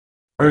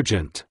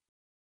Urgent.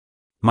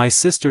 My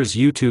sister's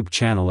YouTube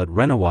channel at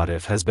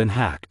Renawatif has been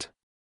hacked.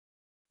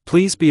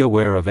 Please be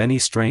aware of any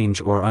strange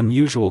or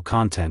unusual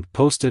content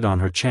posted on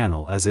her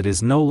channel as it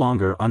is no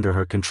longer under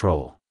her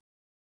control.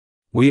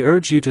 We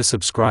urge you to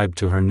subscribe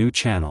to her new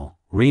channel,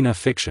 Rena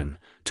Fiction,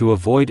 to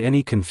avoid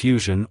any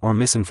confusion or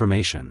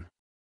misinformation.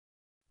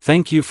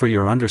 Thank you for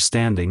your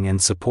understanding and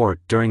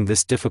support during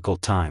this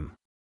difficult time.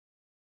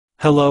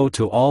 Hello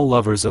to all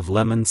lovers of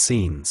lemon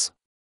scenes.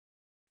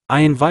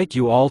 I invite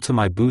you all to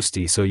my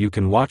boosty so you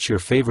can watch your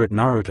favorite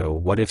Naruto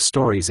What If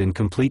stories in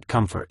complete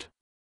comfort.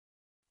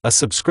 A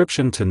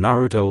subscription to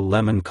Naruto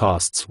Lemon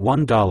costs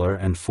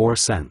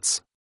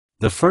 $1.04.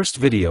 The first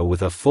video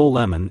with a full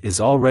lemon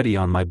is already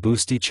on my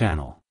boosty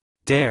channel.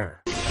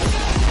 Dare!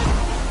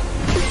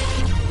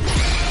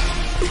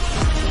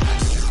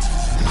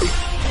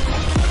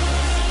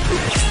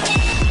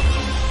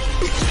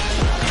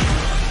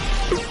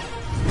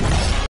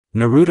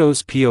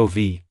 Naruto's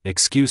POV,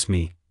 excuse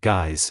me,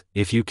 guys,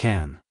 if you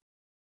can.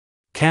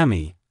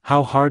 Kami,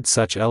 how hard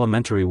such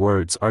elementary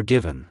words are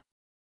given.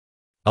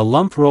 A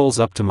lump rolls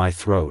up to my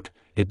throat,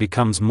 it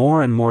becomes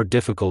more and more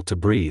difficult to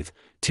breathe,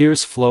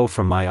 tears flow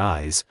from my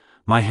eyes,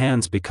 my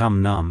hands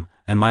become numb,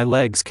 and my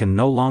legs can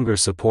no longer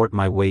support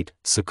my weight.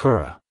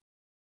 Sakura.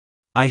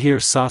 I hear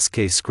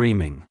Sasuke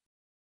screaming.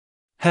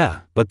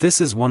 But this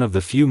is one of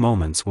the few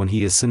moments when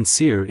he is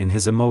sincere in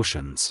his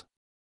emotions.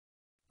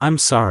 I'm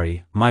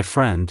sorry, my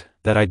friend,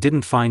 that I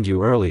didn't find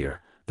you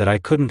earlier, that I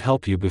couldn't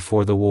help you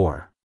before the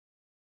war.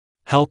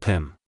 Help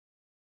him.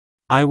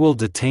 I will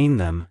detain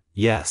them,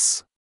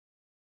 yes.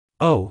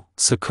 Oh,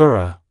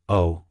 Sakura,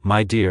 oh,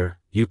 my dear,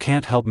 you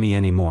can't help me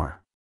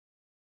anymore.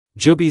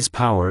 Jubi's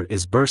power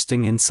is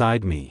bursting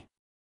inside me.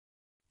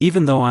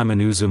 Even though I'm an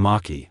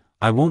Uzumaki,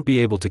 I won't be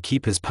able to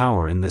keep his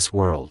power in this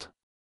world.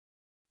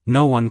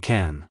 No one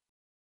can.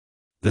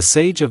 The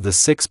Sage of the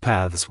Six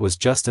Paths was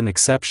just an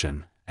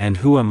exception, and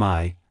who am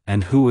I,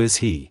 and who is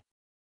he?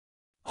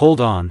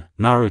 Hold on,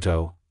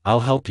 Naruto,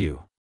 I'll help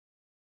you.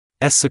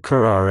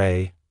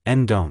 Sakura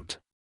and don't.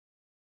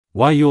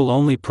 Why you'll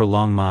only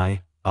prolong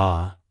my,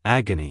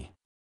 agony.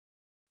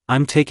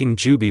 I'm taking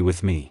Jubi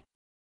with me.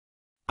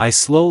 I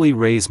slowly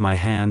raise my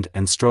hand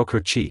and stroke her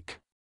cheek.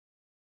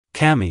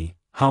 Kami,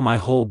 how my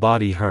whole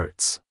body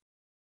hurts.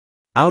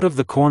 Out of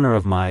the corner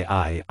of my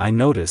eye I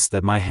notice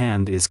that my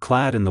hand is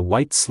clad in the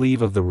white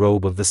sleeve of the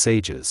robe of the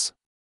sages.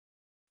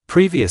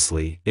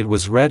 Previously, it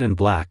was red and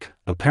black.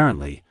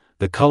 Apparently,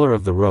 the color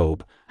of the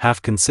robe,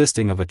 half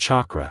consisting of a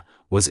chakra,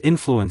 was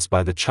influenced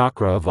by the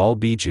chakra of all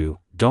Biju.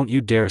 Don't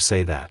you dare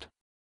say that.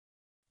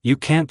 You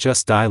can't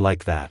just die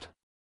like that.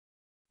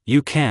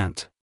 You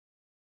can't.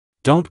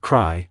 Don't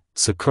cry,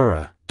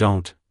 Sakura,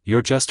 don't,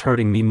 you're just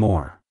hurting me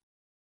more.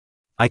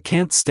 I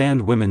can't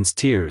stand women's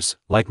tears,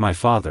 like my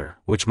father,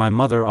 which my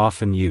mother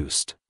often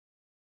used.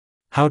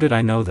 How did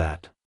I know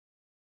that?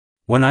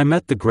 When I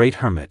met the great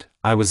hermit,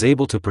 I was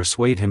able to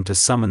persuade him to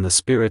summon the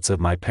spirits of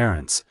my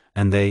parents,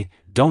 and they,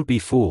 don't be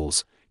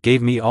fools,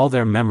 gave me all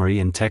their memory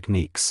and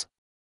techniques.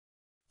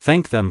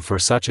 Thank them for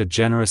such a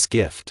generous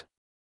gift.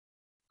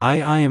 I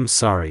am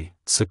sorry,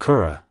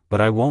 Sakura, but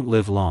I won't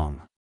live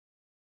long.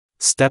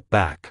 Step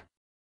back.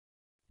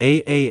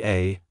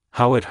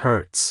 How it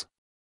hurts.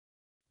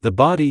 The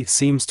body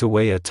seems to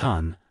weigh a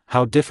ton,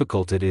 how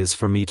difficult it is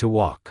for me to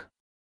walk.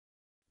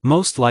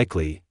 Most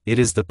likely, it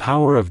is the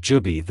power of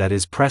Jubi that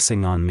is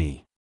pressing on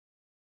me.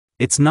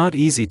 It's not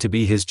easy to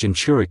be his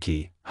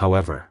Jinchuriki,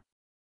 however.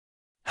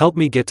 Help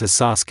me get to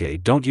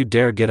Sasuke, don't you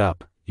dare get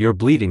up, you're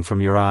bleeding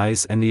from your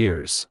eyes and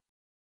ears.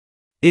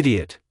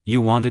 Idiot,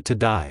 you wanted to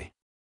die.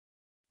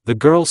 The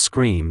girl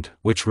screamed,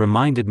 which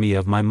reminded me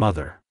of my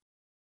mother.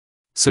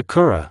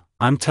 Sakura,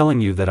 I'm telling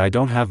you that I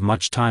don't have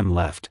much time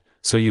left,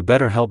 so you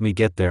better help me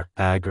get there.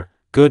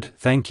 Good,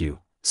 thank you,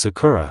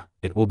 Sakura,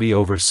 it will be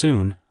over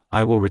soon,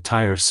 I will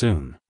retire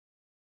soon.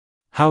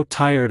 How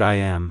tired I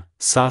am,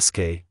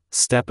 Sasuke,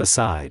 step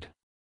aside.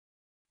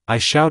 I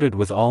shouted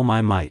with all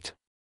my might.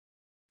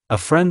 A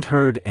friend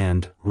heard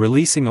and,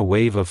 releasing a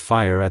wave of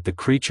fire at the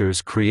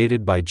creatures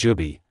created by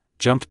Jubi,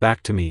 jumped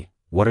back to me.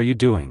 What are you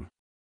doing?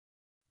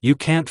 You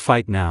can't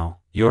fight now,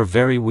 you're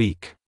very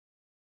weak.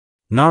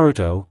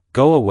 Naruto,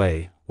 go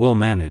away, we'll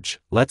manage,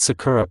 let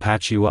Sakura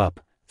patch you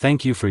up,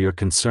 thank you for your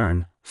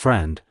concern,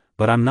 friend,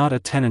 but I'm not a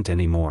tenant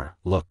anymore,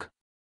 look.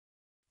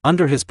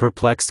 Under his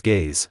perplexed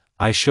gaze,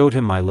 I showed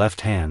him my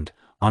left hand,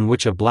 on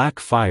which a black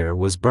fire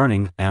was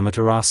burning.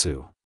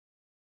 Amaterasu.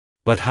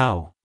 But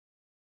how?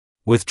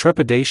 With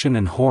trepidation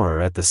and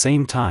horror at the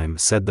same time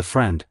said the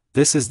friend,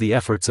 this is the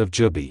efforts of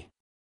Jubi.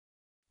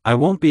 I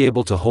won't be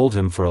able to hold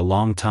him for a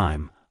long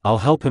time, I'll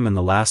help him in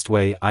the last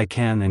way I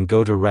can and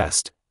go to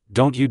rest,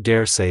 don't you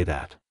dare say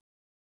that.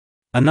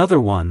 Another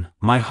one,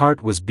 my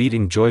heart was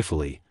beating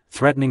joyfully,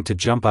 threatening to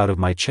jump out of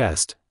my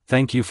chest.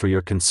 Thank you for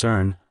your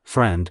concern,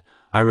 friend,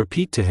 I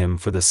repeat to him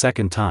for the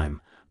second time,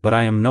 but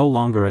I am no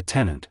longer a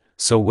tenant,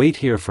 so wait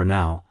here for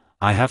now,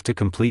 I have to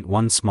complete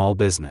one small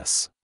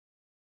business.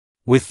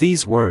 With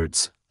these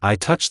words, I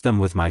touched them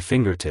with my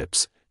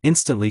fingertips,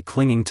 instantly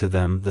clinging to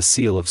them the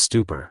seal of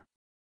stupor.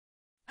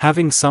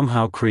 Having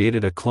somehow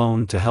created a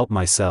clone to help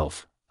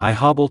myself, I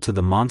hobble to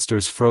the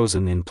monsters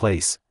frozen in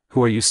place.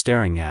 Who are you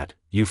staring at,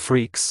 you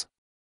freaks?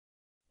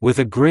 With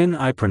a grin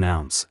I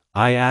pronounce,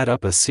 I add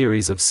up a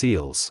series of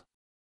seals.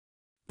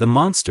 The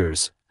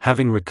monsters,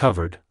 having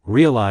recovered,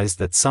 realized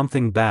that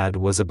something bad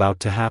was about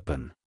to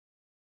happen.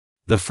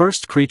 The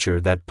first creature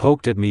that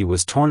poked at me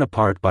was torn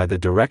apart by the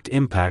direct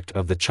impact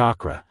of the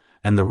chakra,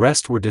 and the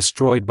rest were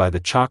destroyed by the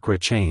chakra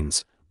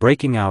chains,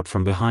 breaking out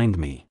from behind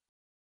me.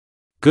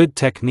 Good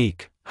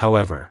technique,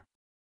 however.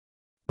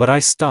 But I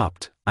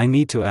stopped. I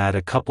need to add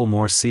a couple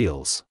more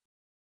seals.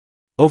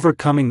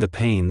 Overcoming the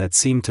pain that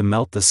seemed to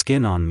melt the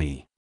skin on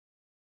me.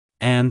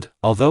 And,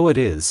 although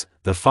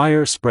the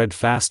fire spread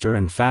faster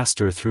and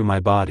faster through my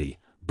body,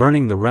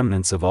 burning the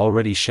remnants of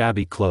already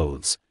shabby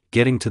clothes,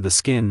 getting to the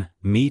skin,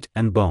 meat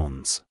and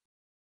bones.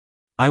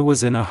 I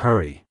was in a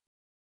hurry.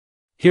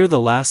 Here the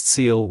last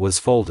seal was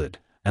folded,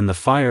 and the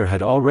fire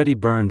had already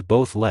burned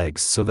both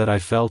legs so that I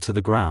fell to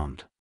the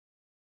ground.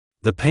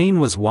 The pain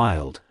was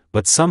wild,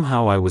 but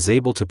somehow I was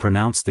able to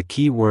pronounce the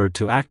key word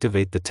to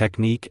activate the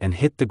technique and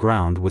hit the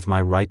ground with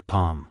my right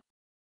palm.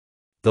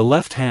 The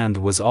left hand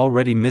was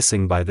already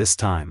missing by this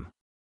time.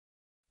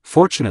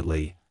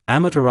 Fortunately,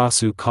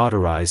 Amaterasu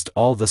cauterized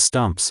all the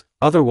stumps,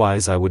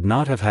 otherwise I would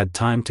not have had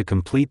time to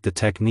complete the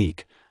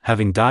technique,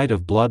 having died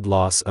of blood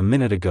loss a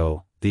minute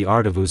ago. The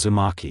art of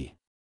Uzumaki.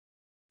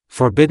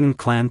 Forbidden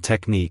clan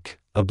technique,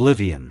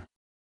 oblivion.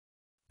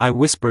 I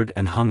whispered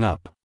and hung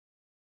up.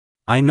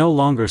 I no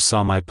longer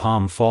saw my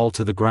palm fall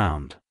to the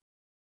ground.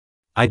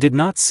 I did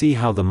not see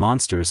how the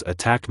monsters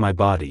attacked my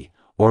body,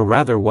 or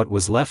rather what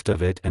was left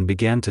of it, and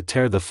began to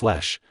tear the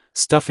flesh,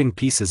 stuffing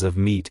pieces of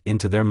meat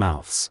into their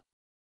mouths.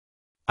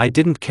 I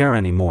didn't care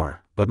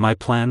anymore, but my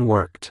plan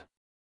worked.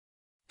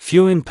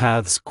 Fuin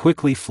paths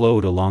quickly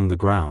flowed along the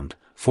ground,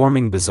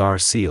 forming bizarre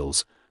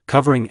seals,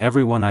 covering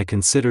everyone I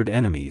considered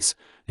enemies,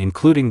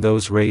 including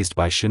those raised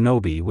by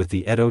shinobi with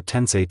the Edo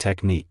Tensei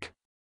technique.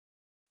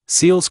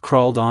 Seals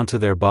crawled onto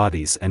their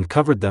bodies and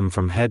covered them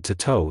from head to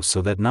toe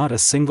so that not a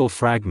single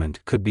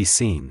fragment could be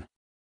seen.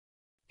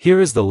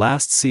 Here is the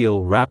last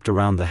seal wrapped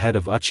around the head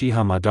of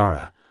Uchiha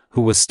Madara,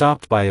 who was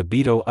stopped by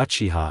Obito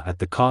Uchiha at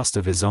the cost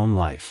of his own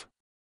life.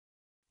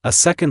 A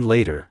second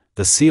later,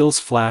 the seals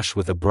flash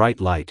with a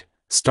bright light,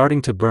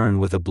 starting to burn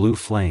with a blue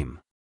flame.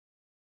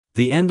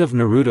 The end of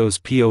Naruto's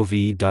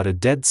POV. A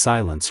dead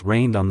silence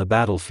reigned on the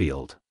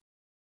battlefield.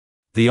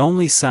 The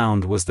only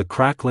sound was the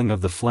crackling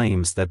of the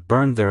flames that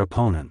burned their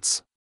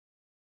opponents.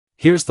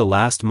 Here's the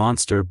last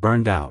monster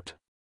burned out.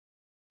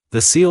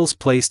 The seals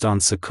placed on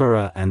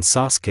Sakura and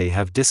Sasuke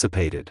have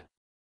dissipated.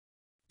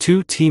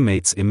 Two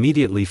teammates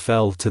immediately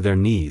fell to their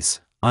knees,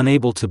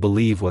 unable to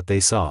believe what they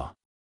saw.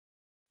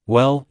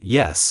 Well,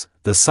 yes,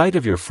 the sight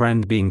of your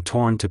friend being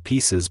torn to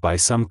pieces by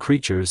some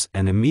creatures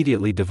and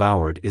immediately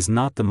devoured is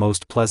not the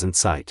most pleasant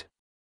sight.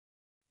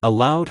 A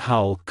loud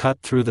howl cut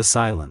through the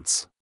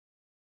silence.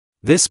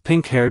 This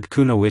pink-haired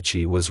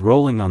kunoichi was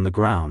rolling on the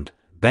ground,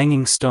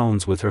 banging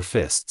stones with her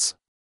fists.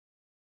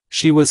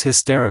 She was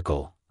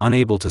hysterical,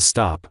 unable to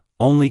stop,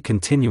 only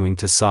continuing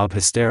to sob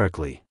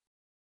hysterically.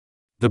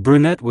 The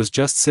brunette was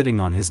just sitting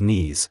on his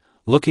knees,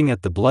 looking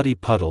at the bloody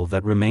puddle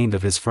that remained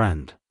of his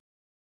friend.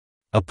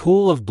 A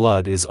pool of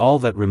blood is all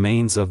that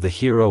remains of the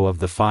hero of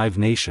the 5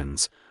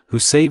 nations, who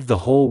saved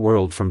the whole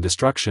world from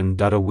destruction.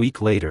 A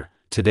week later,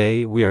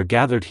 today we are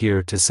gathered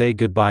here to say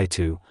goodbye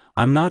to,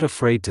 I'm not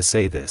afraid to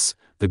say this,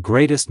 the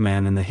greatest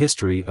man in the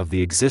history of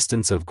the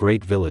existence of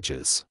great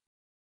villages.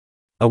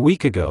 A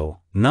week ago,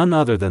 none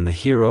other than the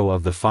hero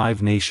of the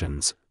 5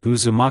 nations,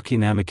 Uzumaki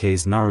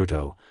Namikaze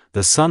Naruto,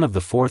 the son of the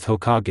 4th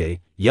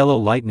Hokage, Yellow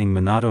Lightning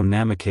Minato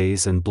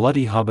Namikaze and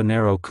Bloody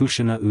Habanero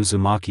Kushina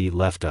Uzumaki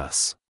left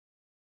us.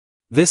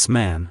 This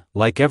man,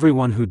 like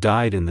everyone who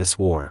died in this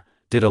war,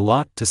 did a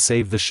lot to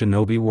save the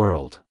shinobi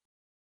world.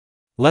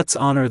 Let's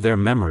honor their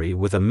memory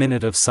with a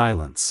minute of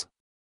silence.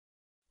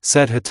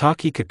 Said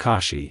Hitaki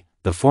Kakashi,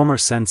 the former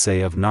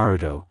sensei of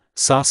Naruto,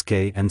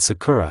 Sasuke and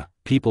Sakura.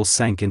 People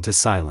sank into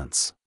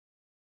silence.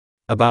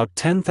 About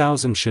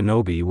 10,000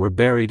 shinobi were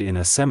buried in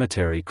a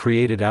cemetery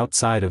created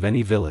outside of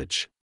any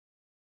village.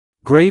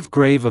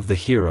 Grave of the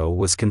hero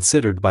was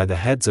considered by the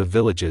heads of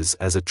villages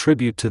as a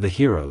tribute to the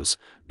heroes,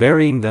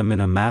 burying them in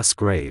a mass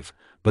grave,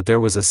 but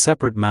there was a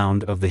separate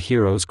mound of the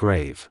hero's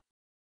grave.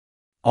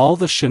 All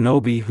the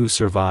shinobi who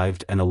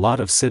survived and a lot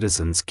of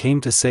citizens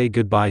came to say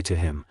goodbye to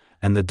him,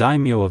 and the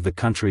daimyo of the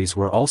countries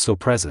were also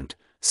present,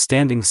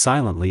 standing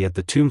silently at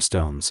the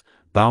tombstones,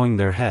 bowing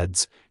their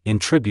heads, in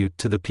tribute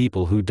to the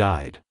people who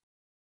died.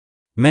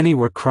 Many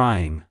were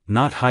crying,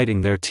 not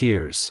hiding their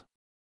tears.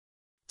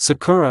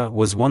 Sakura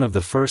was one of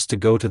the first to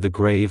go to the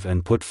grave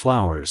and put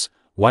flowers,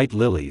 white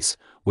lilies,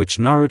 which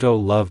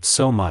Naruto loved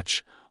so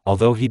much,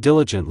 although he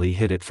diligently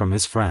hid it from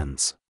his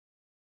friends.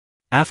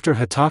 After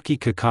Hitaki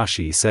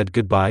Kakashi said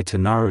goodbye to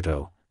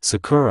Naruto,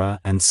 Sakura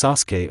and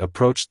Sasuke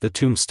approached the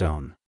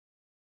tombstone.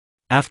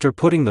 After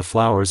putting the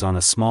flowers on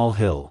a small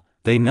hill,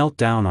 they knelt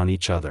down on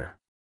each other.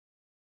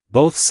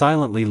 Both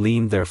silently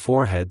leaned their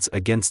foreheads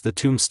against the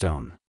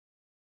tombstone.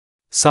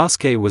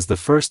 Sasuke was the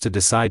first to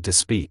decide to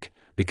speak,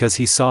 because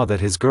he saw that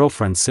his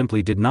girlfriend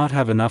simply did not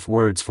have enough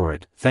words for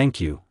it. Thank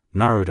you,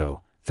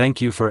 Naruto,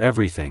 thank you for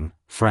everything,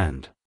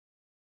 friend.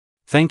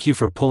 Thank you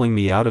for pulling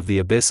me out of the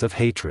abyss of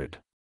hatred.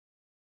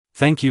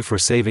 Thank you for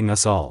saving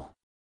us all.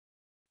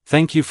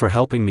 Thank you for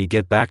helping me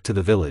get back to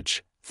the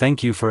village,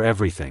 thank you for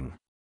everything.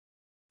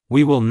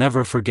 We will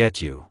never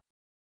forget you.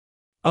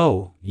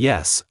 Oh,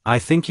 yes, I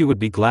think you would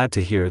be glad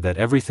to hear that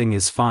everything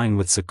is fine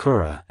with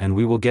Sakura and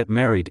we will get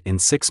married in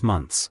 6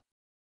 months.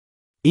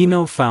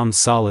 Ino found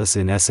solace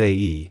in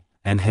Sae,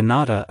 and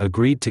Hinata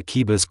agreed to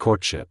Kiba's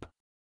courtship.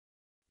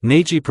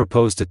 Neji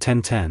proposed to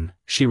Tenten,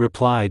 she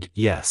replied,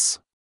 yes.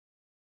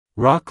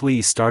 Rock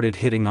Lee started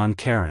hitting on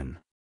Karen.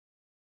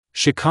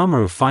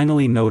 Shikamaru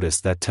finally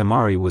noticed that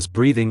Temari was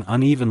breathing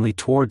unevenly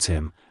towards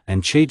him,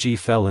 and Cheiji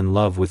fell in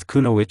love with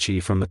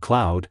Kunoichi from the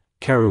cloud.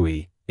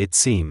 Karui, it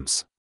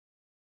seems.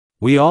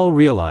 We all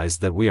realize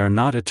that we are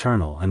not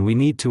eternal and we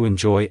need to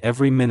enjoy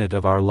every minute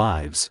of our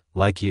lives,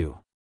 like you.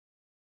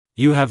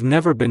 You have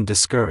never been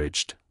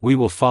discouraged, we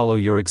will follow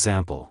your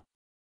example.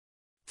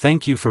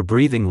 Thank you for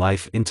breathing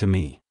life into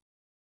me.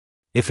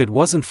 If it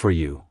wasn't for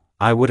you,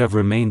 I would have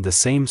remained the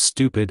same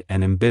stupid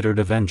and embittered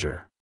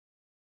avenger.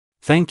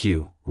 Thank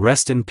you,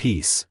 rest in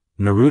peace,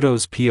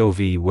 Naruto's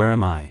POV. Where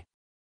am I?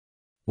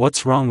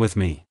 What's wrong with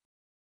me?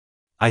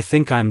 I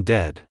think I'm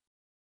dead.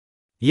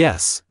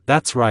 Yes,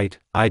 that's right,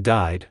 I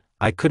died,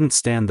 I couldn't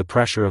stand the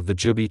pressure of the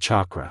Jubi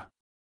chakra.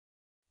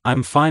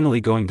 I'm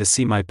finally going to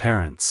see my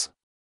parents.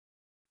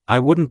 I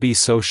wouldn't be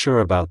so sure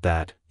about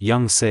that,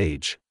 young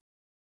sage.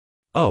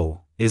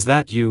 Oh, is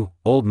that you,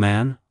 old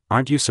man?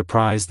 Aren't you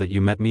surprised that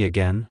you met me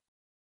again?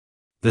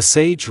 The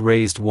sage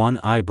raised one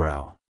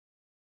eyebrow.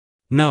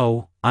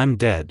 No, I'm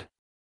dead.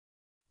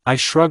 I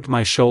shrugged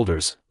my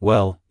shoulders.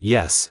 Well,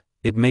 yes,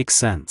 it makes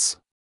sense.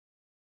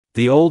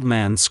 The old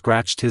man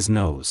scratched his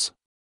nose.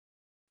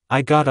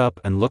 I got up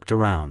and looked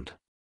around.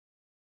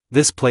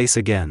 This place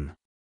again.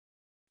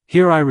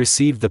 Here I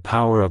received the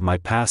power of my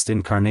past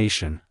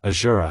incarnation,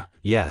 Azura.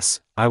 Yes,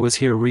 I was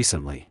here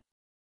recently.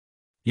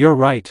 You're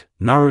right,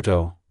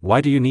 Naruto, why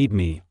do you need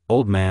me,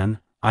 old man?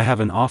 I have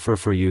an offer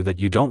for you that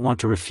you don't want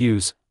to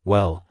refuse.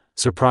 Well,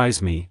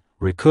 surprise me,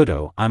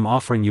 Rikudo, I'm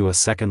offering you a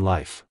second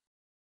life.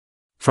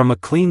 From a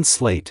clean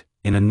slate,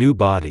 in a new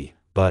body,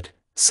 but,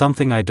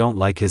 something I don't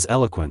like is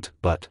eloquent,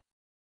 but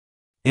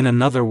in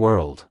another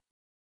world.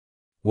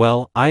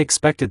 Well, I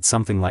expected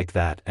something like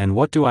that, and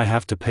what do I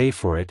have to pay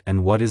for it,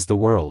 and what is the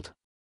world?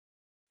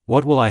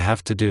 What will I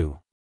have to do?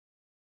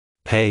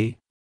 Pay?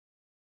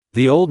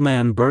 The old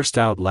man burst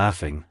out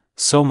laughing,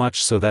 so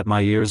much so that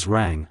my ears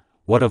rang.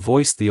 What a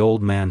voice the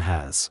old man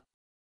has.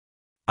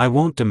 I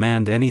won't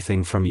demand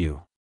anything from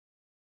you.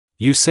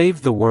 You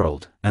saved the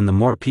world, and the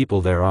more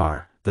people there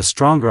are, the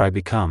stronger I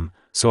become,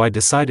 so I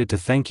decided to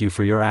thank you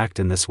for your act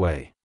in this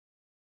way.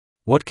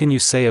 What can you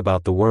say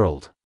about the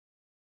world?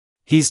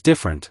 He's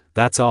different,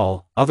 that's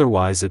all,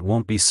 otherwise it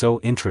won't be so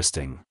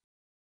interesting.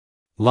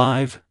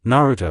 Live,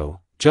 Naruto,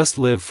 just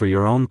live for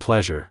your own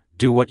pleasure,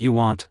 do what you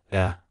want,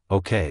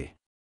 okay.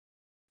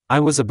 I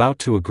was about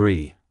to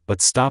agree,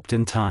 but stopped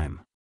in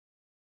time.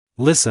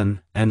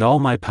 Listen, and all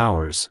my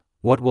powers,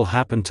 what will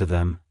happen to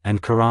them,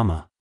 and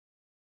Kurama?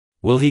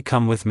 Will he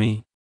come with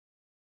me?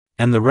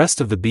 And the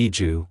rest of the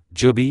Biju,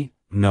 Jubi?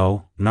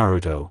 No,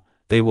 Naruto,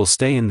 they will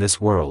stay in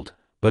this world,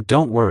 but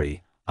don't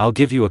worry, I'll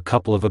give you a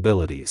couple of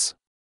abilities.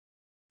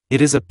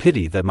 It is a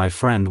pity that my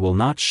friend will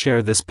not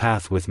share this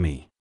path with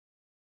me.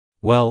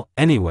 Well,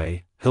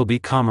 anyway, he'll be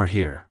calmer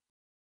here.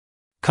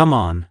 Come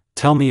on,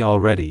 tell me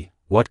already,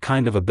 what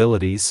kind of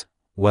abilities?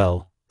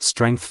 Well,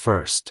 strength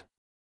first.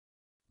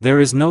 There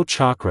is no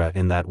chakra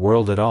in that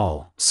world at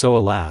all, so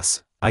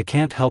alas, I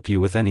can't help you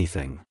with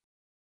anything.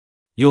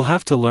 You'll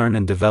have to learn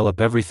and develop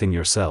everything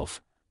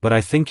yourself, but I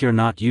think you're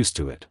not used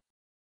to it.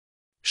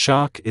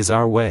 Shock is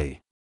our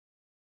way.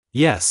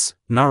 Yes,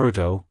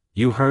 Naruto,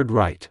 you heard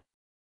right.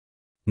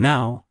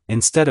 Now,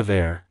 instead of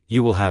air,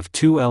 you will have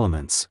 2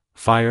 elements,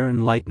 fire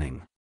and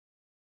lightning.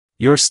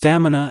 Your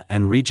stamina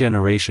and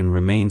regeneration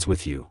remains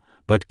with you,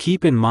 but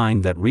keep in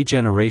mind that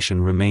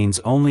regeneration remains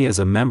only as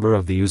a member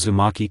of the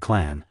Uzumaki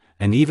clan,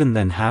 and even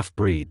then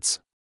half-breeds.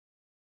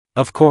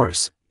 Of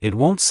course, it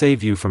won't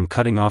save you from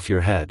cutting off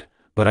your head,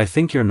 but I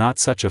think you're not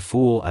such a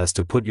fool as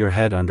to put your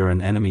head under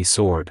an enemy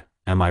sword,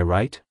 am I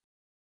right?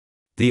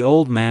 The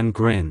old man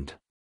grinned.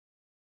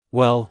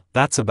 Well,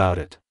 that's about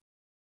it.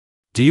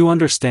 Do you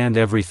understand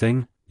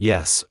everything?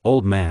 Yes,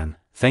 old man,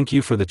 thank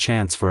you for the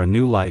chance for a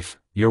new life,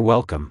 you're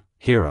welcome,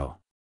 hero.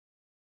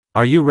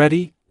 Are you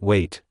ready?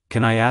 Wait,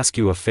 can I ask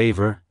you a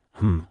favor?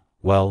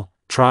 Well,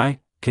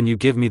 try, can you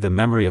give me the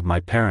memory of my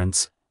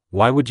parents?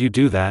 Why would you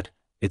do that?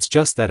 It's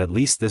just that at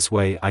least this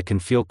way I can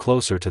feel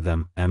closer to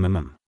them,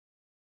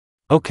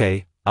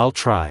 Okay, I'll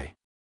try.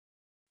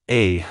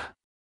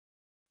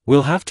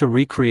 We'll have to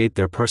recreate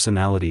their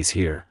personalities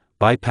here,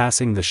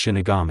 bypassing the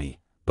Shinigami,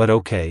 but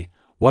okay,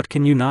 what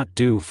can you not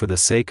do for the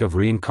sake of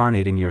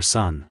reincarnating your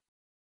son?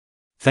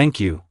 Thank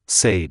you,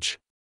 sage.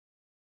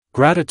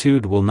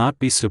 Gratitude will not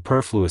be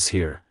superfluous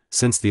here,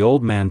 since the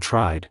old man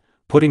tried,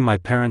 putting my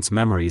parents'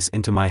 memories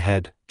into my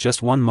head.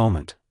 Just one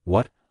moment.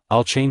 What?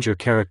 I'll change your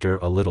character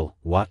a little.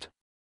 What?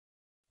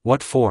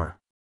 What for?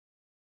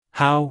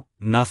 How?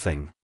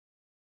 Nothing.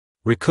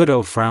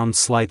 Rikudo frowned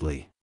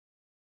slightly.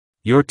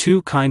 You're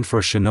too kind for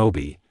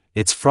shinobi,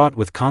 it's fraught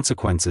with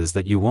consequences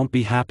that you won't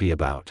be happy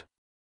about.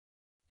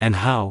 And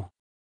how?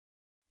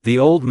 The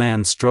old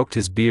man stroked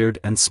his beard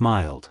and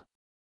smiled.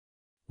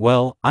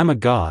 Well, I'm a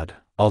god,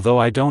 although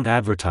I don't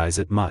advertise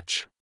it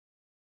much.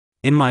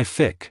 In my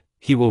fic,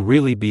 he will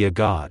really be a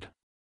god.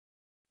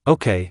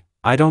 Okay,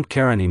 I don't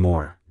care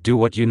anymore, do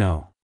what you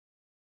know.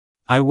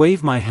 I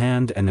wave my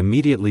hand and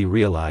immediately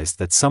realized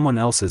that someone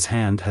else's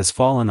hand has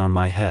fallen on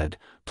my head,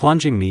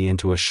 plunging me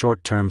into a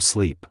short-term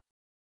sleep.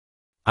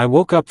 I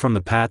woke up from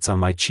the pats on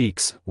my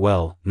cheeks.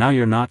 Well, now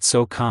you're not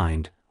so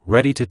kind,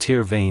 ready to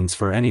tear veins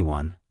for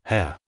anyone,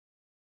 heh.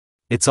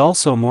 It's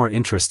also more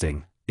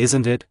interesting,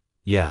 isn't it?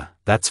 Yeah,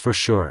 that's for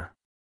sure.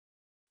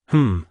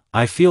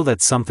 I feel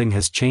that something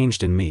has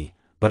changed in me,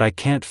 but I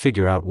can't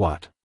figure out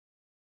what.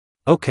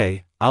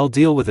 Okay, I'll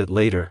deal with it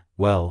later.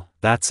 Well,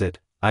 that's it,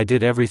 I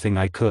did everything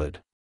I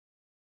could.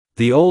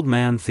 The old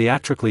man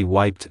theatrically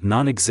wiped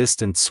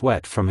non-existent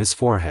sweat from his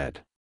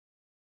forehead.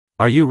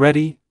 Are you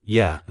ready?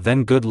 Yeah,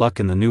 then good luck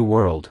in the new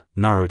world,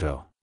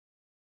 Naruto.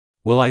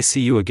 Will I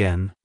see you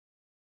again?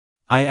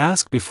 I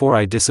ask before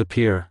I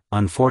disappear.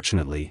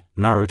 Unfortunately,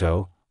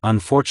 Naruto,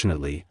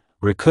 unfortunately.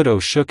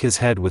 Rikudo shook his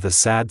head with a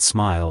sad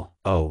smile.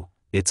 Oh,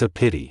 it's a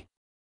pity.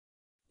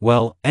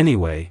 Well,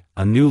 anyway,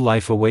 a new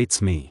life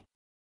awaits me.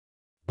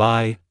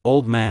 Bye,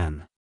 old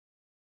man.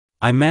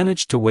 I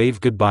managed to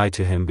wave goodbye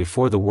to him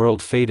before the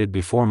world faded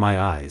before my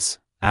eyes.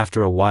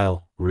 After a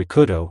while,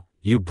 Rikudo,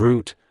 you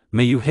brute,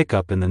 may you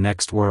hiccup in the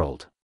next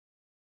world.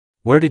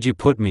 Where did you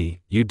put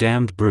me, you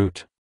damned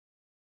brute?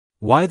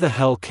 Why the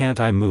hell can't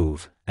I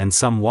move, and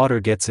some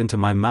water gets into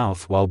my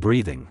mouth while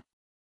breathing?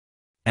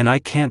 And I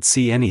can't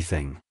see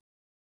anything.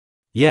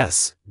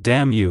 Yes,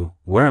 damn you,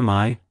 where am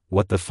I?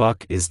 What the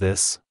fuck is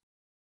this?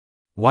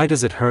 Why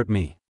does it hurt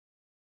me?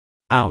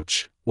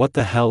 Ouch, what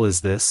the hell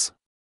is this?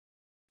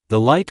 The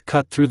light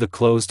cut through the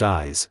closed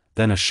eyes,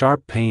 then a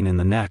sharp pain in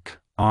the neck,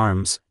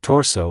 arms,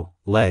 torso,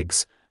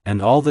 legs,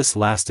 and all this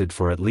lasted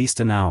for at least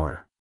an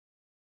hour.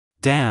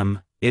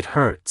 Damn, it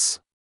hurts.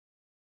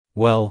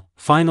 Well,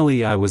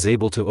 finally I was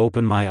able to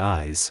open my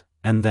eyes,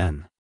 and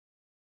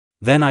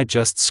then I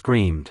just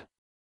screamed.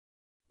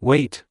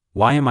 Wait,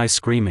 why am I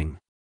screaming?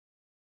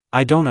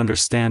 I don't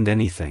understand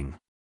anything.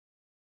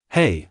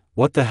 Hey,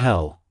 what the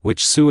hell,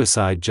 which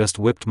suicide just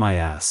whipped my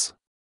ass?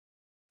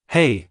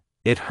 Hey,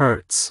 it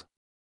hurts.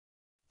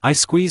 I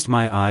squeezed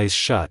my eyes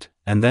shut,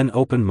 and then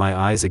opened my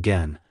eyes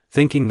again,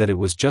 thinking that it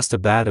was just a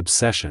bad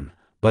obsession,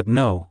 but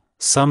no,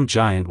 some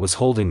giant was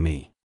holding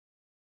me.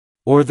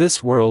 Or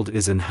this world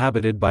is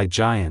inhabited by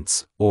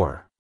giants,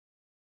 or...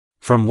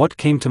 From what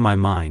came to my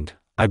mind,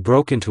 I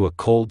broke into a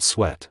cold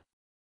sweat.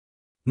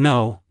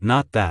 No,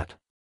 not that.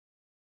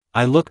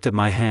 I looked at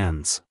my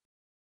hands.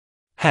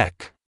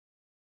 Heck.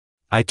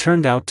 I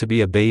turned out to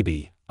be a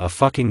baby, a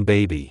fucking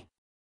baby.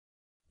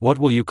 What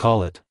will you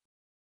call it?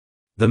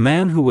 The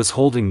man who was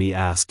holding me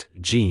asked.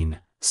 Jean,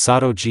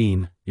 Sato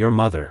Jean, your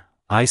mother.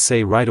 I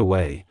say right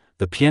away,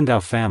 the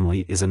Piendao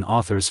family is an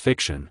author's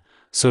fiction,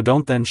 so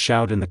don't then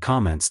shout in the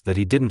comments that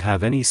he didn't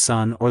have any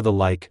son or the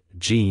like.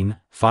 Jean,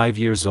 5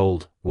 years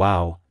old,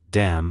 wow,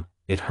 damn,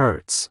 it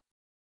hurts.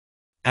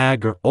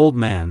 Agr, old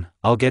man,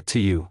 I'll get to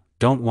you,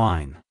 don't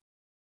whine.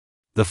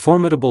 The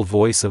formidable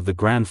voice of the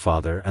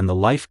grandfather and the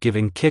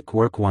life-giving kick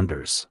work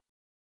wonders.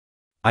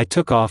 I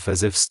took off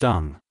as if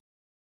stung.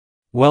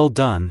 Well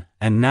done,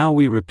 and now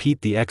we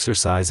repeat the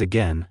exercise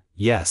again.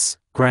 Yes,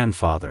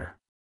 grandfather.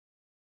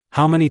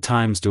 How many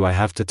times do I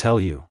have to tell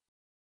you?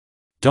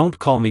 Don't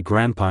call me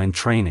grandpa in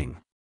training.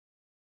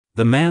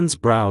 The man's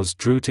brows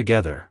drew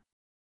together.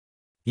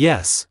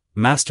 Yes,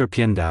 Master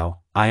Piendao,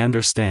 I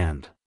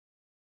understand.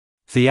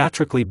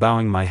 Theatrically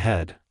bowing my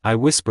head, I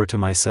whisper to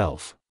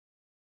myself.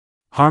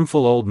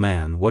 Harmful old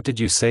man, what did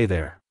you say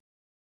there?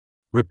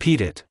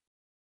 Repeat it.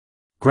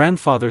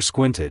 Grandfather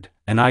squinted,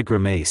 and I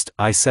grimaced.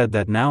 I said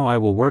that now I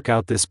will work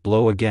out this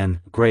blow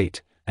again.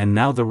 Great, and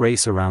now the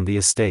race around the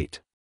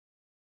estate.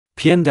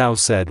 Piendao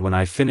said when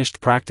I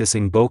finished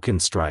practicing bokken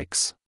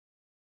strikes.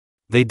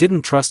 They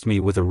didn't trust me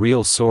with a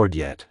real sword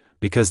yet,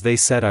 because they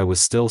said I was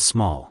still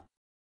small.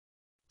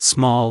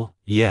 Small,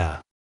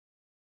 yeah.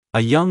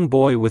 A young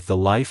boy with the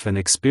life and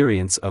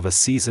experience of a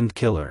seasoned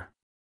killer.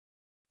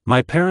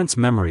 My parents'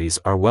 memories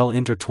are well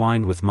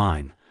intertwined with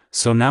mine,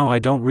 so now I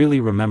don't really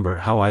remember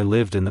how I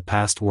lived in the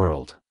past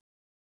world.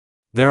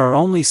 There are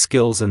only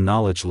skills and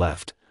knowledge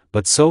left,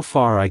 but so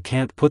far I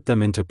can't put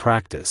them into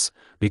practice,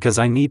 because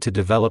I need to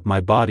develop my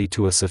body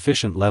to a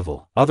sufficient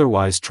level,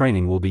 otherwise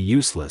training will be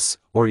useless,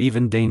 or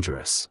even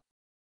dangerous.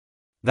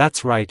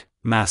 That's right,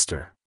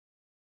 master.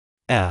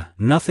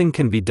 Nothing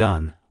can be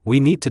done, we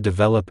need to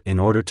develop in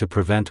order to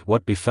prevent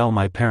what befell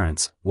my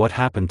parents. What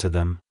happened to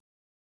them?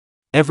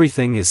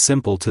 Everything is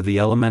simple to the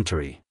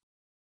elementary.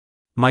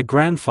 My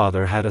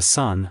grandfather had a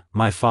son,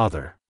 my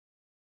father.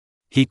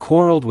 He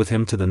quarreled with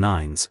him to the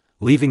nines,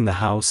 leaving the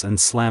house and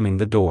slamming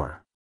the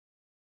door.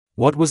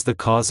 What was the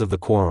cause of the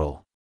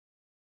quarrel?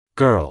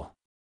 Girl.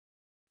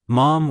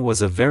 Mom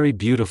was a very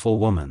beautiful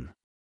woman.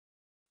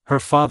 Her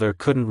father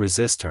couldn't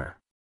resist her.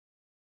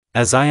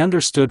 As I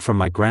understood from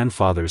my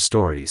grandfather's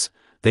stories,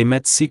 they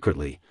met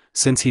secretly,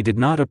 since he did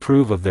not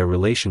approve of their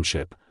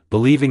relationship,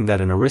 believing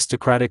that an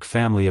aristocratic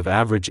family of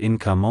average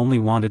income only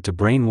wanted to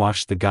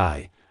brainwash the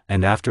guy,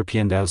 and after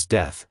Piandao's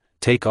death,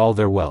 take all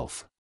their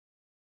wealth.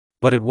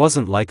 But it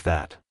wasn't like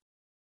that.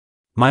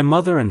 My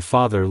mother and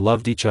father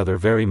loved each other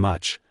very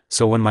much,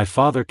 so when my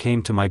father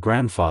came to my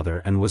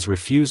grandfather and was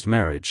refused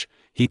marriage,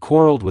 he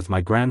quarreled with my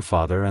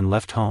grandfather and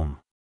left home.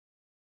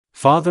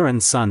 Father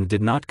and son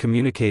did not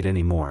communicate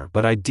anymore,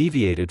 but I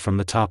deviated from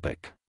the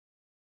topic.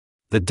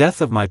 The death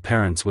of my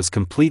parents was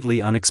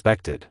completely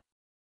unexpected.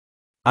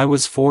 I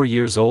was 4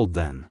 years old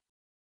then.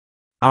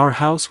 Our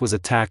house was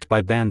attacked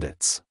by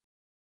bandits.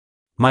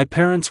 My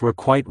parents were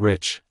quite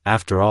rich,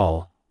 after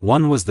all,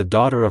 one was the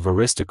daughter of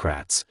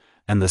aristocrats,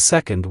 and the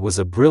second was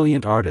a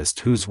brilliant artist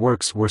whose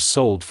works were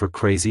sold for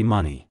crazy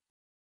money.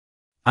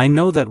 I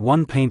know that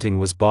one painting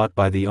was bought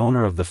by the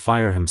owner of the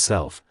fire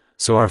himself,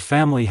 so our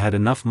family had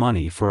enough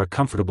money for a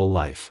comfortable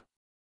life.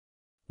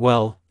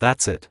 Well,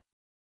 that's it.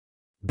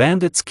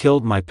 Bandits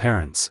killed my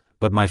parents,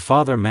 but my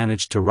father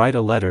managed to write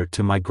a letter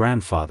to my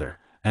grandfather,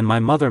 and my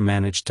mother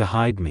managed to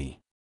hide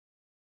me.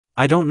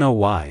 I don't know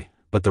why,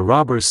 but the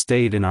robbers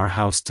stayed in our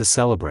house to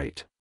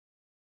celebrate.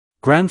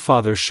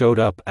 Grandfather showed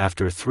up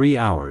after 3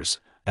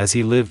 hours, as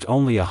he lived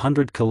only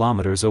 100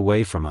 kilometers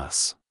away from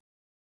us.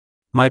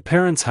 My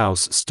parents'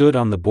 house stood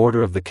on the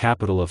border of the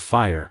capital of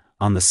fire,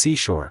 on the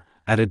seashore,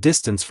 at a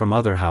distance from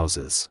other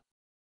houses.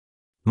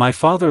 My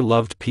father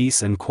loved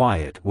peace and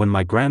quiet. When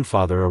my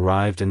grandfather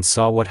arrived and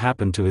saw what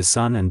happened to his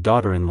son and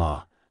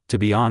daughter-in-law, to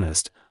be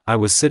honest, I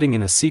was sitting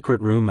in a secret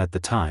room at the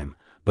time,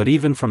 but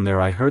even from there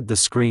I heard the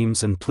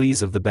screams and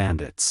pleas of the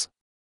bandits.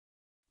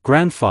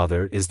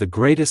 Grandfather is the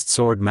greatest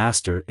sword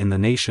master in the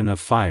nation of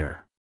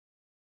fire.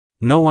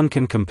 No one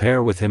can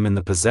compare with him in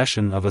the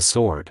possession of a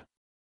sword.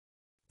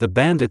 The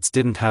bandits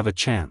didn't have a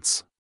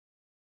chance.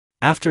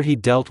 After he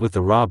dealt with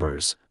the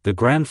robbers, the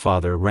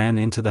grandfather ran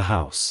into the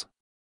house.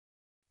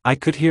 I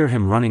could hear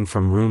him running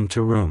from room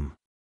to room.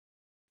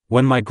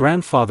 When my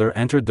grandfather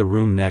entered the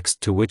room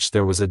next to which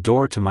there was a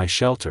door to my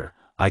shelter,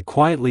 I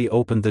quietly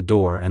opened the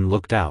door and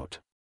looked out.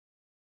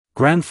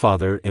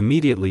 Grandfather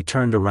immediately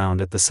turned around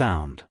at the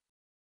sound.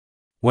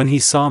 When he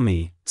saw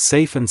me,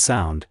 safe and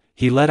sound,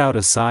 he let out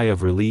a sigh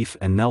of relief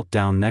and knelt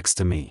down next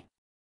to me.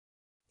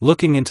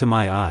 Looking into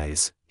my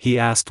eyes, he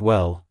asked,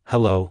 "Well,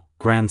 hello,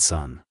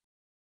 grandson.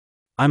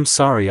 I'm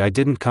sorry I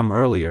didn't come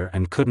earlier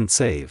and couldn't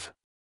save."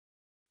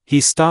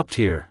 He stopped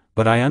here,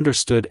 but I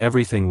understood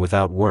everything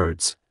without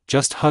words,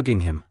 just hugging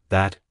him.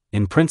 That,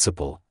 in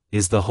principle,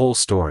 is the whole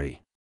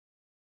story.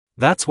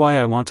 That's why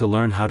I want to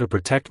learn how to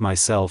protect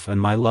myself and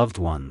my loved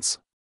ones.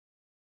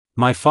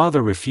 My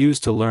father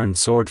refused to learn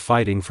sword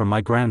fighting from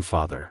my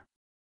grandfather.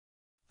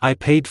 I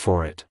paid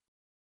for it.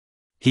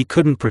 He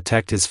couldn't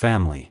protect his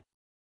family.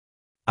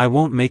 I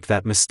won't make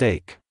that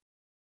mistake.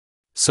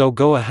 So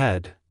go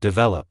ahead,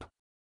 develop.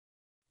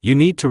 You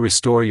need to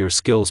restore your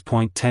skills.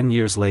 10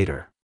 years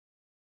later.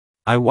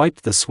 I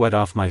wiped the sweat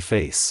off my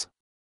face.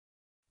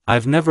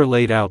 I've never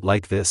laid out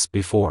like this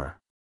before.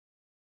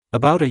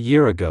 About a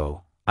year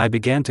ago, I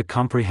began to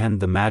comprehend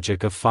the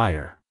magic of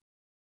fire.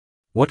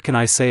 What can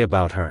I say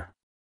about her?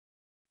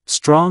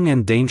 Strong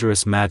and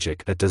dangerous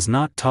magic that does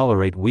not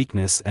tolerate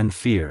weakness and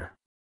fear.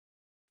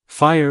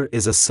 Fire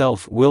is a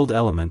self-willed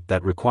element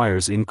that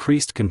requires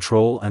increased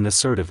control and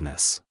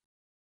assertiveness.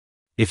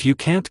 If you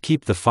can't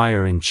keep the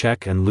fire in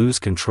check and lose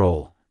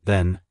control,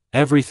 then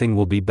everything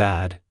will be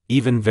bad,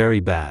 even very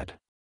bad.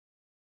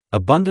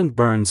 Abundant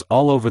burns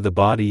all over the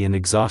body in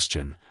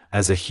exhaustion,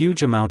 as a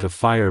huge amount of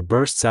fire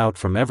bursts out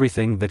from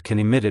everything that can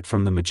emit it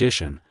from the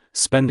magician,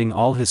 spending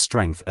all his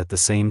strength at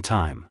the same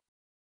time.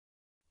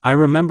 I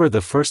remember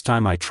the first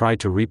time I tried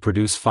to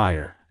reproduce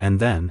fire, and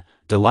then,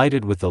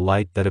 delighted with the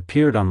light that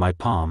appeared on my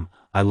palm,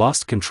 I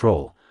lost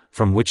control,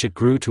 from which it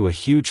grew to a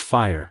huge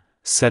fire,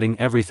 setting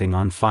everything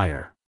on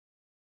fire.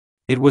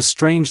 It was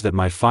strange that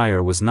my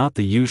fire was not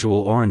the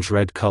usual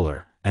orange-red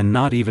color, and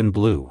not even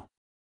blue.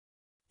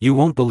 You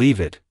won't believe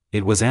it,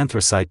 it was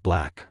anthracite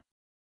black.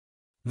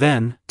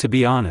 Then, to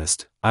be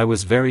honest, I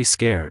was very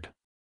scared.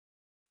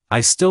 I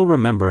still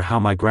remember how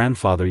my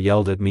grandfather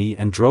yelled at me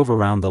and drove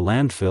around the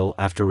landfill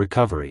after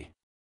recovery.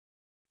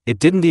 It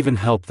didn't even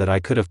help that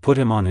I could have put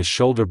him on his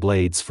shoulder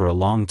blades for a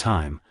long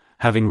time,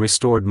 having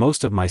restored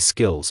most of my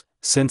skills.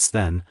 Since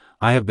then,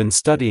 I have been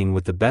studying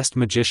with the best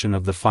magician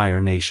of the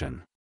Fire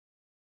Nation.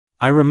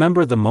 I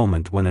remember the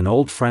moment when an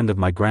old friend of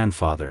my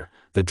grandfather,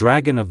 the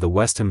Dragon of the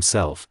West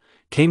himself,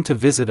 came to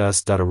visit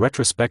us. A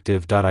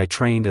retrospective. I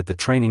trained at the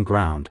training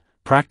ground,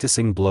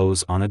 practicing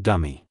blows on a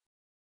dummy.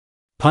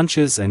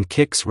 Punches and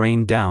kicks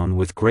rained down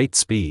with great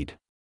speed.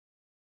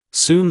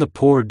 Soon the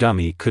poor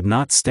dummy could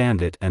not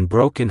stand it and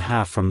broke in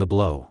half from the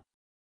blow.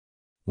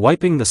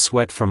 Wiping the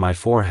sweat from my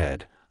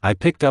forehead, I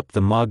picked up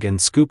the mug and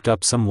scooped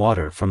up some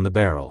water from the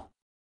barrel.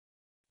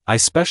 I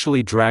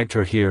specially dragged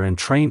her here and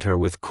trained her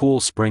with cool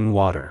spring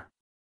water.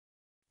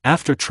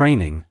 After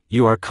training,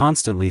 you are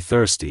constantly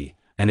thirsty,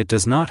 and it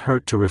does not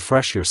hurt to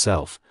refresh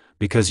yourself,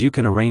 because you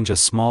can arrange a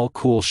small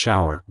cool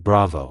shower,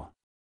 bravo.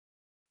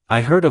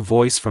 I heard a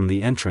voice from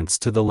the entrance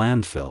to the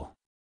landfill.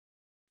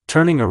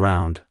 Turning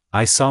around,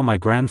 I saw my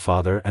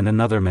grandfather and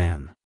another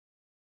man.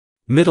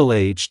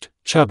 Middle-aged,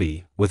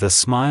 chubby, with a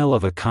smile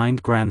of a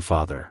kind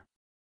grandfather.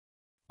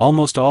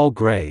 Almost all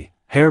gray,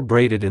 hair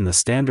braided in the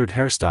standard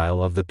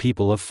hairstyle of the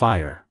people of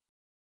fire.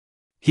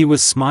 He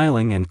was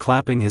smiling and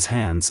clapping his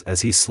hands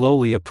as he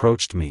slowly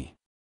approached me.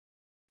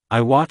 I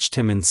watched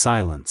him in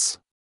silence.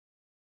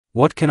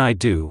 What can I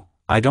do?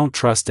 I don't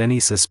trust any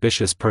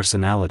suspicious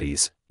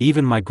personalities,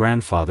 even my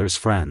grandfather's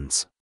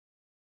friends.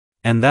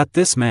 And that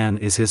this man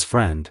is his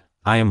friend,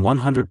 I am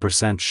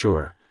 100%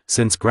 sure,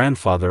 since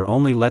grandfather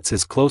only lets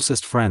his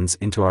closest friends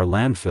into our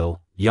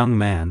landfill. Young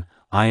man,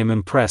 I am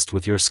impressed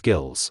with your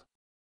skills.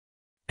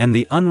 And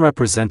the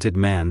unrepresented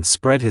man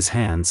spread his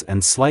hands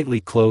and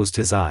slightly closed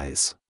his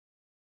eyes.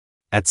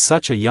 At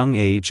such a young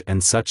age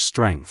and such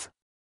strength.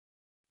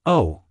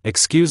 Oh,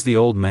 excuse the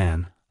old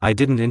man, I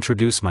didn't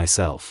introduce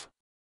myself.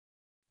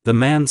 The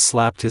man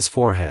slapped his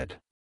forehead.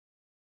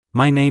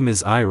 My name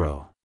is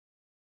Iroh.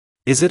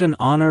 Is it an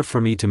honor for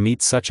me to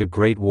meet such a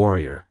great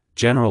warrior,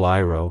 General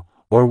Iroh,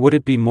 or would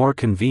it be more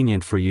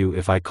convenient for you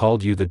if I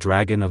called you the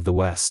Dragon of the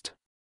West?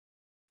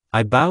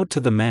 I bowed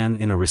to the man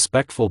in a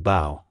respectful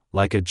bow,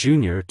 like a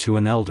junior to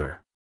an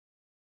elder.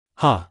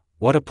 Huh,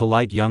 what a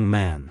polite young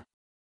man.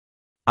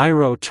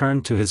 Iroh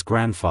turned to his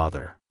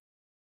grandfather.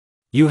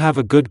 You have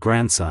a good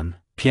grandson,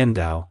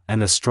 Piendao,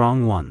 and a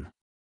strong one.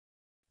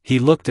 He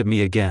looked at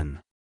me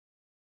again.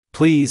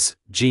 Please,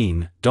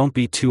 Jean, don't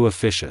be too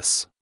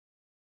officious.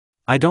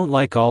 I don't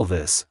like all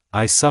this.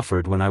 I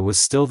suffered when I was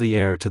still the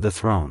heir to the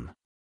throne.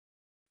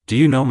 Do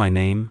you know my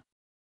name?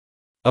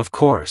 Of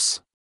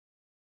course.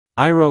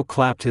 Iroh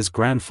clapped his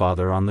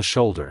grandfather on the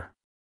shoulder.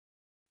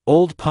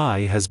 Old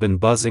Pai has been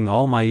buzzing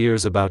all my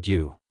ears about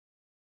you.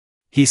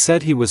 He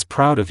said he was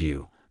proud of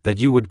you, that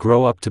you would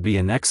grow up to be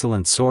an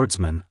excellent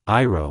swordsman.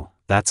 Iroh,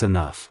 that's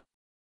enough.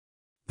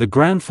 The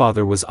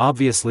grandfather was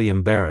obviously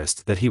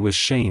embarrassed that he was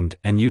shamed,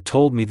 and you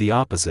told me the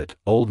opposite,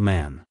 old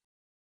man.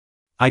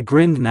 I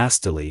grinned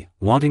nastily,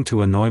 wanting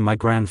to annoy my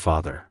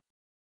grandfather.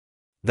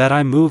 That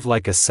I move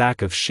like a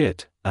sack of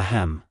shit,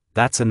 ahem,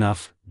 that's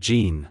enough,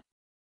 Jean.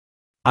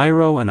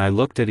 Iroh and I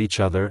looked at each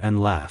other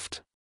and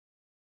laughed.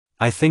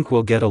 I think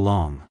we'll get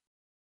along.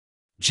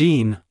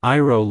 Jean,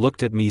 Iroh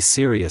looked at me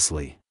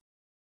seriously.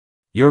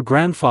 Your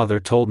grandfather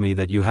told me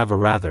that you have a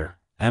rather,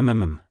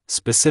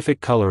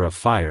 specific color of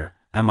fire,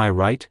 am I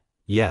right?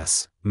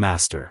 Yes,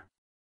 master.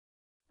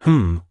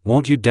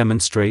 Won't you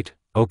demonstrate?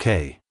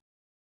 Okay.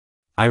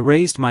 I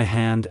raised my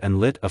hand and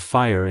lit a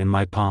fire in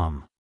my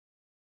palm.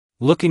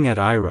 Looking at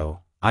Iroh,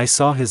 I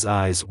saw his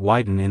eyes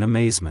widen in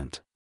amazement.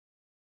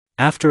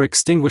 After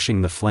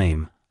extinguishing the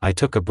flame, I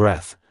took a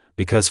breath,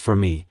 because for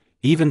me,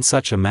 even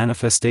such a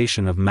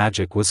manifestation of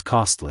magic was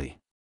costly.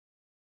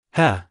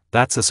 Heh,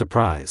 that's a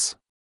surprise.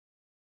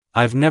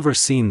 I've never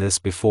seen this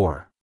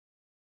before.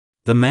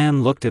 The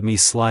man looked at me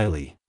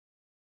slyly.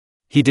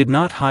 He did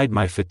not hide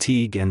my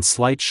fatigue and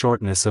slight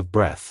shortness of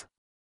breath.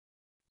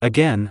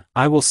 Again,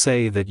 I will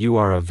say that you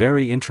are a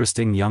very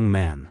interesting young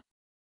man.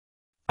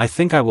 I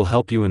think I will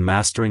help you in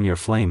mastering your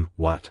flame.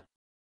 What?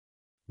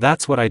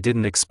 That's what I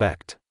didn't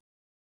expect.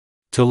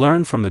 To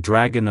learn from the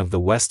Dragon of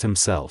the West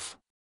himself.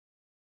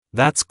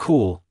 That's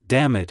cool,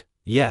 damn it,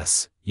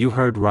 yes, you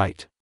heard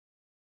right.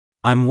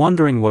 I'm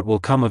wondering what will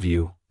come of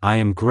you. I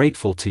am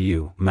grateful to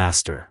you,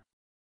 master.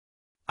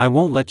 I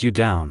won't let you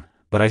down,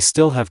 but I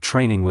still have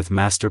training with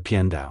Master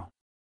Piendao.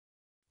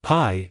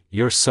 Pai,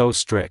 you're so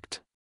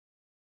strict.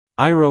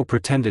 Iroh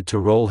pretended to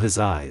roll his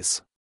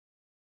eyes.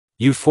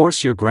 You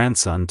force your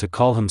grandson to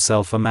call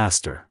himself a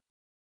master.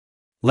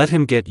 Let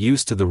him get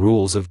used to the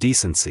rules of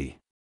decency.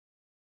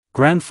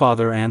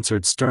 Grandfather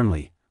answered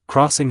sternly,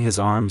 crossing his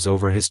arms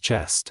over his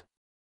chest.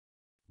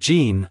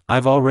 Jean,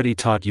 I've already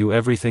taught you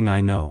everything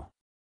I know.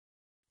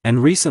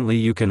 And recently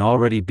you can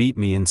already beat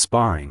me in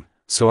sparring,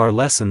 so our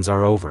lessons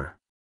are over.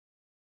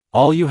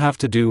 All you have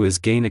to do is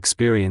gain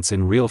experience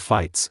in real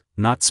fights,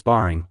 not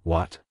sparring.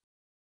 What?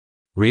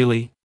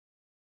 Really?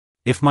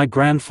 If my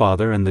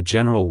grandfather and the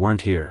general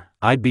weren't here,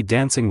 I'd be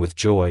dancing with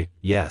joy.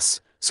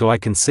 Yes, so I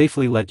can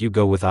safely let you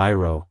go with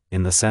Iroh,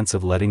 in the sense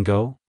of letting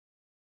go?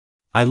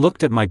 I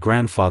looked at my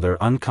grandfather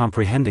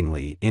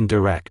uncomprehendingly,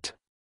 indirect.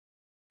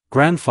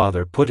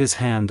 Grandfather put his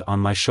hand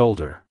on my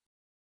shoulder.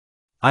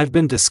 I've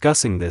been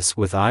discussing this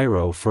with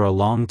Iroh for a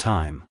long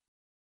time.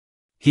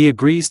 He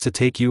agrees to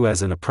take you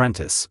as an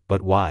apprentice,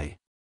 but why?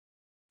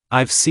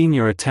 I've seen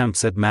your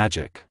attempts at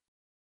magic.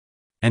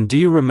 And do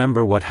you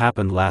remember what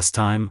happened last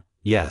time?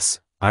 Yes,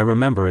 I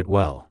remember it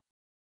well.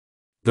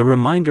 The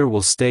reminder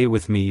will stay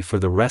with me for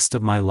the rest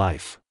of my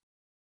life.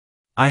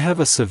 I have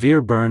a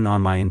severe burn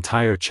on my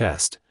entire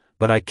chest,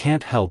 but I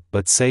can't help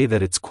but say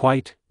that it's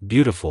quite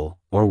beautiful,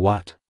 or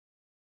what?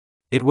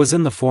 It was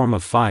in the form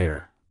of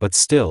fire, but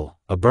still,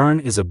 a burn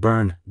is a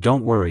burn.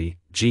 Don't worry,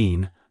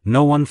 Jean,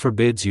 no one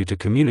forbids you to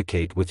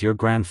communicate with your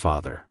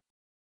grandfather.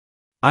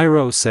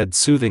 Iroh said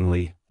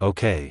soothingly,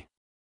 okay.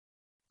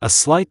 A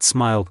slight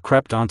smile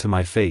crept onto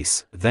my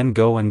face. Then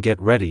go and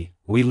get ready,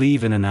 we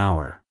leave in an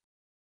hour.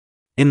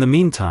 In the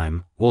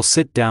meantime, we'll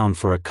sit down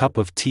for a cup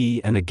of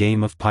tea and a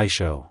game of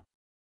paisho.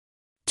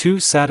 Two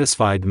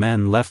satisfied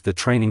men left the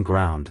training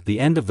ground. The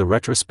end of the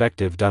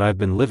retrospective. I've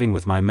been living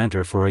with my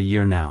mentor for a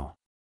year now.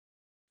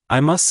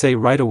 I must say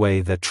right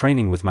away that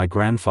training with my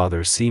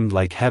grandfather seemed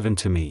like heaven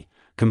to me,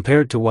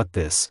 compared to what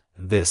this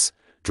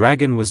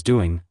dragon was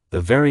doing. The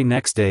very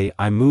next day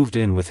I moved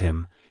in with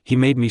him. He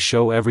made me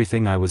show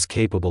everything I was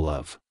capable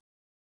of.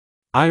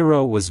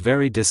 Iroh was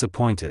very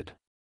disappointed.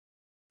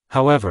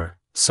 However,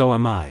 so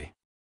am I.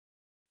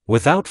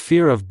 Without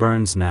fear of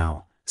burns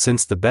now,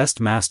 since the best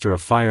master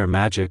of fire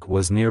magic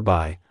was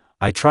nearby,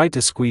 I tried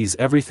to squeeze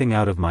everything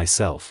out of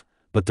myself,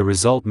 but the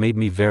result made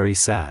me very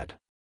sad.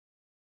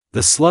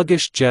 The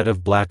sluggish jet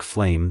of black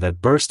flame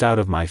that burst out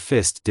of my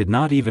fist did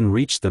not even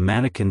reach the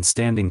mannequin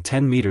standing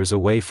 10 meters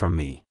away from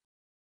me.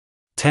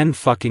 10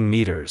 fucking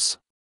meters.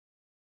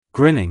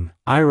 Grinning,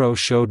 Iroh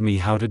showed me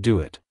how to do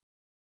it.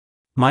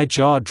 My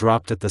jaw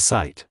dropped at the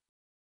sight.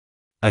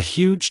 A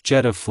huge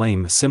jet of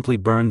flame simply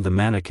burned the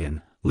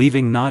mannequin,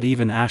 leaving not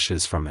even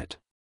ashes from it.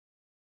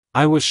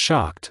 I was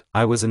shocked.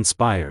 I was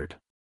inspired.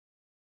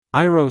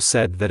 Iroh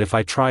said that if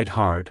I tried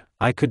hard,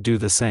 I could do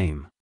the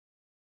same.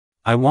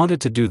 I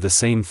wanted to do the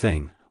same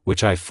thing,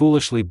 which I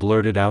foolishly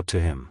blurted out to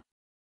him.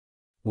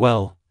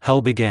 Well,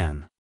 hell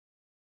began.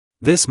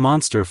 This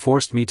monster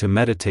forced me to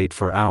meditate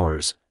for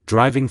hours,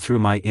 driving through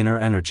my inner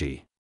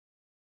energy.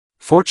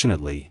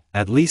 Fortunately,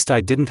 at least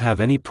I didn't have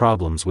any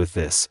problems with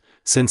this,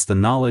 since the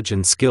knowledge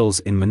and skills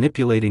in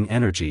manipulating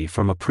energy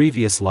from a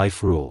previous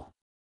life rule.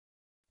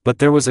 But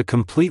there was a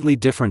completely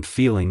different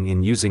feeling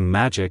in using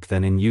magic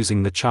than in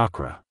using the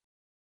chakra.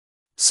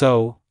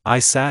 So, I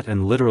sat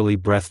and literally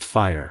breathed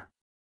fire.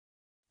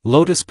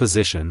 Lotus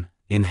position,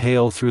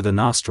 inhale through the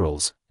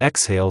nostrils,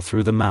 exhale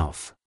through the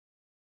mouth.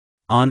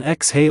 On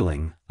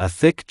exhaling, a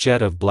thick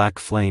jet of black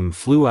flame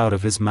flew out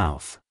of his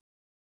mouth.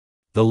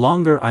 The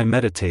longer I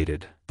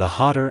meditated, the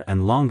hotter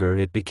and longer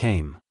it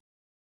became.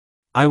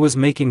 I was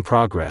making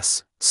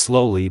progress,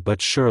 slowly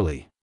but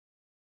surely.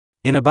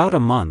 In about a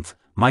month,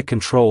 my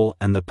control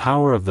and the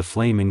power of the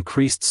flame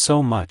increased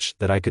so much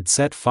that I could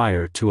set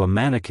fire to a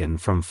mannequin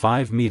from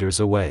 5 meters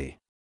away.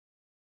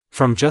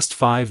 From just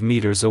 5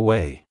 meters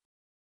away.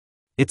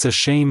 It's a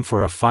shame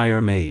for a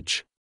fire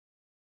mage.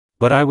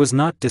 But I was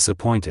not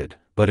disappointed,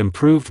 but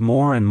improved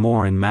more and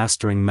more in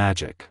mastering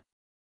magic.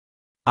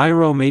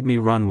 Iroh made me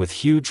run with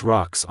huge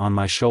rocks on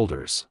my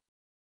shoulders.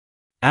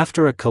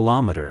 After a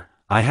kilometer,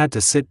 I had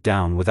to sit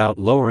down without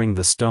lowering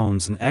the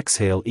stones and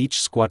exhale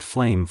each squat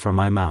flame from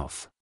my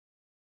mouth.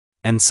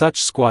 And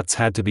such squats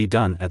had to be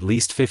done at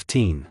least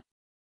 15.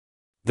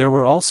 There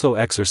were also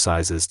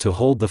exercises to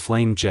hold the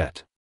flame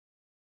jet.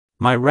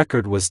 My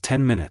record was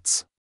 10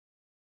 minutes.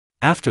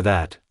 After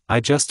that,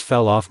 I just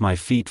fell off my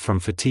feet from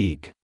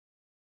fatigue.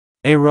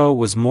 Iroh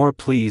was more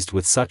pleased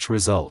with such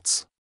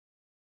results.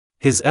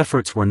 His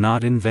efforts were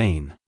not in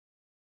vain.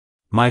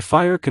 My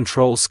fire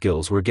control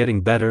skills were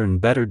getting better and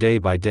better day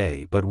by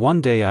day, but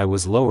one day I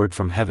was lowered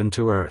from heaven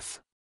to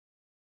earth.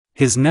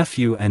 His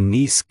nephew and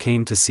niece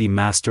came to see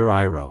Master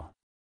Iroh.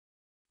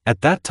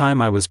 At that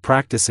time I was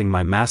practicing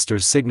my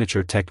master's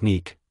signature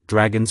technique,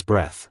 Dragon's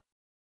Breath.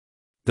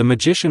 The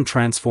magician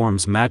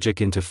transforms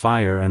magic into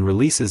fire and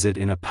releases it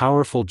in a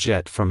powerful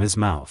jet from his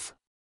mouth.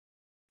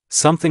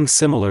 Something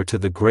similar to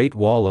the Great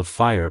Wall of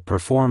Fire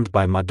performed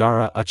by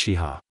Madara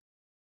Uchiha.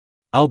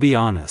 I'll be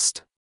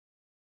honest.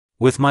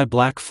 With my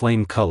black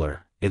flame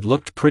color, it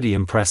looked pretty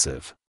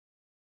impressive.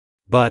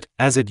 But,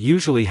 as it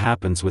usually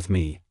happens with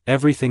me,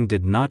 everything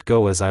did not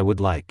go as I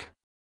would like.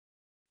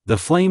 The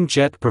flame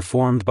jet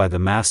performed by the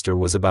master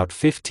was about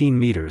 15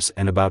 meters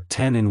and about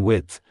 10 in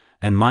width,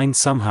 and mine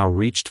somehow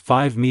reached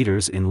 5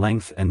 meters in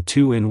length and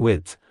 2 in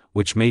width,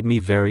 which made me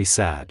very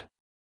sad.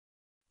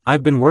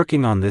 I've been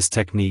working on this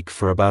technique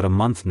for about a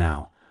month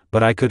now,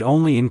 but I could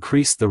only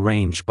increase the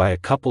range by a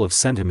couple of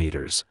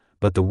centimeters,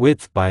 but the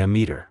width by a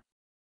meter.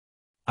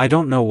 I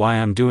don't know why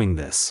I'm doing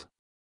this.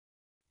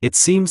 It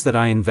seems that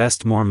I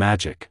invest more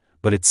magic,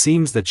 but it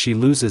seems that she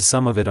loses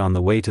some of it on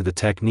the way to the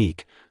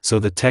technique, so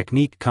the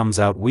technique comes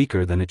out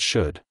weaker than it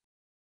should.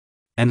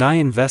 And I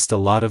invest a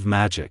lot of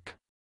magic.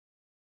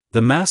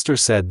 The master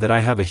said that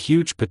I have a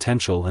huge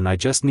potential and I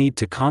just need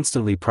to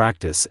constantly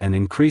practice and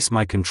increase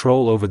my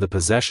control over the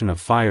possession of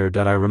fire.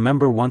 I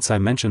remember once I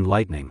mentioned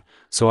lightning,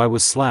 so I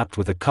was slapped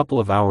with a couple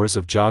of hours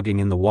of jogging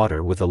in the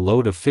water with a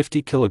load of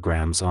 50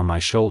 kilograms on my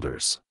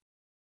shoulders.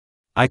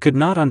 I could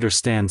not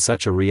understand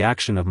such a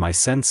reaction of my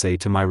sensei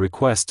to my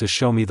request to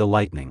show me the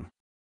lightning.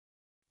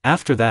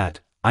 After that,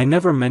 I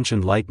never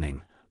mentioned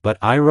lightning, but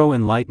Iroh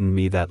enlightened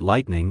me that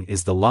lightning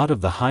is the lot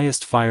of the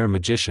highest fire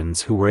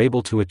magicians who were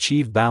able to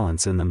achieve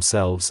balance in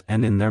themselves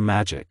and in their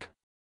magic.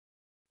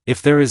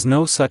 If there is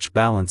no such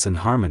balance and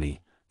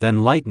harmony,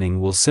 then lightning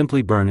will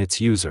simply burn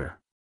its user.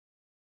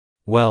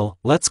 Well,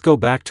 let's go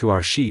back to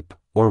our sheep,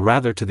 or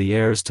rather to the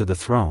heirs to the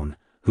throne,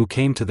 who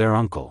came to their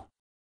uncle.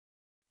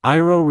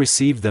 Iroh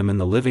received them in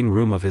the living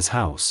room of his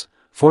house,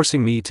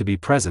 forcing me to be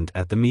present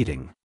at the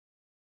meeting.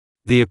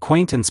 The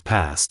acquaintance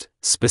past,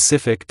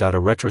 specific. A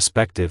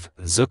retrospective,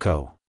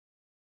 Zuko.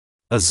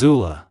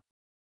 Azula.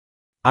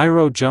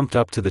 Iroh jumped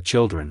up to the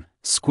children,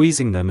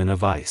 squeezing them in a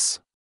vice.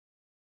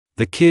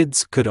 The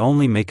kids could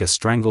only make a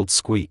strangled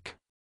squeak.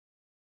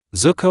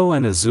 Zuko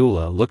and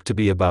Azula looked to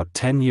be about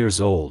 10 years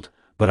old,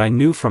 but I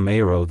knew from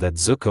Iroh that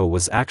Zuko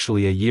was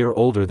actually a year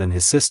older than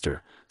his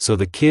sister, so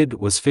the kid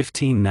was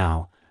 15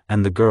 now,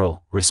 and the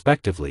girl,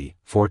 respectively,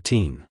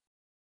 14.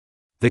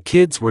 The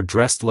kids were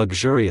dressed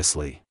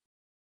luxuriously.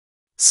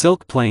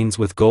 Silk plains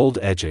with gold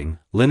edging,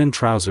 linen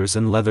trousers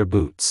and leather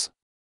boots.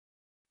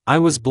 I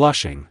was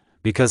blushing,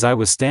 because I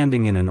was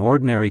standing in an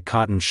ordinary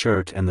cotton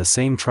shirt and the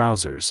same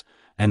trousers,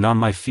 and on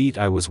my feet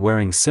I was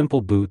wearing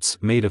simple boots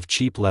made of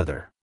cheap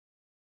leather.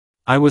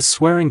 I was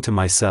swearing to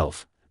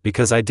myself,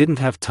 because I didn't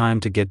have time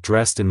to get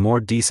dressed in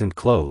more decent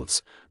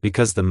clothes,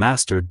 because the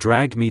master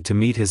dragged me to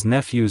meet his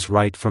nephews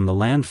right from the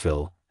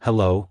landfill.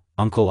 Hello,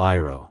 Uncle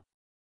Iroh.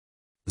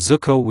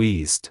 Zuko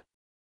wheezed.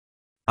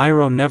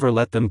 Iroh never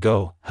let them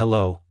go.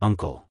 Hello,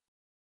 Uncle.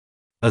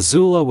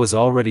 Azula was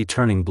already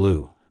turning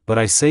blue, but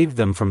I saved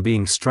them from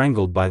being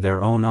strangled by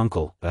their own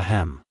uncle.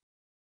 Ahem.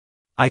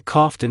 I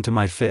coughed into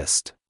my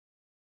fist.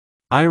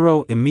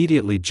 Iroh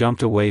immediately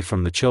jumped away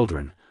from the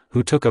children,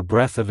 who took a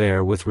breath of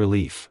air with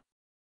relief.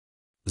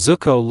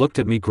 Zuko looked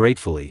at me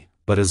gratefully,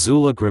 but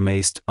Azula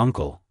grimaced.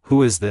 Uncle,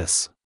 who is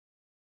this?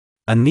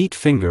 A neat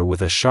finger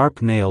with a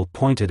sharp nail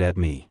pointed at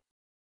me.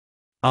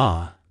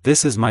 Ah,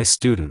 this is my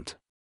student.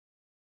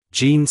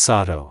 Jean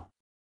Sato.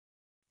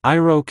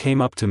 Iroh came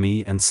up to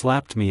me and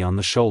slapped me on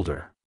the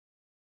shoulder.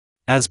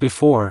 As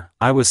before,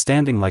 I was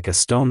standing like a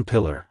stone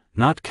pillar,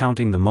 not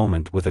counting the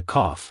moment with a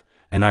cough,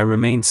 and I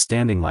remained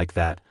standing like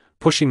that,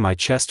 pushing my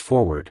chest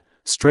forward,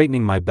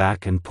 straightening my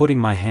back and putting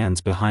my hands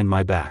behind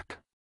my back.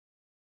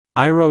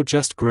 Iroh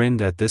just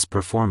grinned at this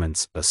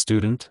performance. A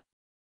student?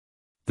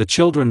 The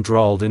children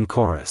drawled in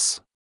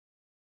chorus.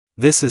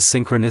 This is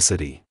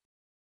synchronicity.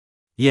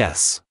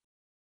 Yes.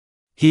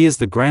 He is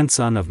the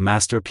grandson of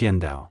Master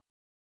Piandao.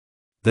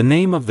 The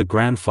name of the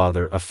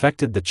grandfather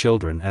affected the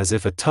children as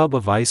if a tub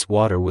of ice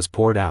water was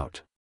poured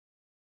out.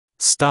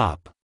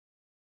 Stop.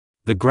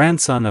 The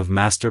grandson of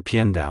Master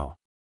Piandao.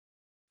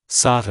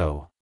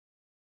 Sato.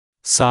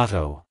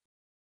 Sato.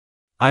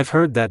 I've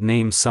heard that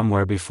name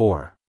somewhere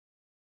before.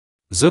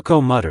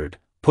 Zuko muttered,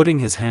 putting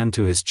his hand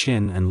to his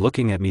chin and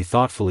looking at me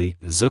thoughtfully.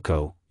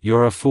 Zuko,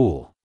 you're a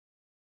fool.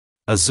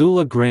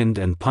 Azula grinned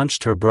and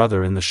punched her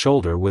brother in the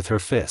shoulder with her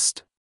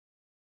fist.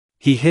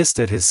 He hissed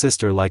at his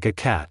sister like a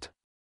cat.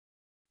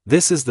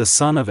 This is the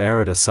son of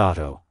Arata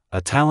Sato,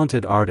 a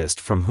talented artist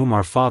from whom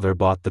our father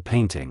bought the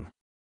painting.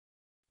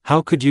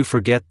 How could you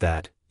forget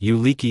that, you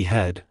leaky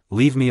head?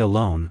 Leave me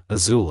alone,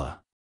 Azula.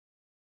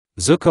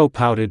 Zuko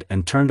pouted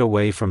and turned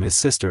away from his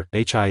sister.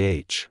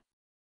 Hih.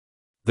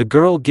 The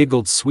girl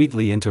giggled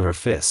sweetly into her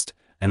fist,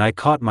 and I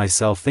caught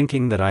myself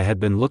thinking that I had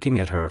been looking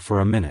at her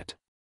for a minute.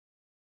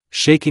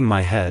 Shaking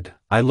my head,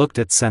 I looked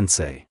at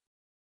Sensei.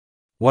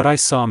 What I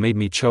saw made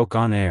me choke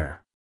on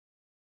air.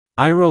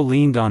 Iroh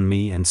leaned on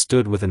me and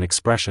stood with an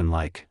expression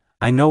like,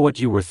 I know what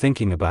you were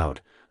thinking about,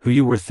 who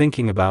you were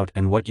thinking about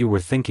and what you were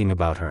thinking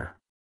about her.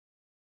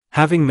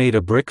 Having made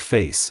a brick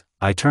face,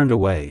 I turned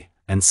away,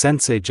 and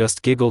Sensei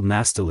just giggled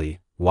nastily.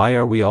 Why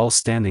are we all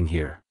standing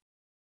here?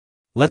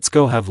 Let's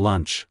go have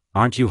lunch,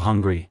 aren't you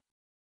hungry?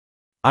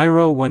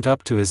 Iroh went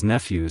up to his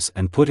nephews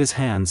and put his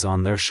hands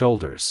on their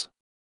shoulders.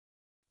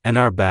 And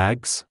our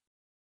bags?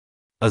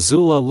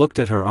 Azula looked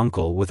at her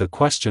uncle with a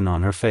question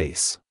on her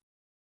face.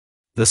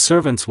 The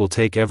servants will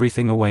take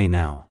everything away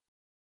now.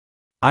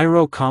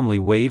 Iroh calmly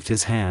waved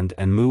his hand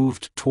and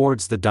moved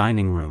towards the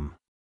dining room.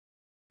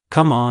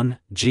 Come on,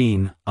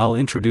 Jean, I'll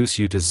introduce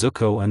you to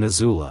Zuko and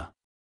Azula.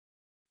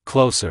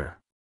 Closer.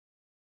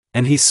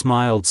 And he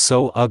smiled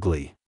so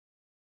ugly.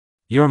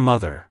 Your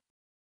mother.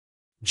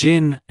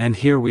 Jin, and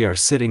here we are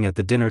sitting at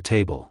the dinner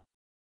table.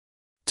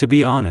 To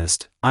be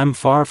honest, I'm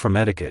far from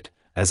etiquette,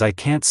 as I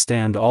can't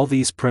stand all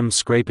these prim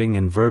scraping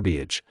and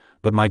verbiage,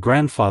 but my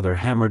grandfather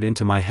hammered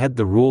into my head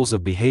the rules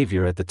of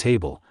behavior at the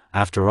table,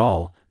 after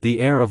all, the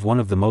heir of one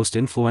of the most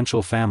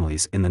influential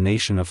families in the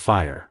Nation of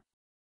Fire.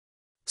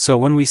 So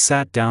when we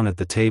sat down at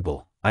the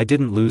table, I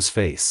didn't lose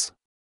face.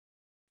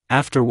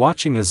 After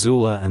watching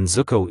Azula and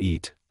Zuko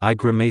eat, I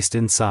grimaced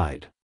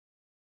inside.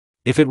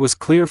 If it was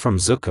clear from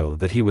Zuko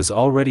that he was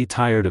already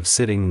tired of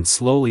sitting and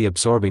slowly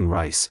absorbing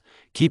rice,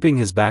 keeping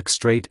his back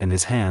straight and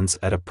his hands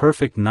at a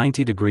perfect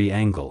 90-degree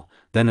angle,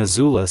 then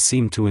Azula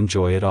seemed to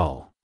enjoy it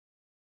all.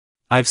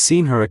 I've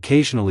seen her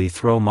occasionally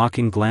throw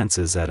mocking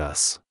glances at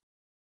us.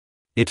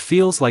 It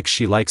feels like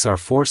she likes our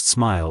forced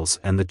smiles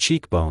and the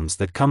cheekbones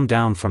that come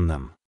down from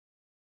them.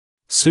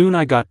 Soon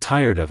I got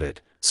tired of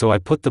it, so I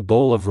put the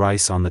bowl of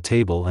rice on the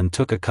table and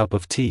took a cup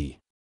of tea.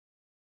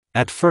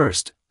 At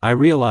first, I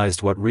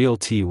realized what real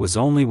tea was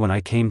only when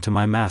I came to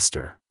my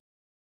master.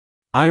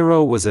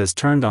 Iroh was as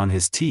turned on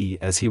his tea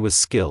as he was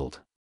skilled.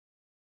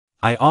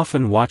 I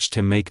often watched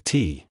him make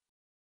tea.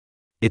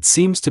 It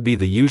seems to be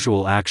the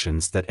usual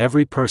actions that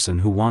every person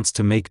who wants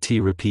to make tea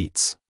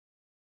repeats.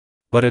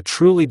 But a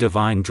truly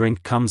divine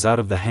drink comes out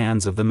of the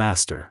hands of the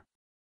master.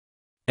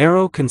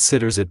 Ero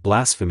considers it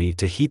blasphemy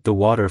to heat the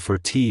water for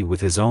tea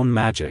with his own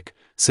magic,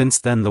 since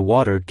then the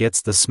water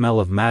gets the smell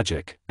of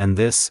magic, and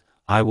this,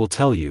 I will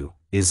tell you,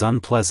 is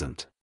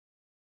unpleasant.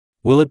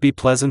 Will it be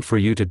pleasant for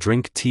you to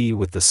drink tea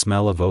with the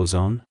smell of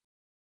ozone?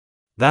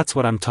 That's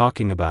what I'm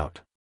talking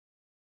about.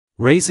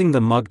 Raising the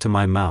mug to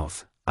my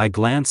mouth, I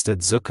glanced at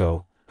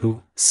Zuko,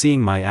 who,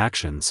 seeing my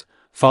actions,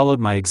 followed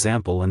my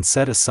example and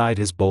set aside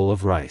his bowl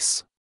of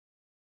rice.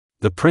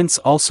 The prince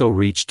also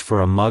reached for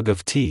a mug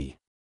of tea.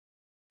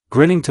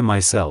 Grinning to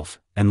myself,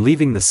 and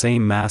leaving the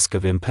same mask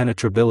of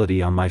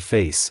impenetrability on my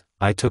face,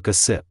 I took a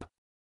sip.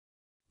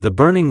 The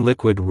burning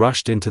liquid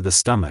rushed into the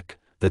stomach,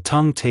 the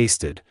tongue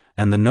tasted,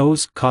 and the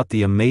nose caught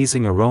the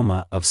amazing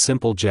aroma of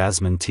simple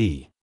jasmine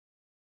tea.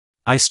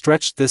 I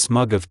stretched this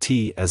mug of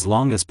tea as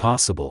long as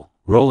possible,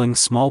 rolling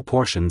small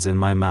portions in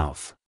my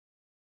mouth.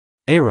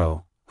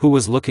 Ero, who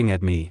was looking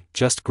at me,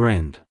 just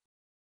grinned.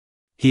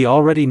 He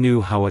already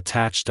knew how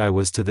attached I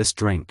was to this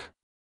drink.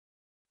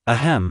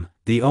 Ahem,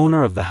 the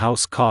owner of the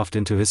house coughed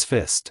into his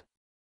fist.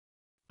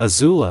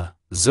 Azula,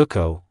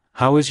 Zuko,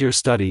 how is your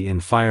study in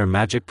fire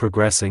magic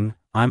progressing?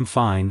 I'm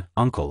fine,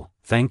 uncle,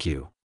 thank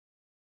you.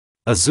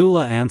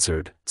 Azula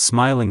answered,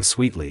 smiling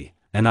sweetly,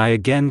 and I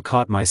again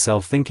caught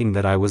myself thinking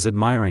that I was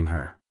admiring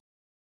her.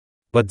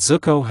 But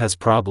Zuko has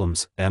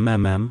problems,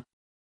 MMM?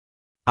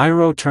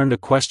 Iroh turned a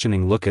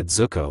questioning look at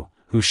Zuko,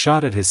 who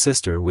shot at his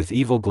sister with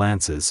evil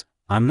glances.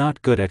 I'm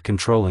not good at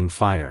controlling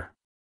fire.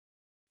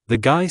 The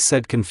guy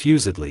said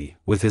confusedly,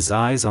 with his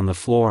eyes on the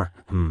floor.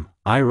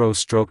 Iroh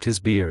stroked his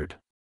beard.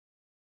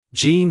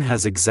 Jean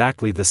has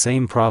exactly the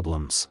same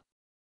problems.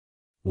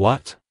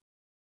 What?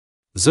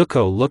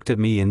 Zuko looked at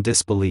me in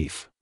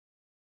disbelief.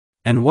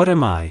 And what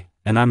am I?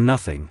 And I'm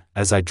nothing,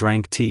 as I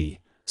drank tea,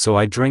 so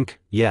I drink.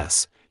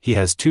 Yes, he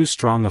has too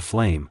strong a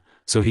flame,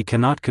 so he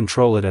cannot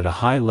control it at a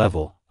high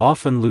level,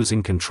 often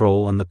losing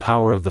control and the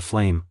power of the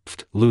flame.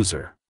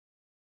 Loser.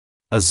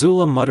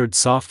 Azula muttered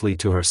softly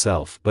to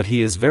herself, but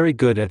he is very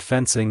good at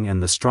fencing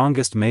and the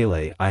strongest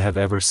melee I have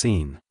ever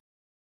seen.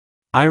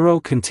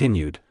 Iroh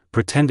continued,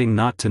 pretending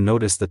not to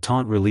notice the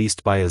taunt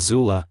released by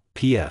Azula.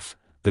 P.F.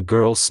 The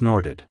girl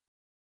snorted.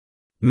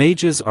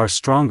 Mages are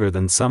stronger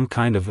than some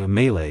kind of a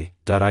melee.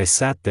 I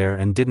sat there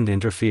and didn't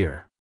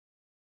interfere.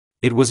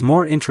 It was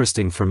more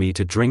interesting for me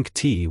to drink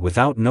tea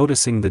without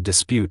noticing the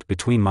dispute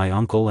between my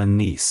uncle and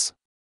niece.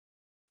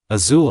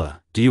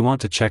 Azula, do you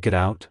want to check it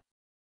out?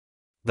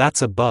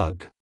 That's a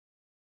bug.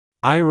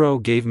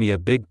 Iroh gave me a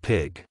big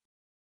pig.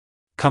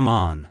 Come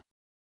on.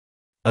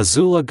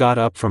 Azula got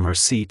up from her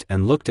seat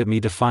and looked at me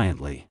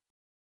defiantly.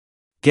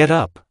 Get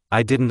up,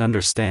 I didn't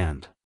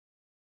understand.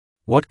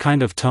 What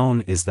kind of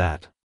tone is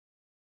that?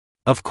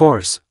 Of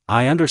course,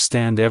 I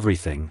understand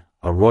everything,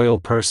 a royal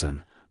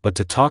person, but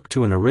to talk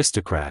to an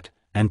aristocrat,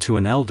 and to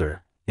an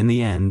elder, in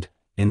the end,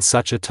 in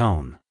such a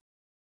tone.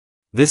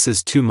 This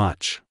is too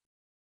much.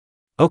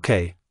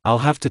 Okay, I'll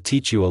have to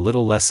teach you a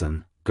little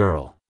lesson,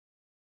 girl.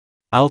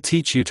 I'll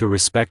teach you to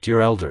respect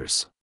your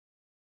elders.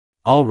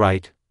 All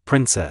right,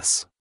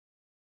 princess.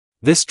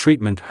 This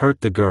treatment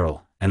hurt the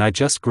girl, and I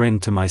just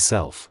grinned to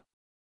myself.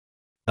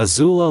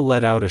 Azula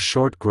let out a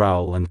short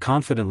growl and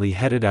confidently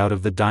headed out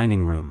of the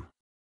dining room.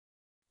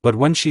 But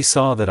when she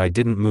saw that I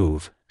didn't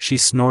move, she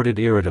snorted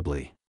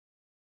irritably.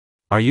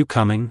 Are you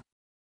coming?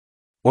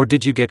 Or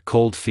did you get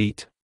cold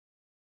feet?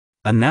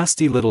 A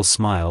nasty little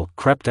smile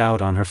crept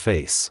out on her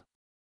face.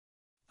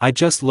 I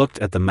just looked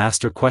at the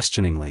master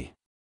questioningly.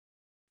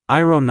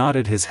 Iroh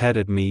nodded his head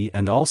at me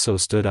and also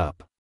stood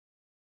up.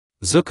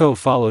 Zuko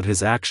followed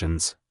his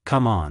actions.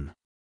 Come on.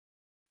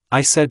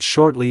 I said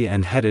shortly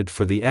and headed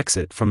for the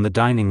exit from the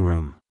dining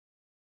room.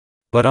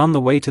 But on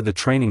the way to the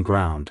training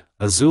ground,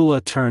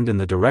 Azula turned in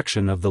the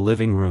direction of the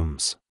living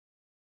rooms.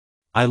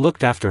 I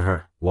looked after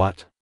her.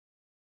 What?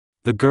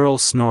 The girl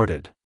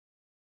snorted.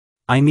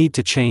 I need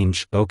to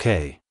change,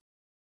 okay?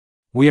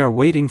 We are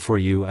waiting for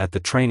you at the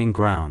training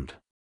ground.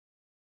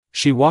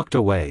 She walked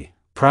away,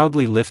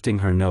 proudly lifting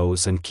her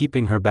nose and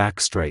keeping her back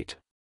straight.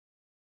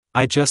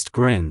 I just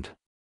grinned.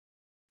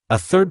 A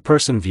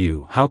third-person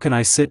view. How can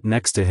I sit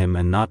next to him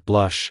and not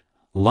blush?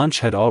 Lunch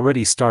had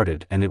already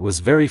started and it was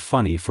very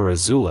funny for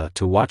Azula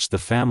to watch the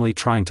family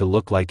trying to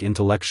look like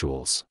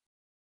intellectuals.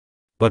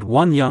 But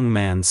one young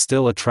man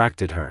still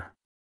attracted her.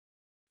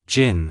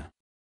 Jin.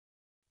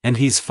 And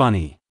he's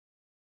funny.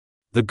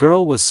 The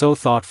girl was so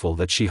thoughtful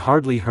that she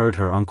hardly heard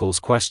her uncle's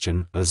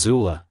question.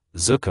 Azula,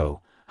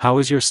 Zuko, how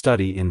is your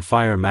study in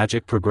fire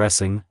magic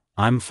progressing?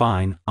 I'm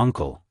fine,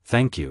 uncle,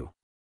 thank you.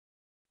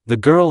 The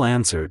girl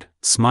answered,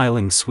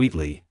 smiling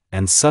sweetly,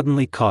 and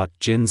suddenly caught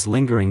Jin's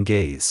lingering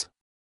gaze.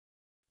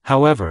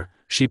 However,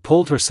 she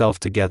pulled herself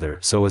together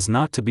so as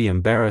not to be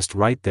embarrassed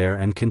right there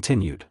and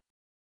continued.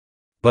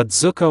 But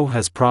Zuko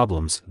has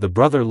problems. The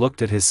brother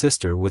looked at his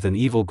sister with an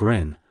evil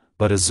grin,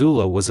 but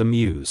Azula was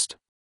amused.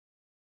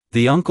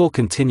 The uncle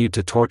continued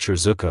to torture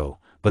Zuko,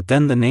 but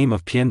then the name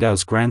of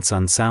Piandao's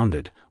grandson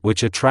sounded,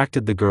 which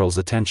attracted the girl's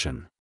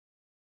attention.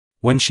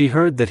 When she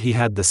heard that he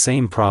had the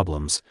same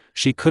problems,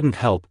 she couldn't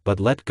help but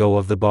let go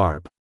of the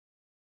barb.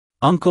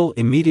 Uncle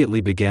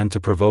immediately began to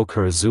provoke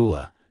her.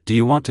 Azula, do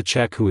you want to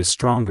check who is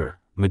stronger,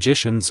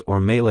 magicians or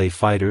melee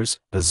fighters?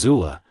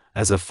 Azula,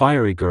 as a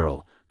fiery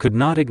girl, could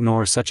not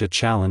ignore such a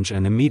challenge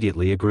and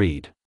immediately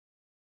agreed.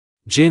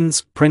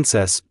 Jin's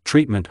princess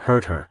treatment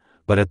hurt her,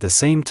 but at the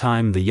same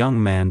time the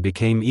young man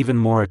became even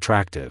more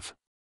attractive.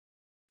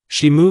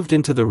 She moved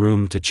into the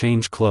room to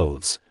change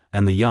clothes,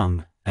 and the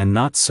young, and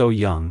not so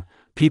young,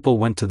 people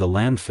went to the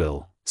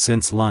landfill.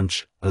 Since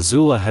lunch,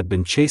 Azula had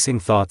been chasing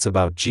thoughts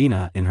about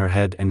Gina in her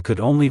head and could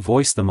only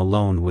voice them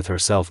alone with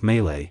herself.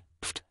 Melee,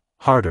 pft,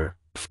 harder,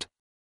 pft.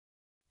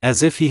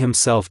 As if he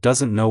himself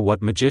doesn't know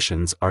what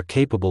magicians are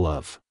capable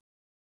of.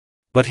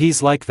 But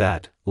he's like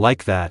that,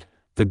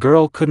 the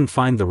girl couldn't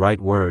find the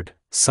right word,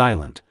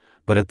 silent,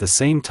 but at the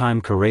same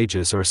time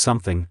courageous or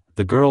something.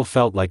 The girl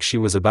felt like she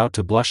was about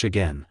to blush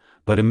again,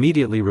 but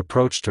immediately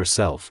reproached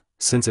herself,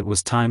 since it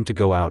was time to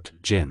go out.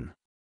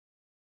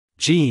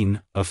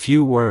 Jean, a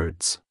few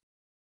words.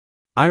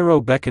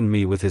 Iroh beckoned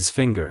me with his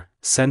finger,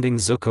 sending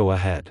Zuko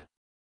ahead.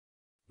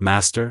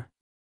 Master?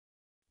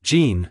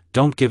 Jean,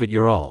 don't give it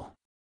your all.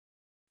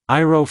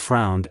 Iroh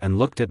frowned and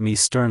looked at me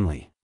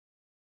sternly.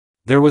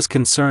 There was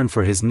concern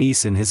for his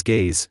niece in his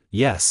gaze.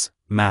 Yes,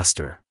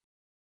 master.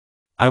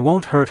 I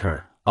won't hurt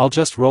her, I'll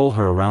just roll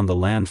her around the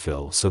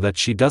landfill so that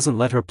she doesn't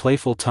let her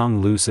playful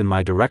tongue loose in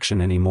my direction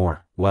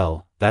anymore.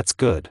 Well, that's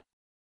good.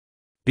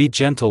 Be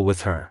gentle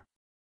with her.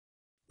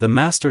 The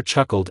master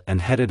chuckled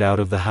and headed out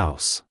of the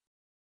house.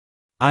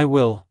 I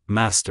will,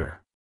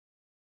 master.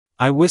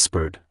 I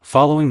whispered,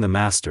 following the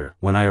master.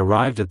 When I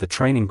arrived at the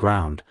training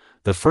ground,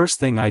 the first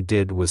thing I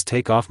did was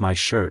take off my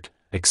shirt,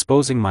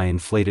 exposing my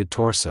inflated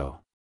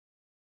torso.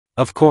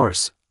 Of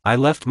course, I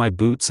left my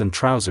boots and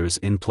trousers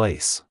in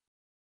place.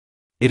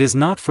 It is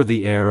not for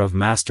the heir of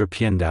Master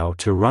Piandao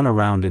to run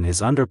around in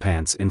his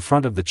underpants in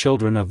front of the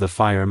children of the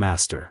Fire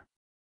Master.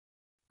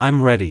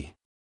 I'm ready.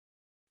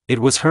 It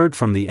was heard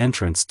from the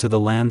entrance to the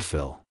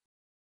landfill.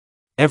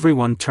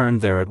 Everyone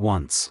turned there at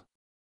once.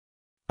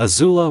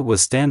 Azula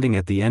was standing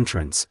at the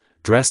entrance,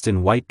 dressed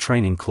in white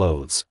training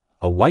clothes,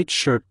 a white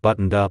shirt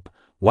buttoned up,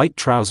 white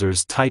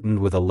trousers tightened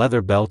with a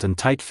leather belt and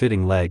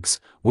tight-fitting legs,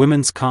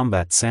 women's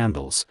combat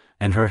sandals,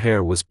 and her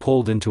hair was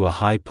pulled into a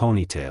high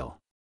ponytail.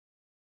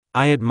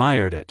 I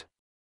admired it.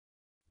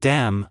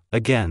 Damn,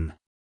 again.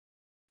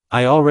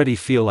 I already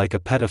feel like a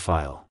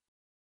pedophile.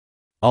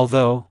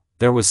 Although,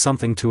 there was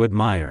something to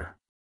admire.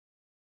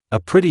 A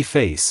pretty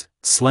face,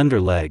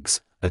 slender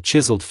legs, a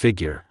chiseled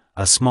figure,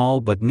 a small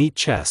but neat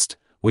chest,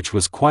 which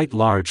was quite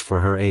large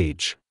for her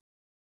age.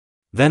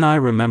 Then I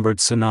remembered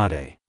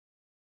Tsunade.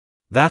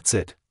 That's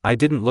it, I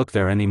didn't look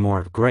there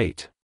anymore.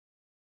 Great.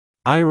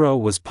 Iroh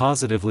was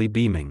positively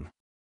beaming.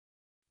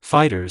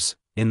 Fighters,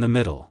 in the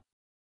middle.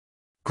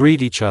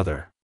 Greet each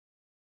other.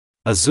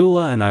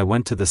 Azula and I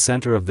went to the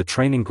center of the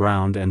training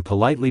ground and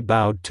politely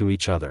bowed to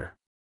each other.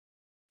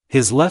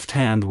 His left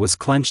hand was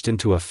clenched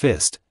into a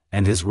fist,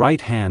 and his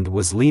right hand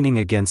was leaning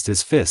against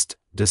his fist,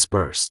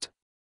 dispersed.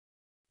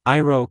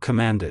 Iroh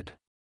commanded.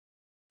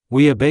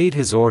 We obeyed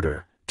his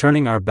order,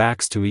 turning our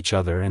backs to each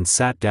other and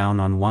sat down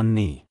on one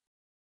knee.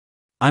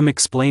 I'm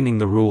explaining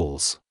the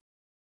rules.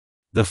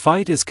 The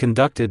fight is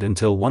conducted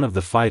until one of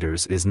the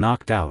fighters is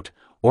knocked out,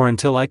 or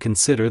until I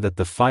consider that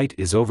the fight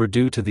is over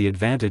due to the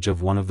advantage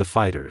of one of the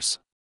fighters.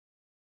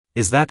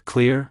 Is that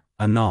clear?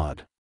 A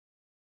nod.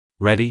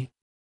 Ready?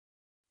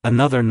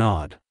 Another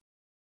nod.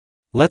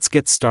 Let's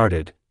get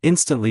started.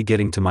 Instantly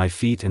getting to my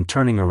feet and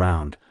turning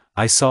around,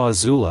 I saw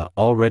Azula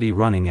already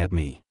running at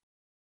me.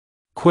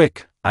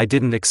 Quick, I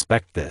didn't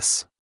expect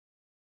this.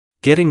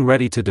 Getting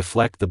ready to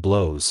deflect the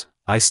blows,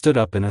 I stood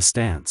up in a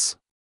stance.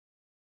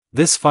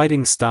 This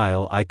fighting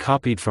style I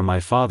copied from my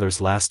father's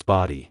last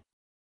body.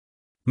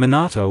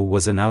 Minato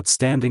was an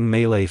outstanding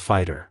melee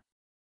fighter.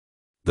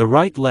 The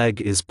right leg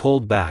is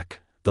pulled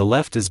back, the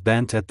left is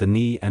bent at the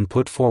knee and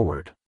put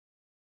forward.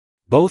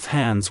 Both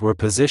hands were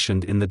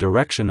positioned in the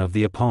direction of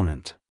the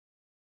opponent.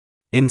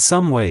 In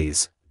some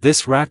ways,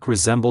 this rack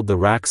resembled the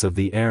racks of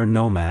the air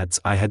nomads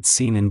I had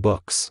seen in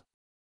books.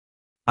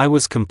 I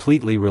was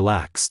completely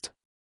relaxed.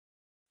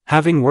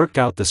 Having worked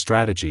out the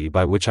strategy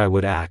by which I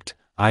would act,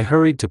 I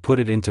hurried to put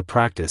it into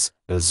practice.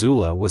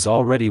 Azula was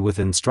already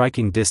within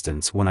striking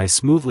distance when I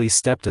smoothly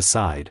stepped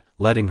aside,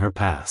 letting her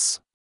pass.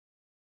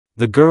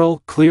 The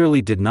girl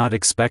clearly did not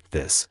expect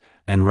this,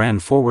 and ran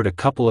forward a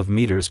couple of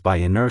meters by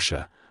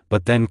inertia,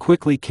 but then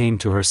quickly came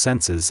to her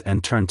senses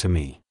and turned to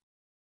me.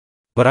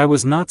 But I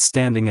was not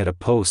standing at a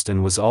post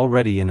and was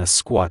already in a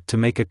squat to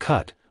make a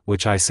cut,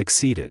 which I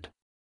succeeded.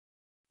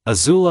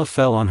 Azula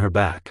fell on her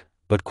back,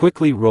 but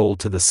quickly rolled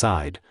to the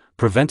side,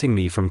 preventing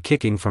me from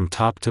kicking from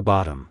top to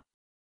bottom.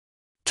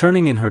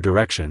 Turning in her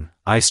direction,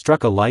 I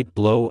struck a light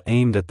blow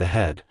aimed at the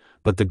head,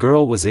 but the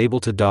girl was able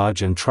to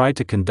dodge and tried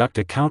to conduct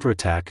a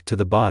counterattack to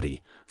the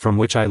body, from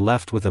which I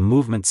left with a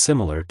movement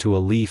similar to a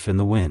leaf in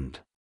the wind.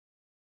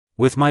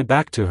 With my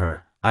back to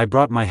her, I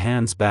brought my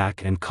hands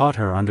back and caught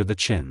her under the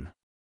chin.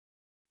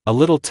 A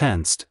little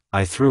tensed,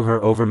 I threw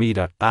her over me.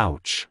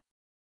 Ouch!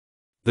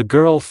 The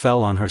girl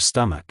fell on her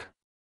stomach.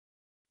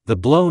 The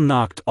blow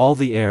knocked all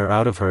the air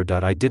out of her.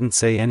 I didn't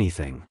say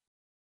anything.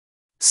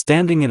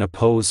 Standing in a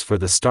pose for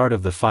the start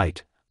of the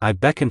fight, I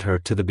beckoned her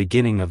to the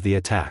beginning of the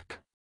attack.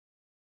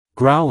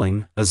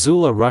 Growling,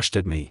 Azula rushed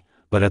at me,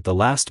 but at the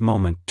last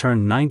moment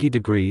turned 90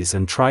 degrees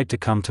and tried to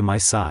come to my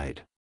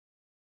side.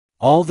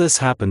 All this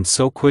happened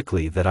so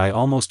quickly that I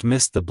almost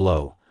missed the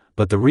blow,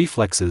 but the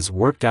reflexes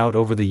worked out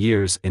over the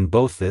years in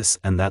both this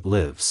and that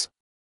lives.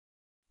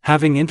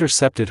 Having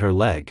intercepted her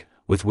leg,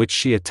 with which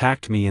she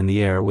attacked me in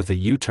the air with a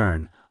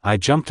U-turn, I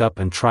jumped up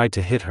and tried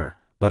to hit her,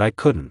 but I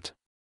couldn't.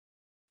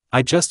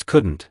 I just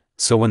couldn't,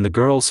 so when the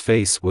girl's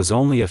face was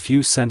only a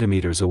few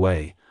centimeters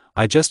away,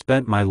 I just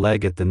bent my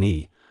leg at the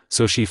knee,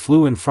 so she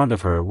flew in front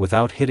of her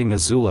without hitting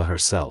Azula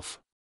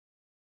herself.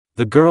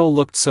 The girl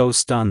looked so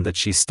stunned that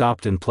she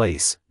stopped in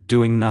place,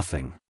 doing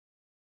nothing.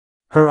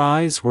 Her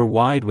eyes were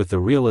wide with the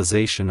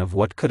realization of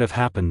what could have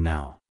happened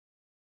now.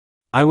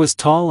 I was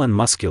tall and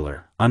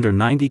muscular, under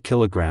 90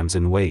 kilograms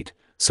in weight,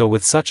 so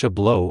with such a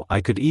blow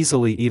I could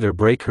easily either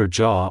break her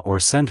jaw or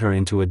send her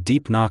into a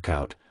deep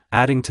knockout,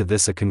 adding to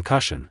this a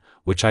concussion,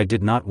 which I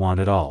did not want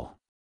at all.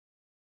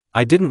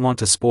 I didn't want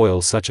to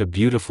spoil such a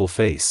beautiful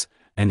face,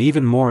 and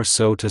even more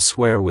so to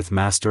swear with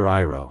Master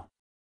Iroh.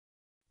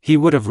 He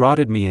would have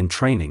rotted me in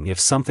training if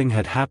something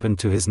had happened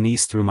to his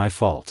niece through my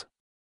fault.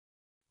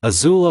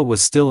 Azula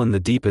was still in the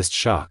deepest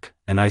shock,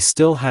 and I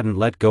still hadn't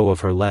let go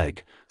of her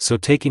leg, so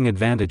taking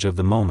advantage of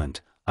the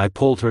moment, I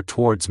pulled her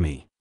towards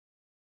me.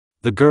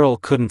 The girl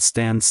couldn't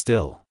stand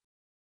still.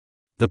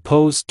 The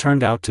pose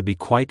turned out to be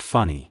quite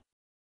funny.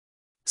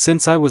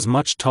 Since I was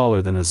much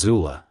taller than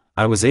Azula,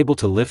 I was able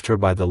to lift her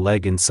by the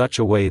leg in such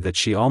a way that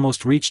she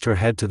almost reached her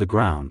head to the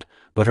ground,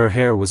 but her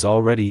hair was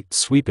already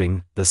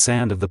sweeping the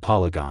sand of the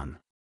polygon.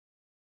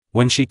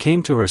 When she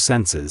came to her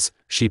senses,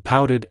 she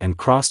pouted and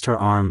crossed her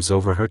arms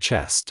over her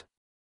chest.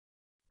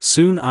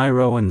 Soon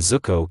Iroh and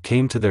Zuko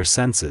came to their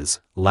senses,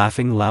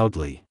 laughing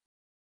loudly.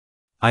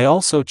 I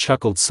also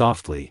chuckled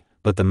softly,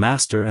 but the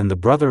master and the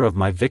brother of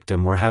my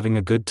victim were having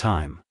a good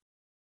time.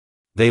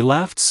 They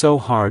laughed so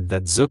hard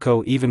that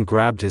Zuko even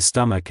grabbed his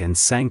stomach and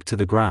sank to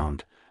the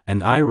ground,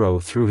 and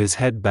Iroh threw his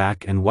head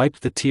back and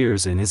wiped the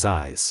tears in his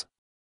eyes.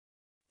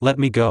 "Let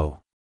me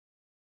go,"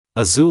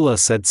 Azula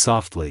said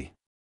softly.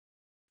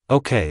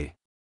 "Okay."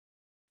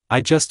 I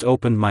just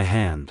opened my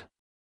hand.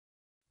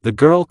 The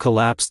girl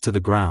collapsed to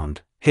the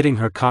ground, hitting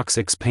her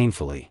coccyx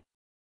painfully.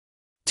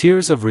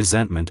 Tears of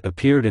resentment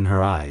appeared in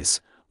her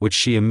eyes, which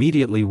she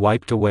immediately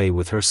wiped away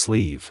with her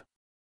sleeve.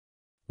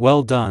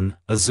 "Well done,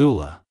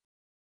 Azula,"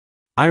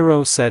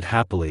 Iroh said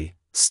happily,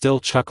 still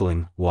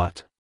chuckling.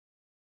 "What?"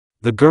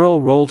 The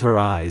girl rolled her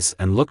eyes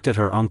and looked at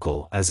her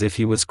uncle as if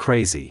he was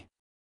crazy.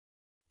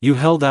 "You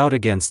held out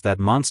against that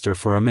monster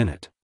for a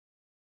minute."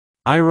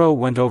 Iroh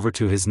went over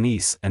to his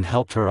niece and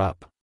helped her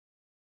up.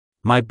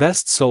 "My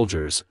best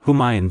soldiers,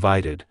 whom I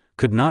invited,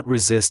 could not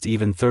resist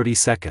even 30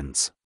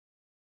 seconds.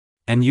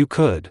 And you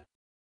could."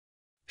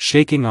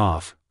 Shaking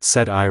off,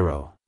 said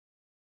Iroh.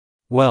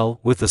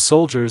 "Well, with the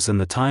soldiers and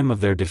the time of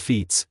their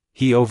defeats,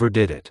 he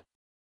overdid it.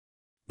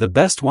 The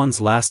best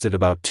ones lasted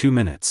about 2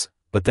 minutes,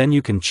 but then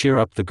you can cheer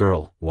up the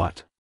girl."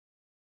 "What?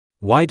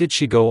 Why did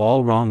she go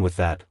all wrong with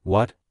that?"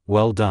 "What?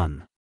 Well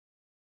done,"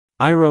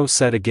 Iroh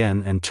said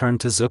again and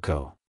turned to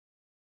Zuko.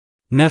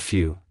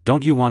 "Nephew,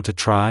 don't you want to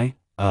try?"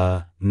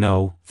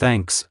 No,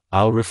 thanks,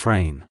 I'll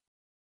refrain."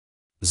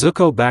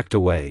 Zuko backed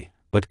away,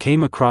 but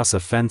came across a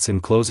fence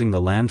enclosing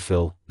the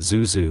landfill.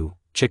 "Zuzu,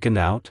 chickened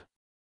out?"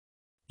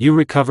 "You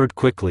recovered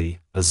quickly,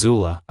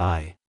 Azula."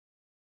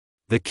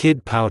 The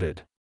kid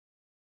pouted.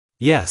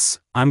 "Yes,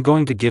 I'm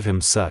going to give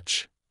him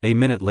such." A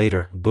minute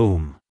later,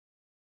 boom.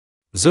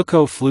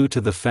 Zuko flew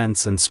to the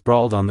fence and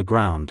sprawled on the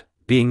ground,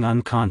 being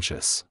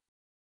unconscious.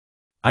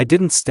 I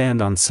didn't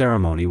stand on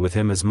ceremony with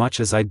him as much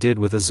as I did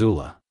with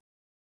Azula.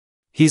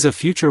 He's a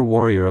future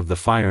warrior of the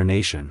Fire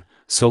Nation,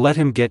 so let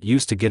him get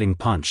used to getting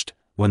punched.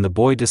 When the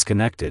boy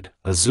disconnected,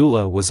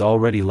 Azula was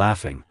already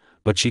laughing,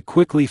 but she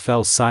quickly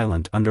fell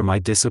silent under my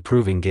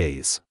disapproving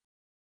gaze.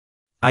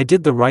 I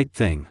did the right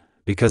thing,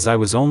 because I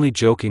was only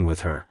joking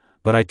with her,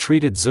 but I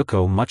treated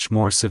Zuko much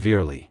more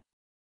severely.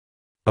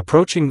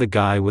 Approaching the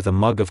guy with a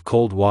mug of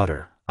cold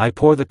water, I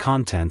pour the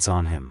contents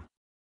on him.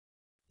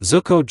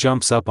 Zuko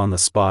jumps up on the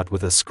spot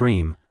with a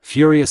scream,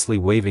 furiously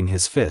waving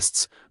his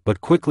fists, but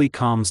quickly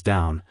calms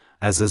down,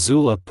 as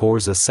Azula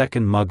pours a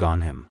second mug on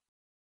him.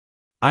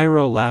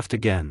 Iroh laughed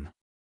again.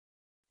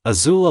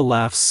 Azula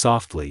laughs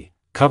softly,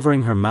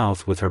 covering her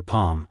mouth with her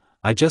palm.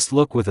 I just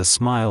look with a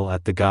smile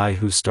at the guy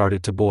who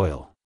started to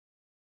boil.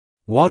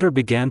 Water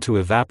began to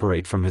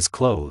evaporate from his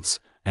clothes,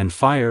 and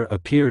fire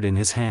appeared in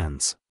his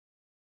hands.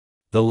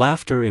 The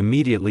laughter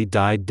immediately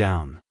died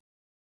down.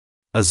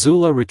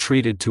 Azula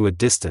retreated to a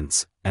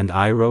distance, and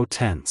Iroh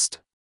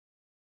tensed.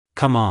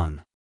 "Come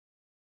on,"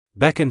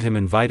 beckoned him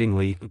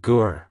invitingly.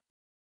 "Gur."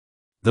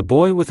 The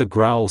boy with a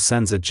growl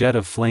sends a jet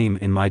of flame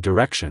in my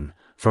direction,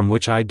 from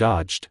which I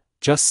dodged,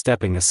 just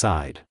stepping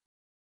aside.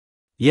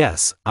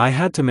 Yes, I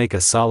had to make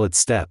a solid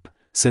step,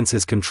 since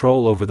his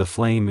control over the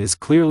flame is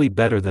clearly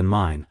better than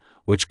mine,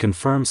 which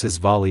confirms his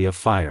volley of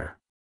fire.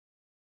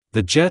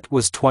 The jet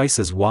was twice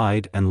as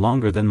wide and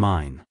longer than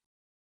mine.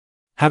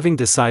 Having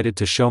decided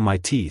to show my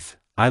teeth,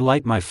 I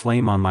light my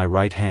flame on my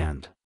right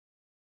hand.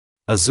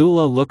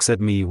 Azula looks at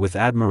me with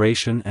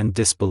admiration and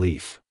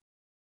disbelief.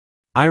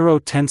 Iroh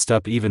tensed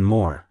up even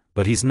more,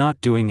 but he's not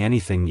doing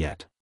anything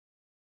yet.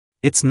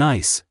 It's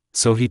nice,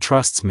 so he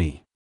trusts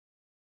me.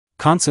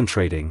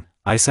 Concentrating,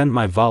 I send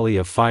my volley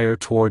of fire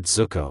towards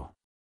Zuko.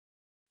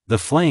 The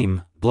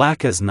flame,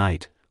 black as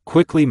night,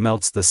 quickly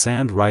melts the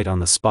sand right on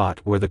the spot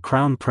where the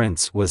Crown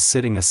Prince was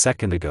sitting a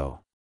second ago.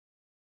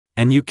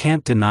 And you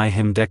can't deny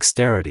him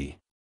dexterity.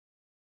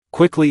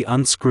 Quickly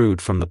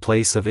unscrewed from the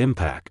place of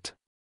impact.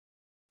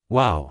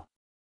 Wow!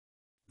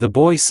 The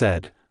boy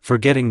said,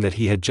 forgetting that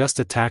he had just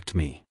attacked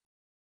me.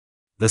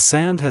 The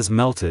sand has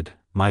melted,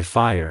 my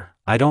fire,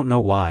 I don't know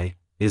why,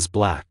 is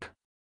black.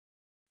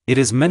 It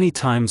is many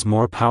times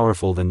more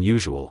powerful than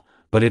usual,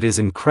 but it is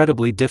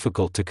incredibly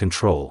difficult to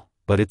control,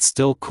 but it's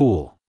still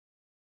cool.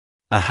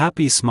 A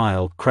happy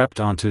smile crept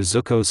onto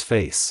Zuko's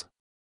face.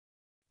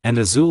 And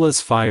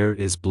Azula's fire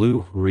is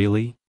blue,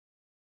 really?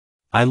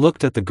 I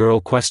looked at the girl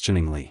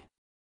questioningly.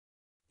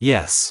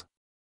 Yes.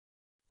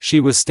 She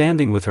was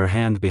standing with her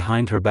hand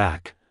behind her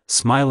back,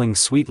 smiling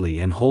sweetly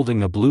and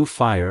holding a blue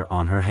fire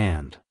on her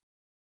hand.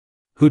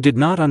 Who did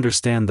not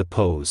understand the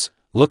pose,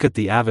 look at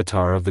the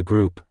avatar of the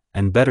group,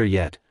 and better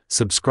yet,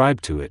 subscribe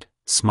to it,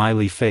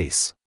 smiley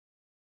face.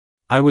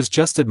 I was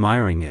just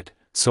admiring it,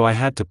 so I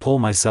had to pull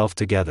myself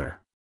together.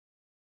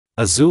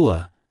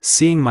 Azula,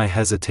 seeing my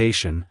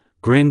hesitation,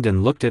 grinned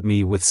and looked at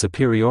me with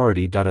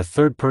superiority. A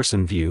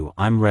third-person view,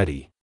 I'm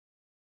ready.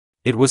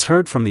 It was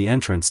heard from the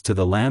entrance to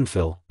the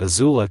landfill.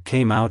 Azula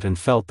came out and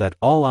felt that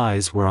all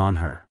eyes were on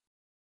her.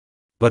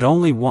 But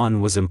only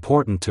one was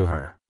important to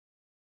her.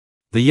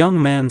 The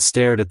young man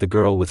stared at the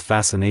girl with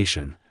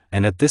fascination,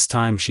 and at this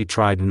time she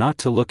tried not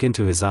to look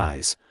into his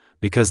eyes,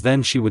 because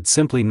then she would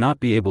simply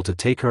not be able to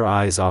take her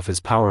eyes off his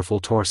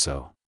powerful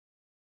torso.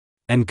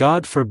 And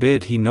God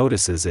forbid he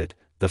notices it.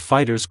 The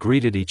fighters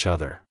greeted each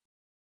other.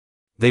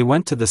 They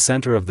went to the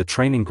center of the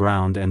training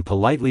ground and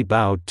politely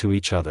bowed to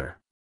each other.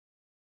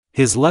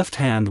 His left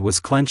hand was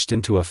clenched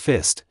into a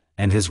fist,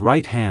 and his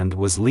right hand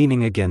was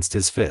leaning against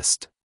his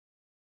fist.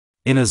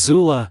 In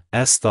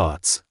Azula's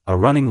thoughts, a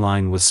running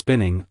line was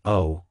spinning,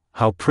 oh,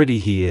 how pretty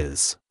he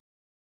is.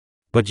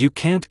 But you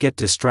can't get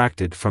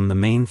distracted from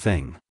the main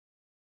thing.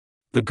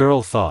 The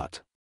girl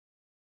thought.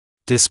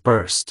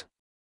 Dispersed.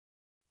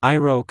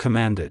 Iroh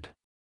commanded.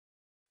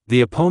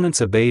 The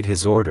opponents obeyed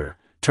his order,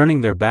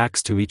 turning their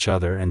backs to each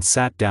other and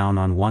sat down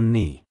on one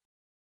knee.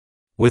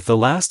 With the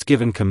last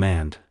given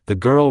command, the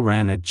girl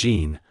ran at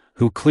Jean,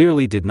 who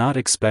clearly did not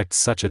expect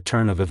such a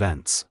turn of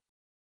events.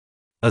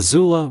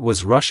 Azula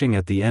was rushing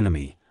at the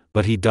enemy,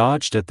 but he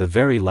dodged at the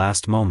very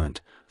last moment,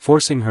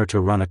 forcing her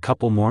to run a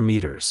couple more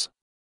meters.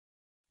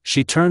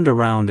 She turned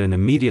around and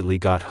immediately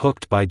got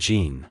hooked by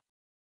Jean.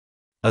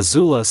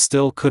 Azula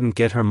still couldn't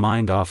get her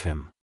mind off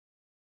him.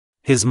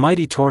 His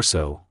mighty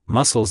torso,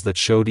 muscles that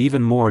showed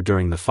even more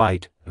during the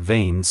fight,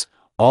 veins,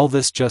 all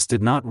this just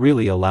did not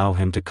really allow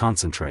him to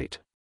concentrate.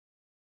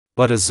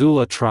 But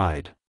Azula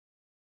tried.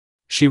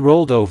 She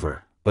rolled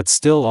over, but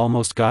still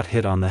almost got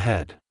hit on the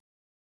head.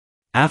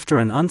 After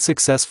an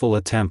unsuccessful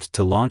attempt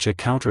to launch a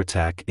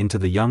counterattack into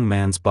the young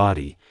man's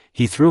body,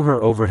 he threw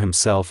her over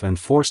himself and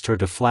forced her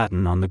to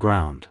flatten on the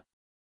ground.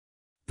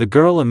 The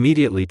girl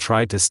immediately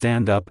tried to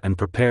stand up and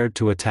prepared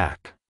to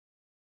attack.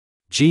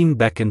 Jean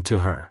beckoned to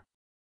her.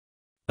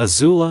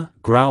 Azula,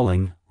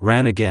 growling,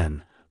 ran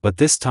again, but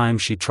this time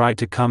she tried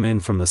to come in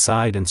from the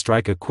side and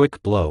strike a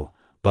quick blow,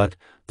 but,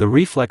 the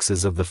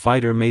reflexes of the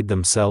fighter made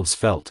themselves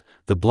felt.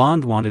 The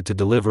blonde wanted to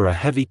deliver a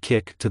heavy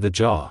kick to the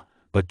jaw,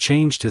 but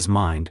changed his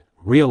mind,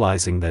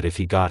 realizing that if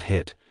he got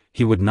hit,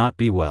 he would not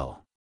be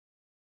well.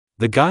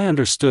 The guy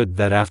understood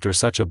that after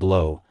such a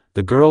blow,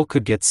 the girl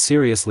could get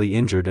seriously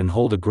injured and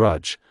hold a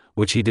grudge,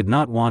 which he did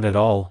not want at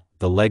all.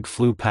 The leg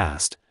flew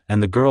past,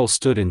 and the girl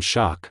stood in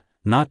shock,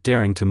 not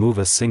daring to move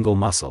a single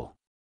muscle.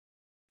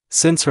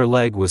 Since her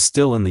leg was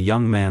still in the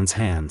young man's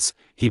hands,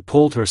 he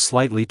pulled her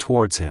slightly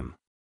towards him.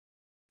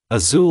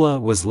 Azula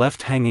was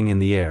left hanging in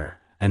the air,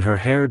 and her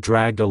hair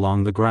dragged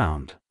along the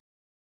ground.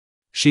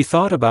 She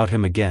thought about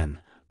him again,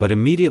 but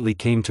immediately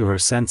came to her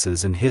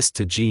senses and hissed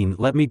to Jean,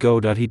 "Let me go."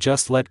 He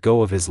just let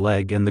go of his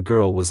leg and the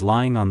girl was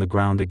lying on the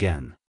ground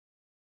again.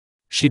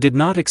 She did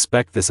not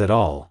expect this at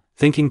all,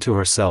 thinking to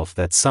herself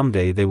that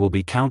someday they will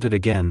be counted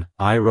again.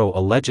 Iroh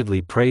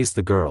allegedly praised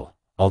the girl,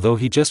 although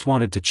he just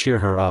wanted to cheer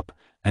her up,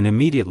 and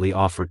immediately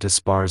offered to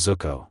spar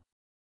Zuko.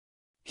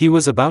 He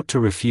was about to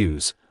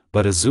refuse,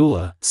 but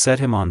Azula set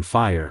him on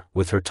fire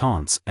with her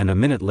taunts, and a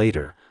minute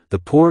later, the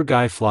poor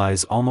guy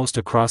flies almost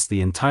across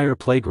the entire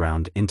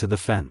playground into the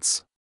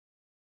fence.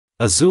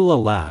 Azula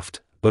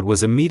laughed, but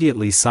was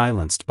immediately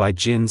silenced by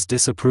Jin's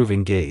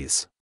disapproving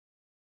gaze.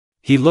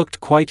 He looked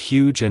quite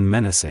huge and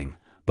menacing,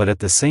 but at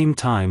the same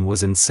time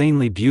was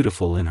insanely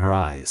beautiful in her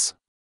eyes.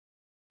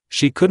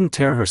 She couldn't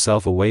tear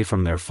herself away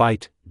from their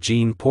fight.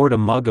 Jin poured a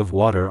mug of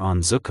water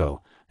on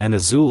Zuko, and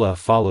Azula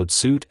followed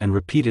suit and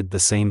repeated the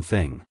same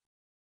thing.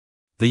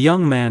 The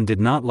young man did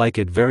not like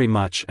it very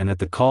much, and at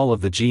the call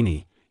of the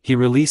genie, he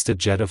released a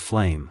jet of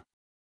flame.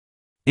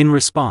 In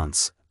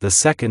response, the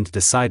second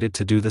decided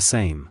to do the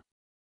same.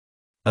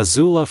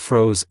 Azula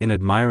froze in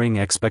admiring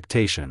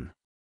expectation.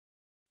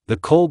 The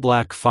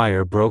coal-black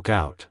fire broke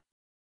out.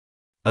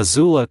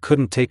 Azula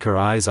couldn't take her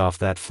eyes off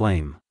that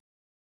flame.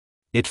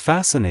 It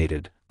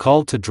fascinated,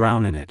 called to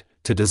drown in it,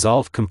 to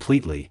dissolve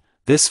completely.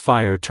 This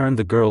fire turned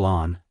the girl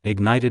on,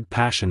 ignited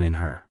passion in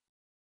her.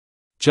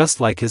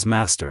 Just like his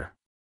master.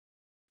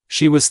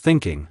 She was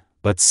thinking,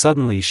 but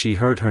suddenly she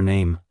heard her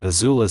name.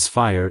 Azula's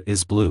fire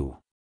is blue.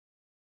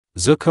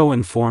 Zuko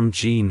informed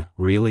Jean,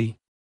 really?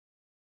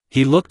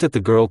 He looked at the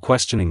girl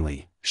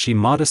questioningly. She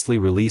modestly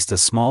released a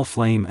small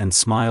flame and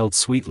smiled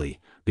sweetly,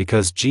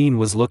 because Jean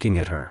was looking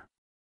at her.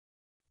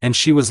 And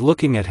she was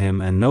looking at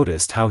him and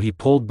noticed how he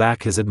pulled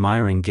back his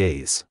admiring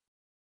gaze.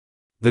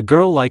 The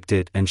girl liked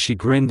it and she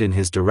grinned in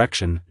his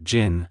direction.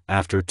 Jin,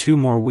 after 2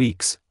 more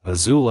weeks,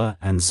 Azula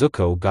and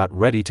Zuko got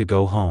ready to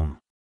go home.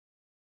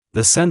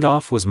 The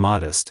send-off was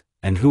modest,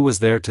 and who was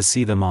there to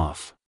see them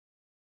off?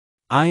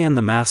 I and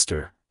the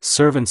master.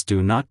 Servants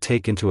do not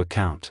take into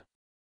account.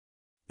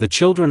 The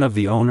children of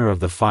the owner of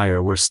the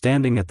fire were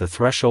standing at the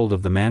threshold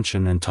of the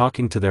mansion and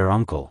talking to their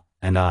uncle,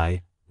 and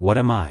I, what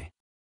am I?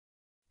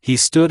 He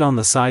stood on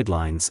the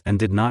sidelines and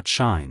did not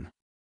shine.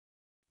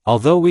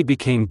 Although we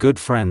became good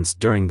friends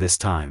during this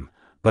time,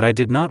 but I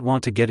did not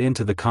want to get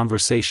into the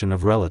conversation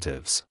of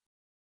relatives.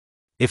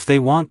 If they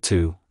want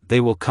to, they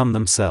will come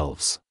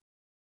themselves.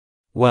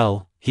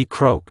 Well, he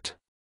croaked.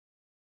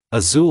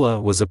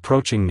 Azula was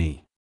approaching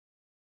me.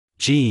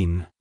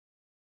 Jean.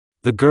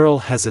 The girl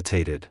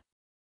hesitated.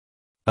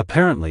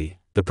 Apparently,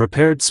 the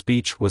prepared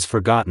speech was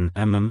forgotten.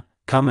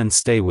 Come and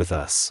stay with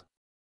us.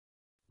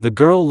 The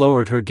girl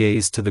lowered her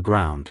gaze to the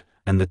ground,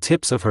 and the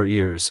tips of her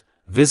ears,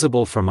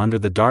 visible from under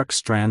the dark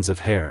strands of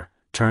hair,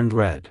 turned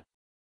red.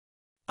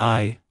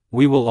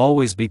 We will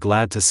always be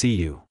glad to see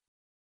you.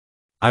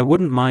 I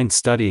wouldn't mind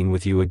studying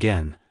with you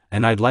again,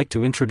 and I'd like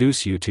to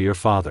introduce you to your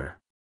father.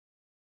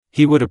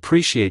 He would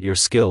appreciate your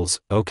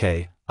skills.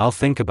 Okay, I'll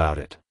think about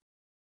it.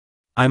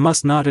 I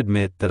must not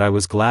admit that I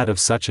was glad of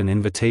such an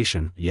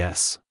invitation.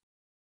 Yes.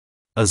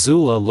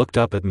 Azula looked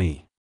up at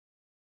me.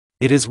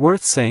 It is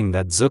worth saying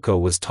that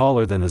Zuko was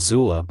taller than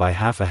Azula by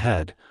half a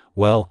head.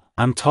 Well,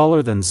 I'm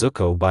taller than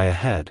Zuko by a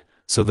head,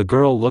 so the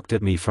girl looked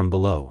at me from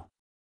below.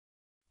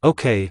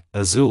 Okay,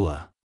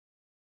 Azula.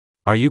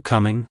 Are you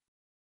coming?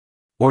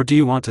 Or do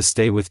you want to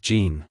stay with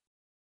Jean?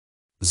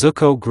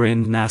 Zuko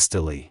grinned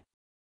nastily.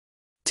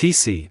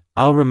 TC,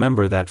 I'll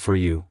remember that for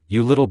you,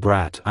 you little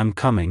brat. I'm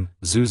coming,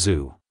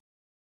 Zuzu.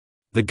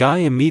 The guy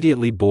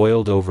immediately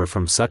boiled over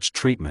from such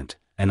treatment,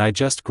 and I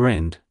just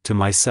grinned, to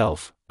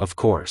myself, of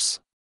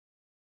course.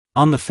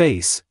 On the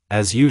face,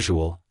 as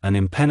usual, an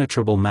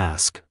impenetrable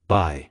mask.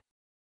 Bye.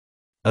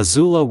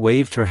 Azula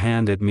waved her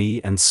hand at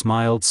me and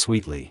smiled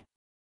sweetly.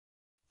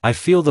 I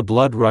feel the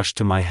blood rush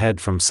to my head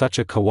from such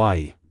a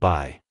kawaii.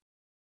 Bye.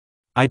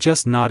 I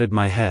just nodded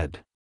my head.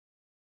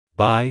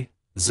 Bye,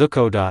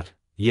 Zuko.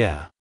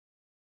 Yeah.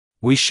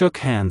 We shook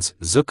hands.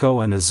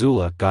 Zuko and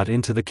Azula got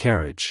into the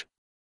carriage.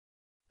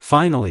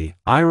 Finally,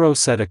 Iroh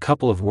said a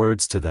couple of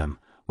words to them,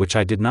 which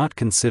I did not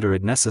consider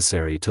it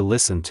necessary to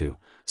listen to,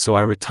 so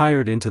I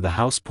retired into the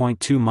house.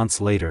 2 months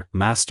later.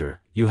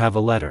 Master, you have a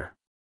letter.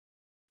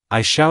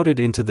 I shouted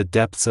into the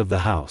depths of the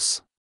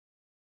house.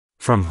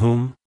 From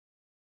whom?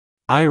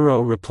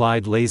 Iroh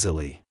replied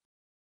lazily.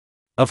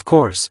 Of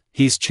course,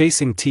 he's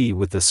chasing tea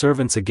with the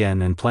servants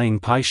again and playing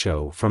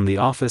Paisho from the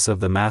office of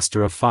the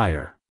Master of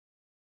Fire.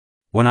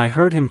 When I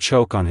heard him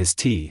choke on his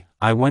tea,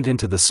 I went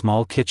into the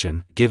small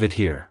kitchen. Give it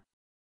here.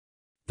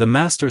 The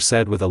master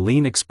said with a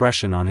lean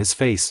expression on his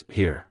face.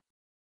 Here.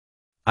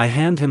 I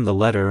hand him the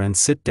letter and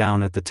sit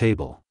down at the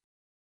table.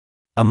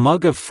 A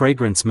mug of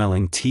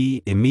fragrant-smelling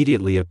tea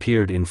immediately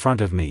appeared in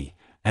front of me,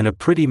 and a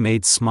pretty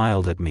maid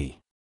smiled at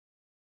me.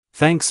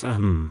 Thanks,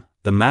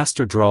 the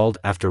master drawled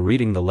after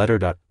reading the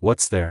letter.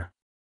 What's there?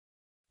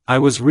 I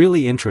was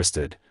really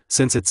interested,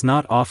 since it's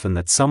not often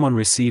that someone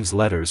receives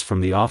letters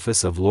from the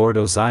office of Lord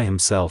Ozai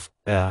himself.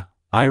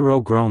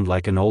 Iroh groaned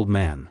like an old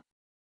man.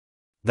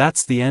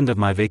 That's the end of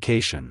my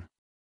vacation.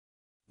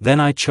 Then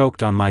I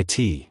choked on my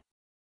tea.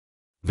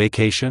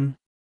 Vacation?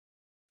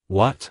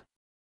 What?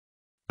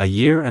 A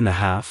year and a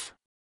half?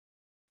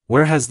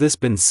 Where has this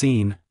been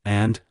seen?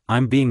 And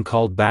I'm being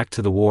called back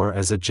to the war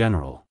as a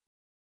general.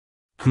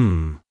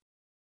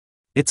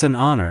 It's an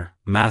honor,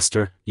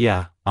 master.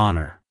 Yeah,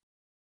 honor.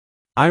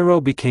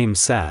 Iroh became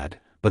sad,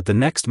 but the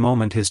next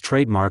moment his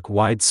trademark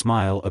wide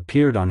smile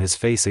appeared on his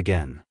face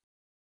again.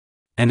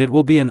 And it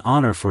will be an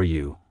honor for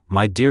you,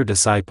 my dear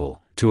disciple,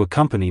 to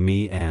accompany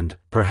me, and,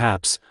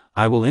 perhaps,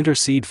 I will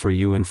intercede for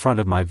you in front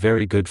of my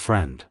very good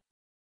friend.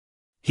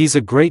 He's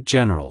a great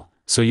general,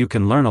 so you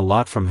can learn a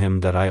lot from him.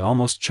 That I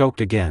almost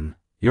choked again.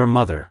 Your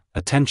mother.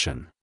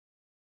 Attention.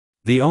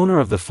 The owner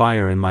of the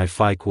fire in my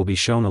fic will be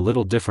shown a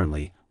little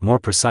differently, more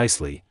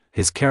precisely,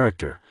 his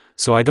character,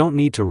 so I don't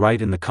need to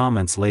write in the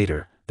comments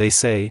later, they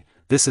say,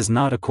 this is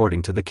not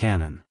according to the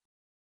canon.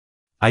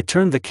 I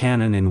turned the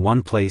canon in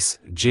one place.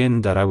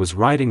 Jin. That I was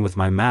riding with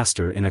my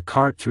master in a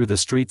cart through the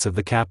streets of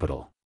the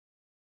capital.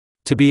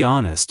 To be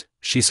honest,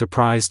 she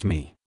surprised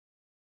me.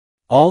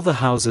 All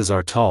the houses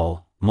are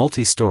tall,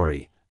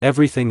 multi-story,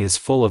 everything is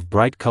full of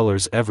bright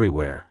colors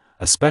everywhere,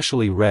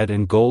 especially red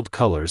and gold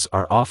colors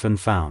are often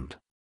found.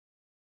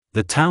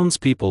 The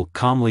townspeople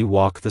calmly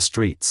walk the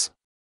streets.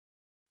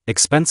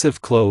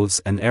 Expensive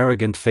clothes and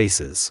arrogant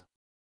faces.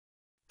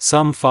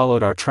 Some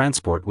followed our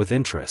transport with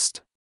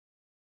interest.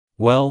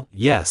 Well,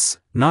 yes,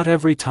 not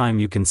every time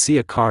you can see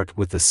a cart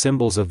with the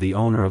symbols of the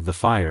owner of the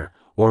fire,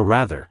 or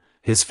rather,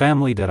 his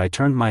family, that I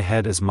turned my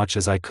head as much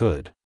as I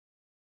could.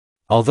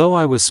 Although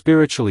I was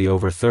spiritually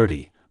over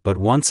 30, but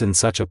once in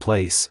such a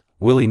place,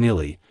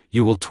 willy-nilly,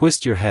 you will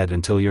twist your head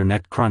until your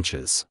neck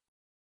crunches.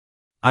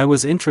 I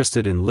was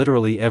interested in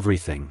literally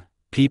everything: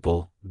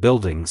 people,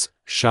 buildings,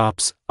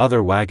 shops,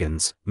 other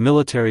wagons,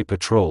 military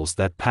patrols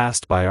that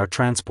passed by our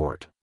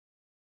transport.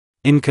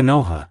 In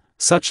Konoha,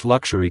 such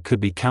luxury could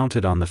be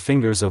counted on the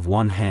fingers of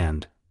one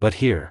hand, but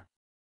here,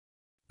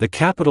 the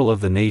capital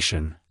of the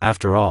nation,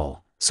 after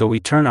all, so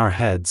we turn our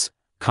heads,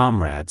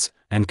 comrades,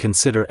 and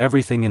consider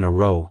everything in a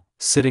row.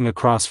 Sitting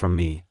across from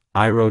me,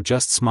 Iroh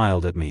just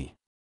smiled at me.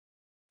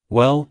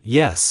 Well,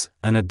 yes,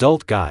 an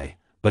adult guy,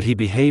 but he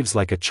behaves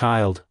like a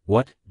child.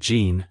 What,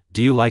 Jean,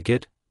 do you like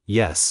it?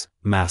 Yes,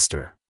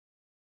 master.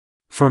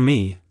 For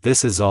me,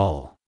 this is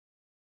all.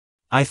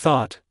 I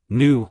thought,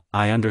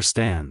 I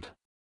understand.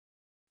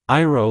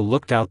 Iroh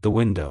looked out the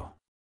window.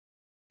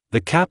 The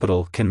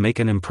capital can make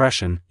an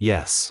impression,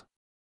 yes.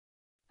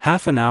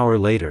 Half an hour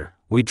later,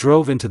 we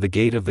drove into the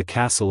gate of the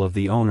castle of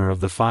the owner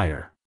of the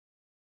fire.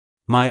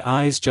 My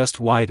eyes just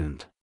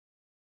widened.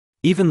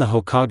 Even the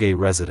Hokage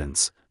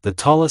residence, the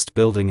tallest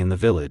building in the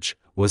village,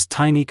 was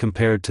tiny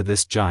compared to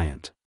this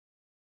giant.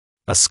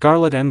 A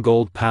scarlet and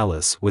gold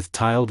palace with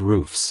tiled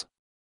roofs.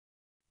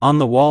 On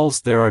the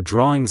walls there are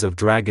drawings of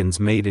dragons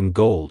made in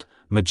gold,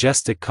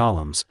 majestic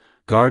columns,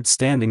 guards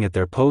standing at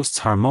their posts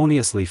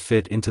harmoniously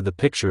fit into the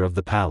picture of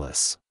the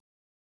palace.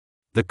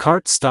 The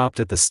cart stopped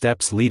at the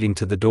steps leading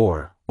to the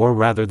door, or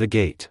rather the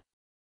gate.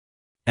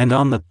 And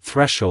on the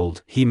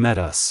threshold he met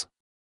us.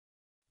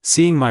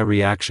 Seeing my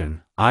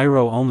reaction,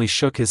 Iroh only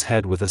shook his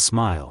head with a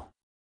smile.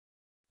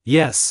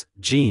 Yes,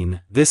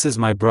 Jean, this is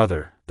my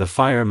brother, the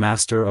Fire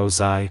Master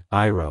Ozai,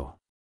 Iroh.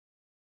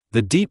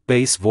 The deep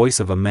bass voice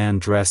of a man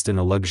dressed in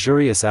a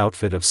luxurious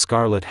outfit of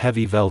scarlet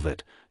heavy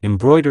velvet,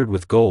 embroidered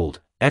with gold,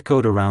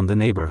 echoed around the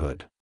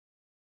neighborhood.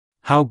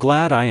 How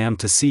glad I am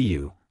to see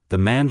you. The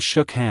man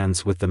shook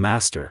hands with the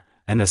master,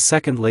 and a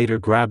second later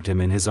grabbed him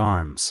in his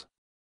arms.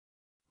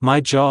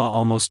 My jaw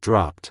almost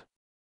dropped.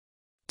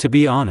 To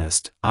be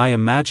honest, I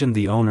imagined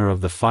the owner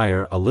of the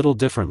fire a little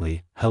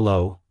differently.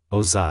 Hello,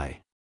 Ozai.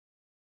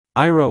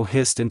 Iroh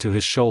hissed into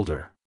his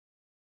shoulder.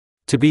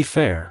 To be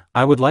fair,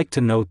 I would like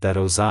to note that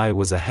Ozai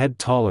was a head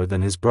taller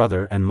than his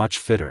brother and much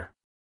fitter.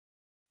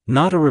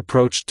 Not a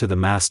reproach to the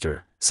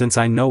master, since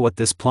I know what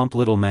this plump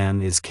little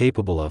man is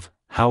capable of.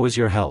 How is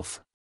your health?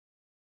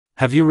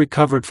 Have you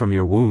recovered from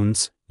your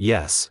wounds?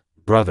 Yes,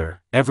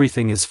 brother,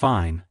 everything is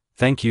fine,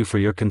 thank you for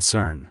your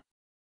concern.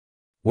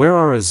 Where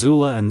are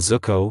Azula and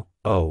Zuko?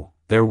 Oh,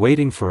 they're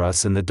waiting for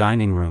us in the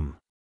dining room.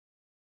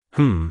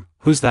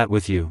 Who's that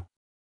with you?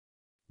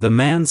 The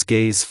man's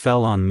gaze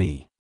fell on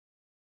me.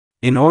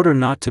 In order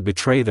not to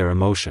betray their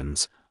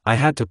emotions, I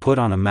had to put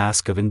on a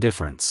mask of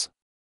indifference.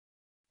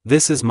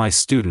 This is my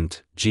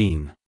student,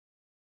 Jean.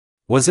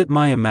 Was it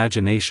my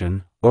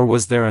imagination, or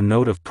was there a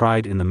note of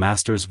pride in the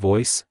master's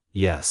voice?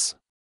 Yes.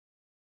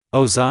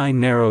 Ozai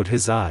narrowed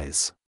his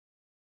eyes.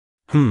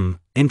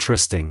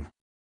 Interesting.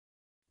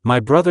 My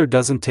brother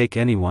doesn't take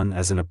anyone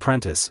as an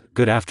apprentice.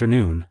 Good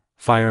afternoon,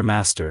 Fire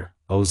Master,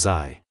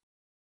 Ozai.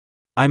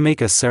 I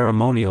make a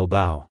ceremonial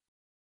bow.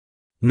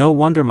 No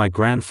wonder my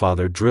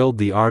grandfather drilled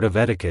the art of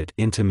etiquette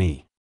into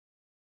me.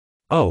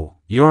 Oh,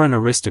 you're an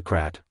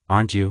aristocrat,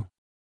 aren't you?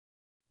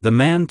 The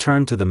man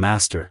turned to the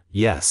master.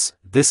 Yes,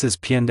 this is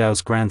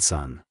Piandao's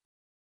grandson.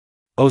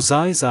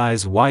 Ozai's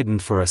eyes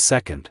widened for a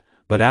second,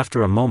 but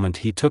after a moment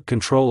he took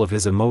control of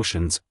his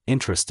emotions.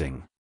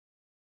 Interesting.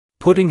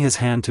 Putting his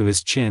hand to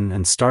his chin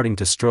and starting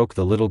to stroke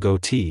the little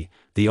goatee,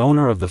 the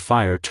owner of the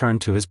fire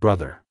turned to his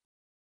brother.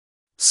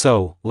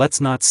 So,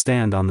 let's not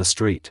stand on the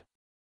street.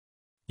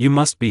 You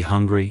must be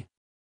hungry?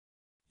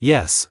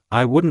 Yes,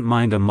 I wouldn't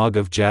mind a mug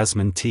of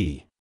jasmine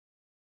tea.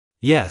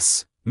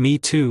 Yes, me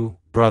too,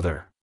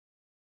 brother.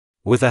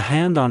 With a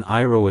hand on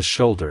Iroh's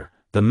shoulder,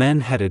 the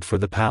men headed for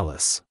the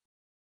palace.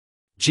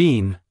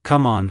 Jean,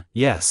 come on.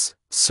 Yes,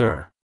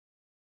 sir.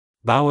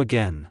 Bow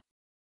again.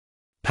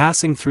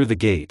 Passing through the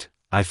gate,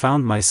 I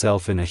found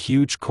myself in a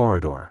huge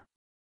corridor.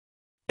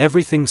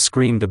 Everything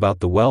screamed about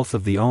the wealth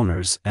of the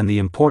owners and the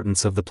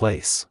importance of the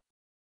place.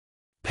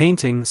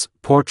 Paintings,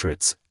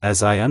 portraits,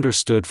 as I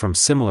understood from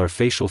similar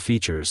facial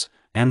features,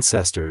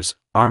 ancestors,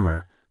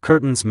 armor,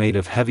 curtains made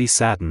of heavy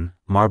satin,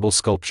 marble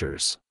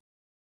sculptures.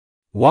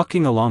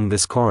 Walking along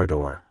this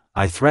corridor,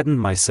 I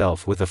threatened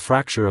myself with a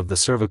fracture of the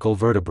cervical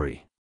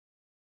vertebrae.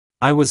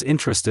 I was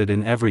interested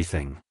in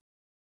everything.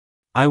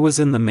 I was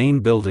in the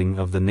main building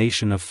of the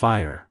Nation of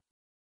Fire.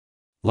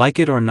 Like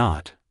it or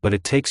not, but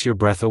it takes your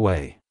breath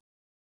away.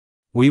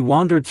 We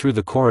wandered through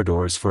the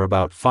corridors for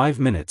about 5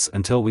 minutes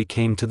until we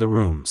came to the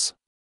rooms.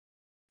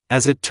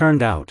 As it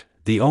turned out,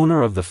 the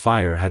owner of the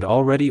fire had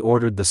already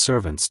ordered the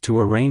servants to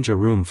arrange a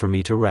room for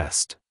me to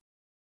rest.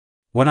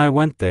 When I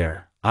went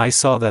there, I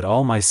saw that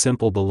all my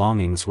simple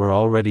belongings were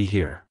already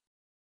here.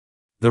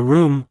 The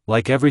room,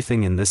 like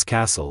everything in this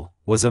castle,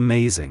 was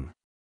amazing.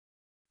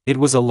 It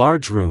was a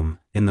large room,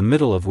 in the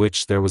middle of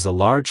which there was a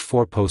large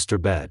 4-poster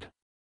bed.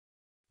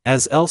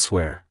 As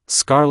elsewhere,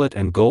 scarlet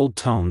and gold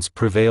tones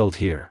prevailed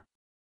here.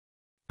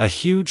 A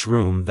huge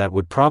room that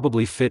would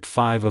probably fit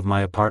 5 of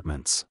my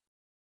apartments.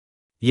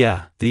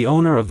 Yeah, the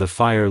owner of the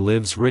fire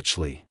lives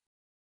richly.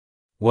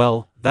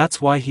 Well,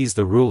 that's why he's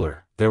the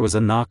ruler. There was a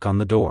knock on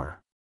the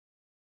door.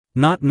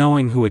 Not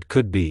knowing who it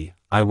could be,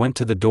 I went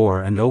to the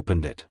door and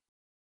opened it.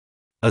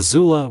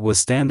 Azula was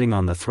standing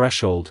on the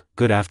threshold.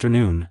 "Good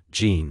afternoon,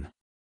 Jean."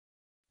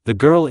 The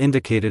girl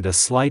indicated a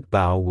slight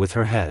bow with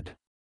her head.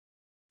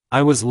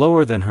 I was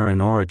lower than her in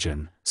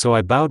origin, so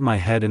I bowed my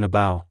head in a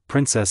bow.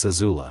 "Princess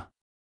Azula."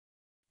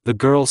 The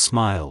girl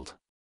smiled.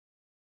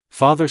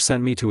 "Father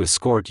sent me to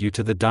escort you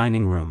to the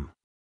dining room.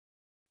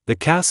 The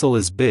castle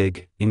is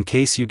big, in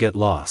case you get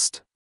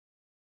lost."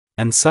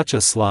 And such a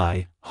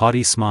sly,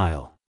 haughty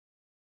smile.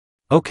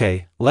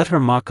 Okay, let her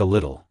mock a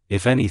little.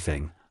 If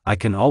anything, I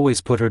can always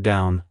put her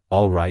down.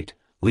 "All right,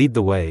 lead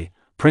the way,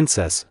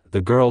 princess."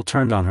 The girl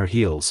turned on her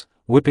heels,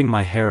 whipping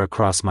my hair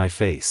across my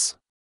face.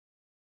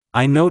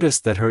 I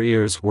noticed that her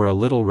ears were a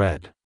little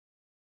red.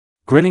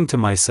 Grinning to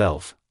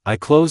myself, I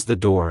closed the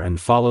door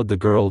and followed the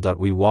girl.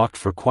 We walked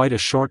for quite a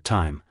short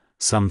time,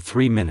 some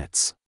 3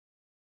 minutes.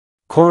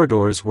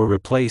 Corridors were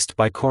replaced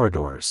by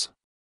corridors.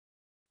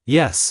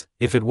 Yes,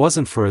 if it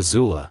wasn't for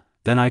Azula,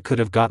 then I could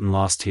have gotten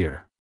lost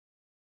here.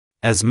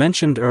 As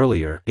mentioned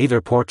earlier,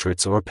 either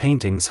portraits or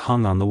paintings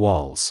hung on the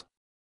walls.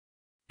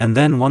 And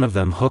then one of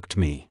them hooked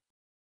me.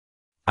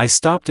 I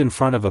stopped in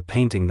front of a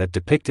painting that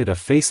depicted a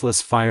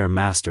faceless fire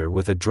master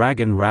with a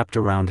dragon wrapped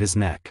around his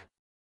neck.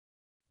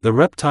 The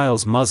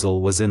reptile's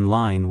muzzle was in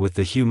line with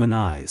the human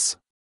eyes.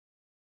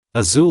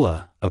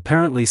 Azula,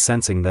 apparently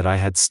sensing that I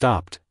had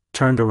stopped,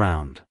 turned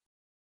around.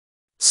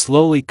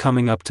 Slowly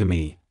coming up to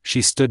me,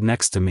 she stood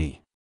next to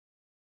me.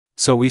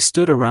 So we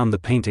stood around the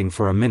painting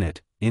for a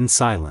minute, in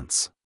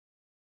silence.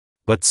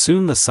 But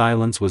soon the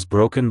silence was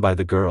broken by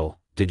the girl.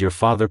 "Did your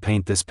father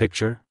paint this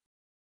picture?"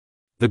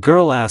 The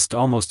girl asked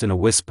almost in a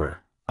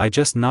whisper. I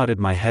just nodded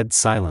my head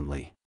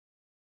silently.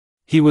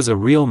 He was a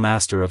real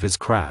master of his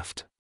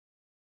craft.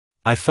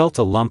 I felt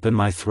a lump in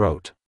my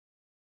throat.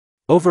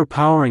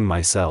 Overpowering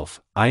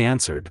myself, I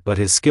answered, but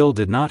his skill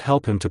did not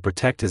help him to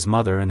protect his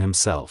mother and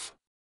himself.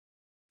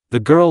 The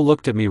girl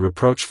looked at me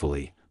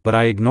reproachfully, but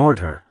I ignored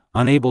her,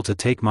 unable to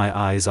take my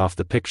eyes off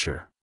the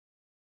picture.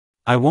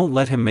 "I won't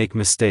let him make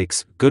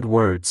mistakes." "Good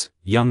words,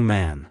 young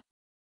man."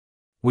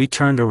 We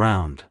turned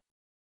around.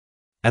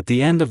 At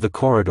the end of the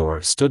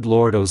corridor stood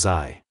Lord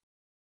Ozai.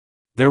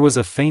 There was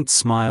a faint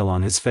smile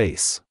on his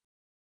face.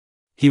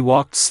 He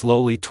walked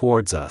slowly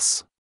towards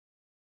us.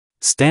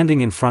 Standing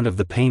in front of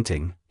the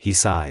painting, he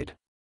sighed.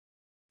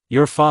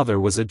 "Your father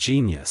was a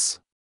genius.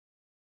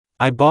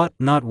 I bought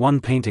not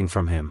one painting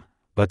from him,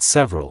 but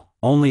several,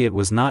 only it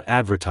was not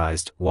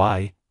advertised."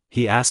 "Why?"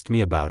 he asked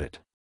me about it.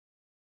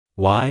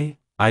 "Why?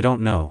 I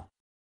don't know."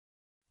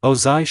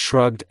 Ozai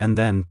shrugged and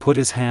then put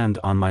his hand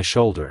on my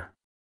shoulder.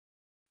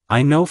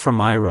 "I know from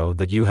Iroh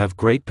that you have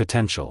great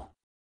potential.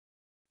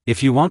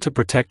 If you want to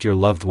protect your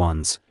loved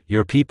ones,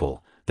 your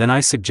people, then I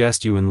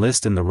suggest you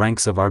enlist in the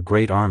ranks of our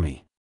great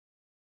army."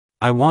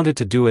 I wanted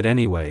to do it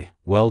anyway.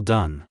 "Well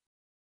done.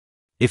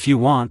 If you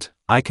want,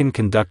 I can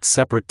conduct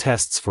separate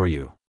tests for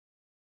you.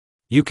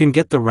 You can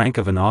get the rank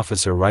of an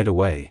officer right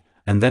away,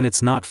 and then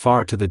it's not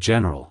far to the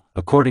general."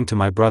 "According to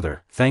my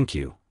brother, thank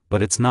you,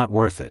 but it's not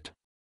worth it."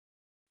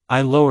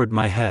 I lowered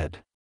my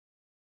head.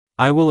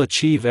 "I will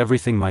achieve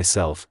everything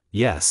myself."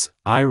 "Yes,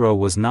 Iroh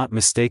was not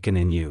mistaken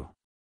in you.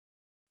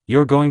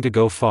 You're going to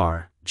go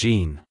far,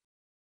 Jean."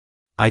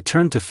 I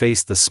turned to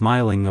face the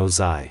smiling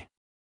Ozai.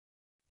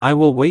 "I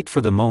will wait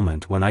for the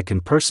moment when I can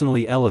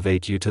personally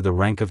elevate you to the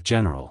rank of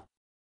general."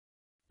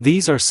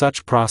 These are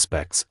such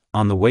prospects.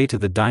 On the way to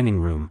the dining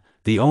room,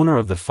 the owner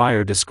of the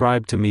fire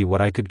described to me what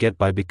I could get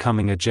by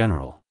becoming a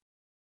general.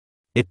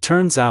 It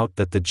turns out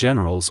that the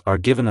generals are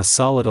given a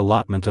solid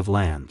allotment of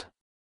land.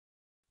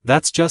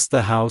 That's just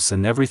the house,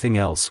 and everything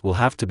else will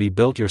have to be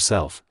built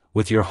yourself,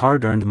 with your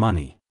hard-earned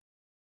money.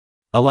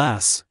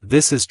 Alas,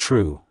 this is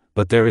true,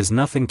 but there is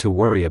nothing to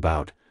worry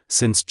about,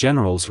 since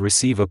generals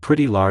receive a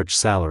pretty large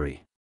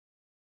salary.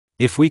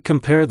 If we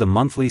compare the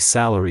monthly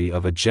salary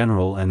of a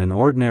general and an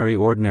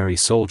ordinary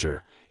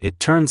soldier, it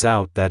turns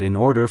out that in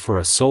order for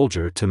a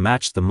soldier to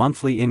match the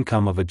monthly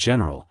income of a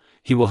general,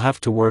 he will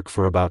have to work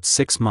for about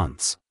 6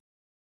 months.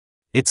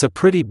 It's a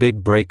pretty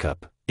big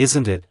breakup,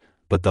 isn't it?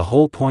 But the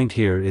whole point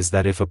here is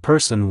that if a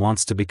person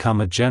wants to become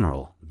a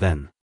general,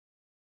 then.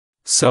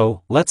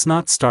 So, let's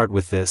not start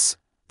with this.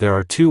 There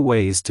are 2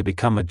 ways to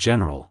become a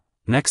general.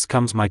 Next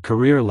comes my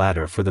career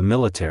ladder for the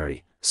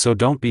military, so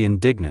don't be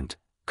indignant,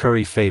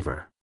 curry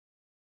favor.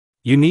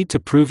 You need to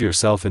prove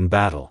yourself in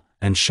battle,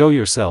 and show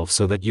yourself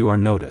so that you are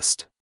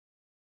noticed.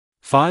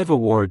 5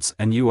 awards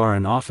and you are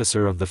an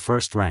officer of the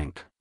first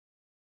rank.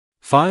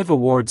 5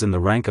 awards in the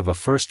rank of a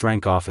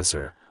first-rank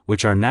officer,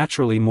 which are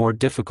naturally more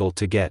difficult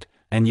to get,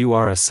 and you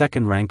are a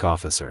second-rank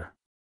officer.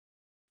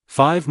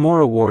 5 more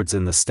awards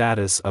in the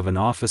status of an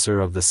officer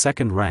of the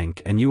second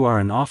rank and you are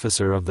an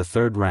officer of the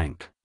third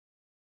rank.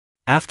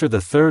 After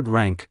the third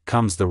rank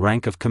comes the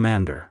rank of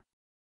commander.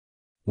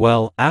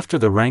 Well, after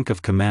the rank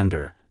of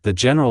commander, the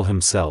general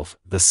himself,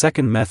 the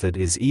second method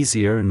is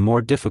easier and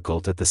more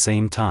difficult at the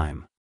same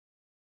time.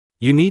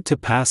 You need to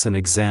pass an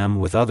exam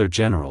with other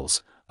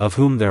generals, of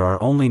whom there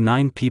are only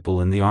 9 people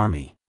in the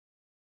army.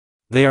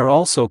 They are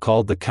also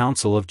called the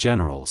Council of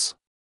Generals.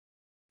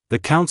 The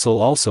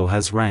council also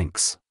has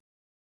ranks.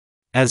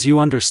 As you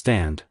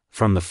understand,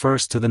 from the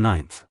 1st to the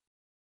 9th.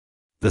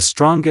 The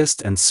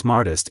strongest and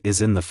smartest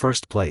is in the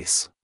first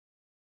place.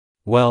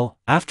 Well,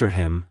 after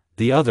him,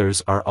 the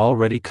others are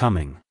already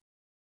coming.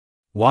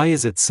 Why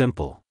is it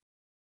simple?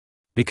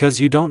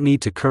 Because you don't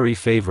need to curry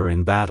favor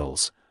in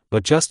battles,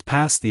 but just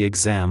pass the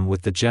exam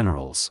with the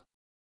generals.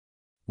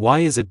 Why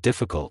is it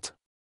difficult?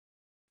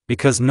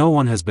 Because no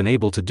one has been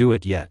able to do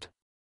it yet.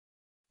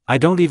 I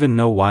don't even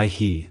know why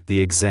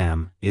the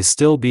exam, is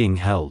still being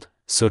held,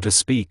 so to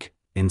speak,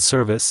 in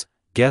service.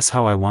 Guess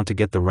how I want to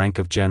get the rank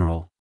of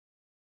general?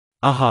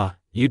 Aha,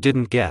 you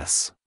didn't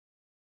guess.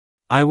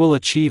 I will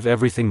achieve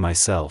everything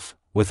myself,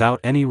 without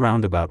any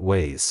roundabout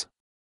ways.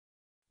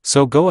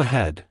 So go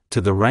ahead,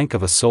 to the rank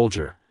of a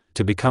soldier.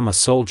 To become a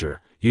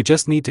soldier, you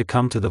just need to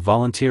come to the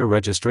volunteer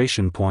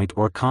registration point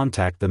or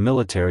contact the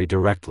military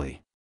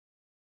directly.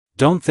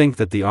 Don't think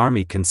that the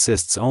army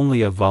consists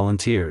only of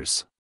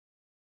volunteers.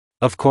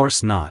 Of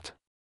course not.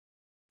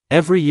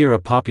 Every year a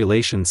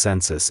population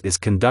census is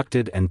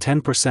conducted and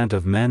 10%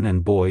 of men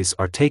and boys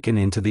are taken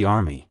into the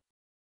army.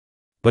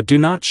 But do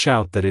not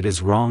shout that it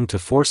is wrong to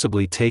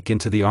forcibly take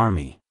into the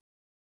army.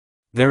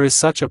 There is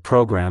such a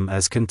program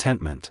as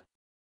contentment.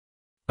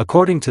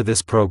 According to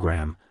this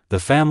program, the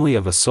family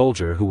of a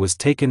soldier who was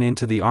taken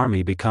into the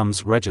army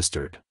becomes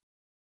registered.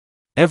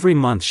 Every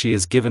month she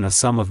is given a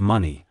sum of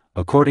money,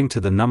 according to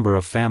the number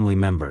of family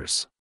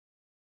members.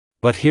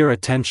 But here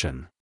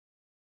attention.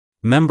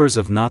 Members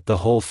of not the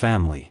whole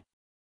family.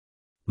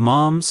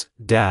 Moms,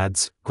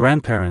 dads,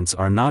 grandparents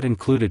are not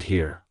included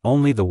here,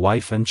 only the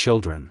wife and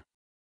children.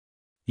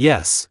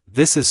 Yes,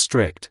 this is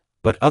strict,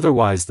 but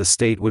otherwise the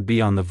state would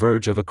be on the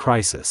verge of a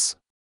crisis.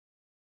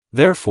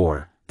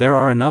 Therefore, there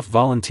are enough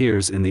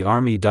volunteers in the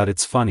army.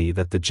 It's funny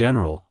that the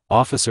general,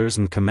 officers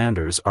and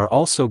commanders are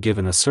also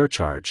given a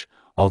surcharge,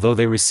 although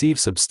they receive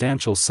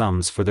substantial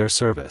sums for their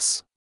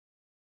service.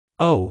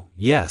 Oh,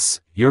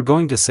 yes, you're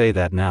going to say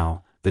that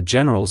now, the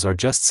generals are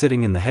just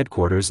sitting in the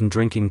headquarters and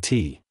drinking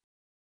tea.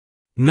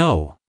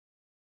 No.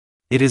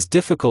 It is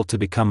difficult to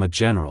become a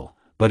general,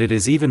 but it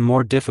is even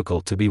more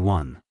difficult to be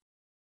one.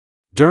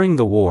 During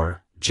the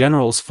war,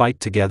 generals fight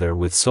together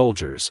with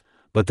soldiers,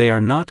 but they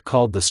are not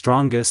called the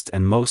strongest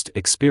and most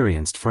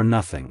experienced for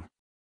nothing.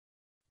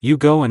 You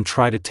go and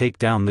try to take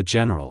down the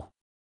general.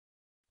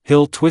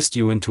 He'll twist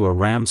you into a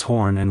ram's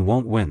horn and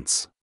won't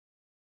wince.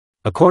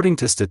 According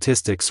to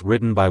statistics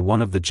written by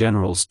one of the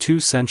generals 2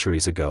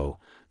 centuries ago,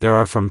 there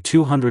are from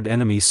 200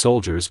 enemy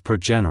soldiers per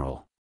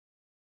general.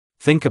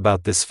 Think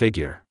about this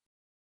figure.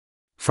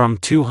 From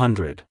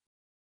 200.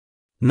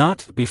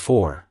 Not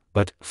before,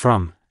 but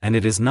from, and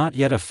it is not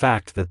yet a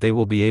fact that they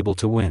will be able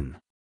to win.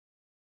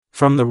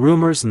 From the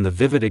rumors and the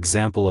vivid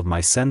example of my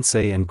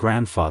sensei and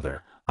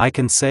grandfather, I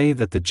can say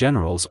that the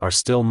generals are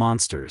still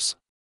monsters.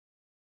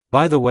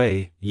 By the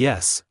way,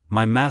 yes,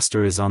 my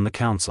master is on the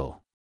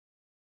council.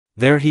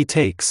 There he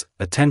takes,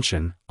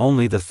 attention,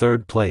 only the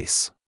 3rd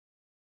place.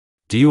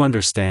 Do you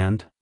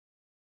understand?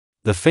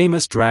 The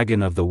famous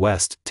dragon of the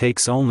West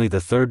takes only the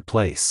 3rd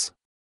place.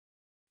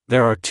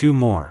 There are 2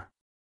 more.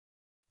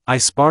 I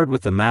sparred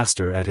with the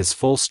master at his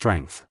full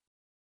strength.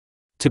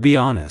 To be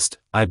honest,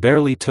 I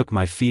barely took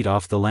my feet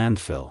off the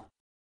landfill.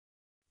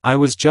 I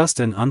was just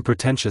and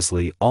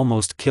unpretentiously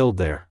almost killed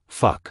there,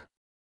 fuck.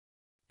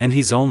 And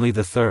he's only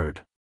the 3rd.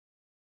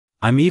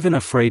 I'm even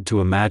afraid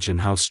to imagine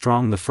how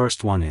strong the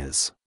first one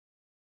is.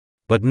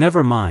 But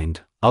never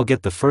mind, I'll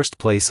get the 1st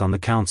place on the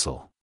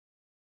council.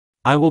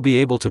 I will be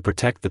able to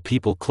protect the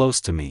people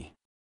close to me.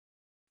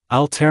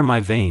 I'll tear my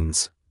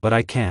veins, but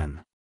I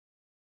can.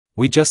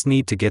 We just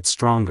need to get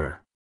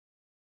stronger.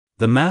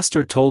 The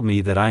master told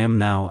me that I am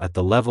now at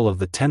the level of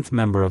the 10th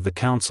member of the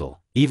council,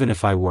 even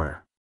if I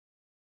were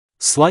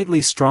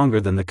slightly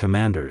stronger than the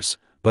commanders,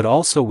 but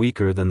also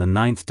weaker than the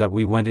 9th.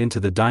 We went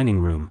into the dining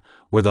room,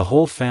 where the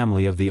whole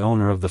family of the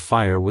owner of the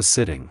fire was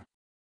sitting.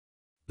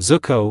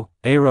 Zuko,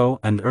 Aero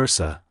and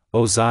Ursa,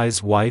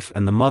 Ozai's wife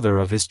and the mother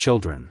of his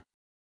children.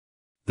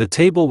 The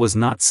table was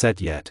not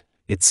set yet,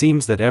 it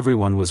seems that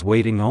everyone was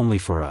waiting only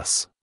for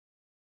us.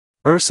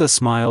 Ursa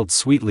smiled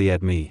sweetly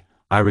at me,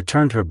 I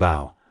returned her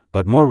bow,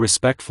 but more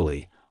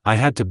respectfully, I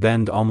had to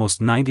bend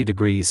almost 90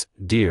 degrees.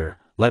 Dear,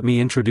 let me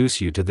introduce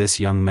you to this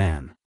young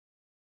man.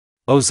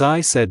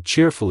 Ozai said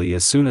cheerfully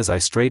as soon as I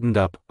straightened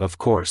up, of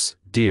course,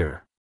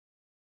 dear.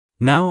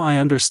 Now I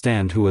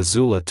understand who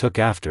Azula took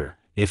after,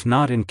 if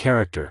not in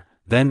character,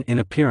 then in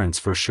appearance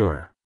for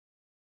sure.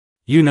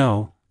 You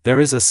know,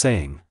 there is a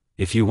saying,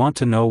 if you want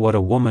to know what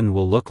a woman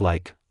will look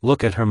like,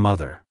 look at her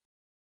mother.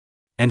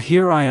 And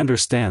here I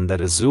understand that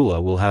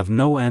Azula will have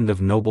no end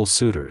of noble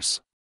suitors.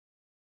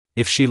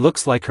 If she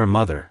looks like her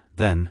mother,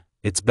 then,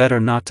 it's better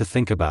not to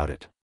think about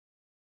it.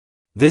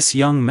 This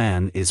young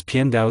man is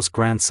Piandao's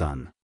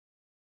grandson.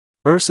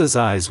 Ursa's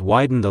eyes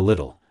widened a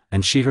little,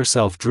 and she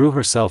herself drew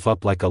herself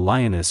up like a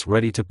lioness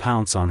ready to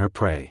pounce on her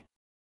prey.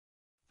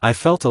 I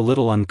felt a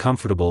little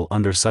uncomfortable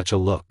under such a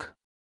look.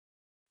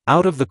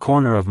 Out of the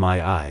corner of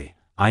my eye,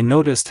 I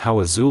noticed how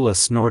Azula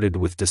snorted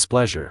with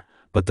displeasure,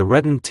 but the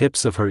reddened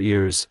tips of her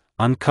ears,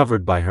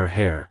 uncovered by her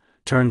hair,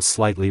 turned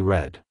slightly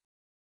red.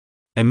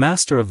 A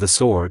master of the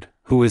sword,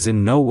 who is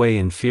in no way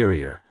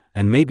inferior,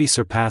 and maybe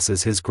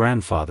surpasses his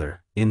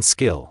grandfather, in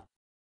skill.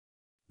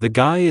 The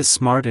guy is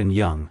smart and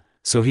young,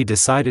 so he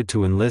decided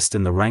to enlist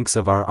in the ranks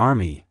of our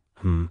army.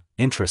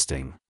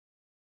 Interesting.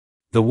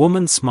 The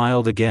woman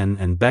smiled again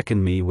and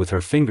beckoned me with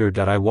her finger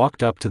that I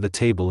walked up to the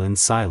table in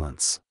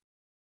silence.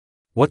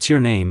 What's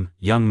your name,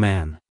 young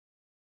man?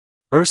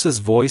 Ursa's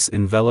voice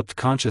enveloped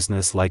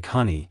consciousness like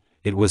honey,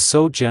 it was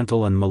so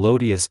gentle and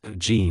melodious.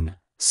 Jean,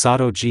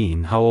 Sato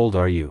Jean, how old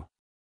are you?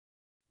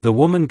 The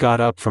woman got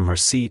up from her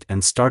seat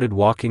and started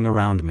walking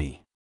around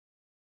me.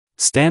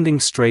 Standing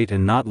straight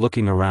and not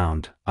looking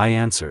around, I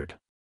answered.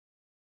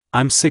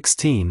 I'm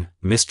 16,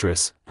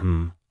 mistress.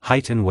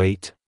 Height and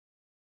weight?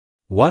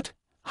 What?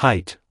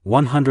 Height,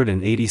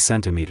 180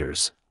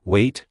 centimeters,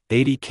 weight,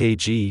 80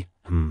 kg.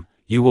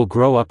 You will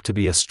grow up to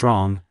be a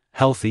strong,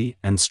 healthy,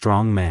 and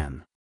strong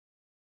man.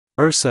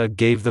 Ursa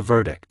gave the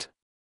verdict.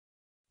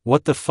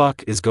 What the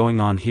fuck is going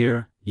on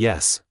here?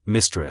 Yes,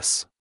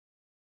 mistress.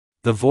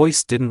 The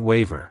voice didn't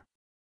waver.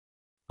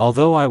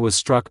 Although I was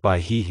struck by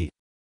hee.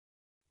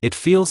 It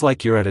feels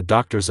like you're at a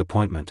doctor's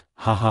appointment,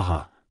 ha ha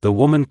ha. The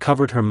woman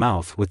covered her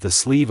mouth with the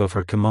sleeve of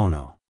her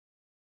kimono.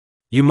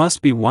 You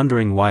must be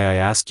wondering why I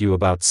asked you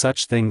about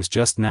such things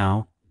just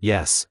now.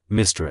 Yes,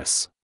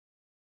 mistress.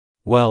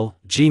 Well,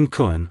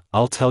 Jean-kun,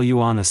 I'll tell you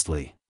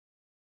honestly.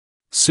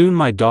 Soon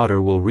my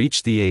daughter will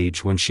reach the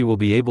age when she will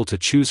be able to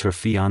choose her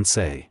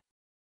fiancé.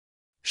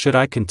 Should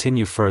I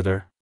continue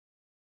further?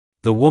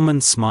 The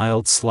woman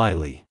smiled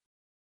slyly.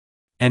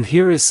 And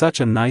here is such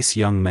a nice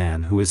young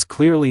man who is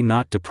clearly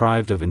not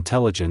deprived of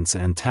intelligence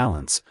and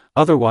talents,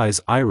 otherwise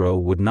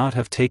Iroh would not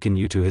have taken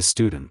you to his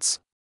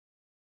students.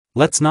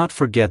 Let's not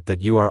forget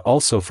that you are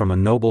also from a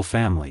noble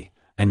family,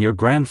 and your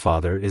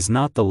grandfather is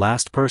not the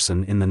last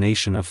person in the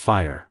Nation of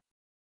Fire.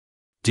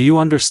 Do you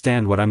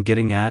understand what I'm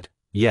getting at?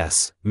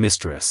 Yes,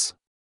 mistress.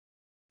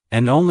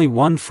 And only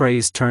one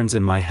phrase turns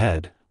in my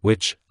head,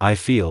 which, I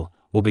feel,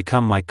 will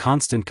become my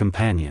constant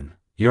companion,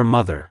 your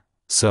mother.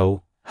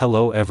 So,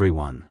 hello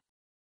everyone.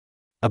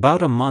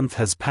 About a month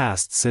has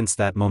passed since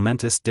that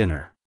momentous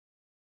dinner.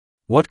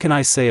 What can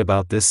I say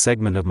about this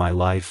segment of my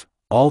life?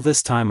 All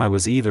this time I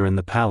was either in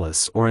the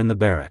palace or in the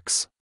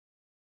barracks.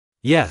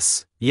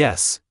 Yes,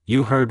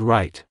 you heard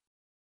right.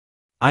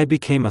 I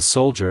became a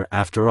soldier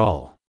after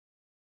all.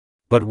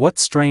 But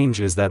what's strange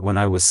is that when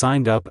I was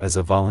signed up as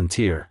a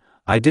volunteer,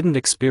 I didn't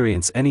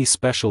experience any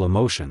special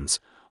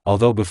emotions,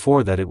 although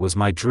before that it was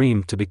my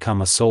dream to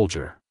become a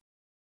soldier.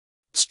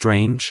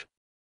 Strange?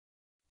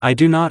 I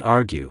do not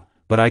argue,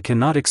 but I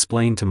cannot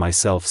explain to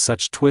myself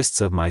such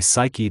twists of my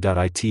psyche.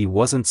 It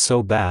wasn't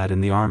so bad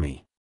in the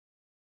army.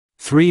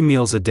 3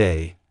 meals a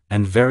day,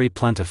 and very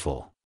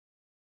plentiful.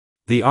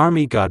 The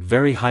army got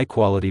very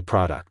high-quality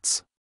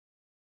products.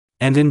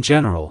 And in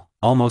general,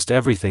 almost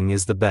everything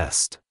is the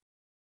best.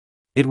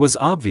 It was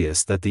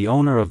obvious that the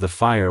owner of the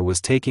fire was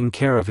taking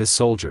care of his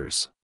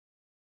soldiers.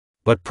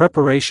 But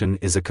preparation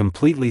is a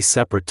completely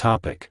separate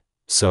topic,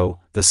 so,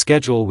 the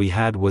schedule we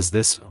had was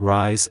this: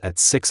 rise at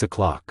 6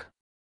 o'clock.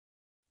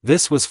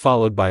 This was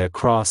followed by a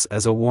cross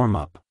as a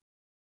warm-up.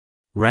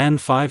 Ran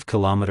 5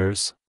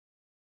 kilometers.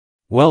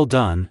 Well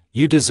done,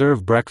 you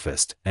deserve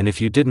breakfast, and if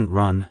you didn't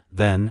run,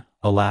 then,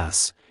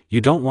 alas, you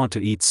don't want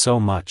to eat so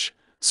much,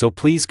 so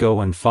please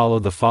go and follow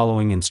the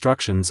following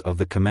instructions of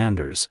the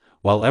commanders,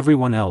 while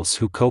everyone else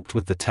who coped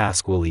with the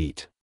task will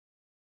eat.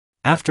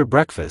 After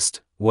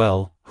breakfast,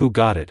 well, who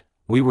got it,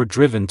 we were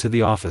driven to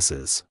the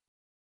offices.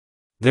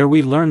 There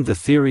we learned the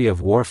theory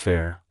of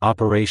warfare,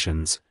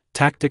 operations,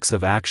 tactics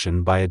of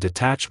action by a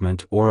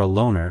detachment or a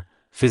loner,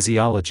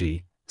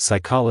 physiology,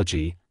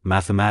 psychology,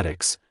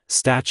 mathematics,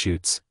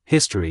 statutes,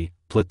 history,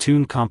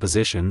 platoon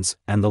compositions,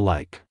 and the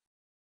like.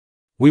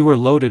 We were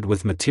loaded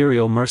with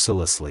material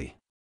mercilessly.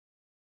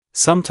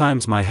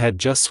 Sometimes my head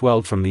just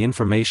swelled from the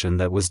information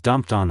that was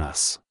dumped on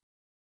us.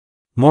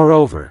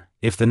 Moreover,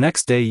 if the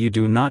next day you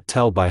do not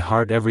tell by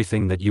heart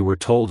everything that you were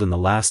told in the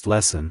last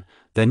lesson,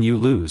 then you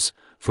lose,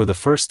 for the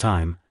first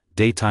time,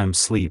 daytime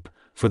sleep,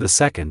 for the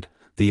second,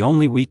 the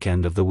only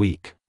weekend of the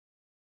week.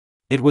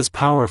 It was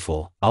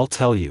powerful, I'll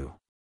tell you.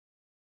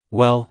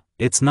 Well,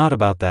 it's not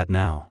about that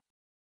now.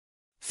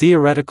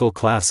 Theoretical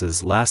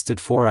classes lasted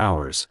 4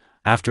 hours,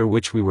 after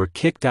which we were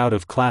kicked out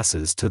of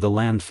classes to the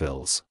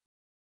landfills.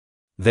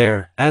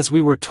 There, as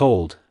we were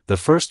told, the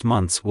first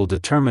months will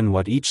determine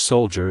what each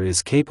soldier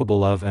is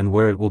capable of and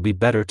where it will be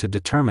better to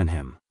determine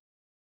him.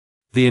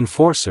 The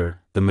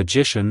enforcer, the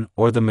magician,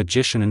 or the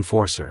magician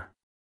enforcer.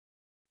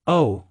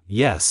 Oh,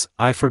 yes,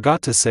 I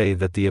forgot to say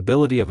that the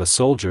ability of a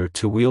soldier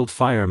to wield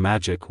fire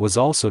magic was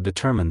also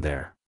determined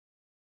there.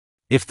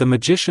 If the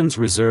magician's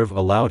reserve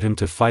allowed him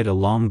to fight a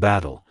long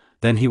battle,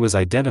 then he was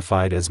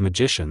identified as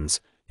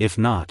magicians, if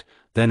not,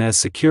 then as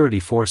security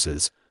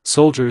forces,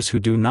 soldiers who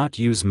do not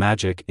use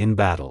magic in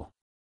battle.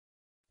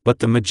 But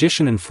the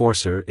magician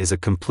enforcer is a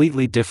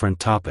completely different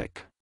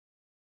topic.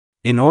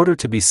 In order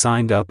to be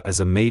signed up as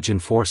a mage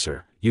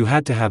enforcer, you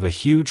had to have a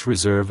huge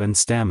reserve and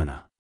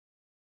stamina.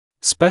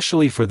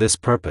 Specially for this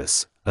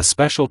purpose, a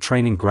special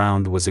training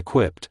ground was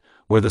equipped,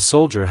 where the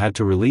soldier had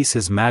to release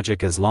his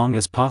magic as long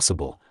as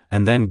possible,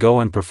 and then go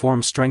and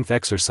perform strength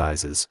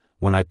exercises.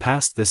 When I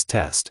passed this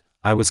test,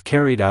 I was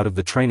carried out of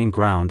the training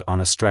ground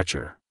on a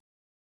stretcher.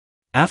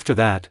 After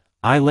that,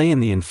 I lay in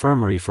the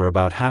infirmary for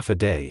about half a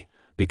day,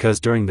 because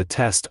during the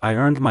test I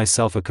earned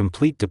myself a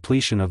complete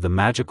depletion of the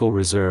magical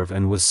reserve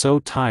and was so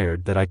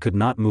tired that I could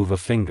not move a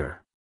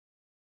finger.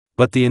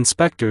 But the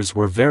inspectors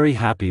were very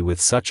happy with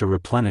such a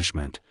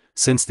replenishment,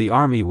 since the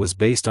army was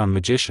based on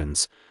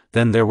magicians.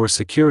 Then there were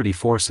security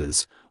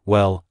forces,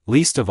 well,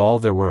 least of all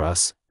there were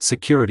us,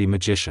 security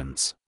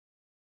magicians.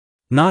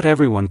 Not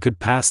everyone could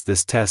pass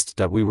this test,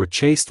 that we were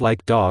chased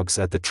like dogs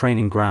at the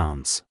training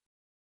grounds.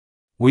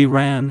 We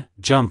ran,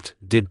 jumped,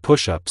 did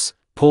push-ups,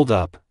 pulled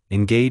up,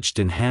 engaged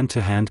in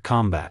hand-to-hand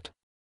combat.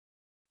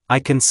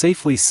 I can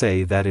safely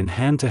say that in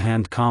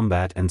hand-to-hand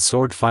combat and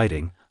sword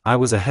fighting, I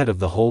was ahead of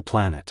the whole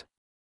planet.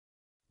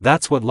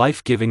 That's what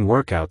life-giving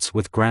workouts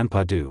with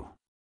Grandpa do.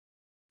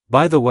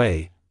 By the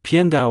way,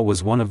 Piandao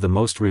was one of the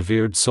most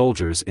revered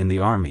soldiers in the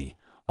army,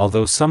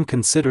 although some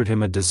considered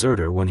him a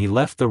deserter when he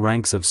left the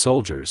ranks of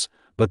soldiers,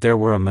 but there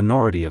were a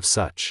minority of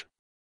such.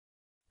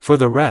 For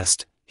the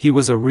rest, he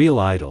was a real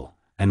idol,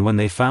 and when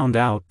they found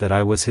out that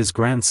I was his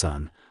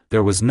grandson,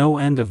 there was no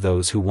end of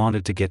those who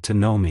wanted to get to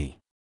know me.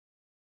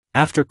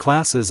 After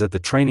classes at the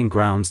training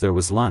grounds there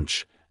was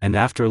lunch, and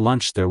after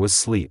lunch there was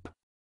sleep.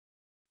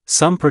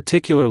 Some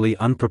particularly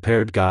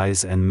unprepared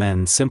guys and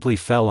men simply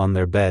fell on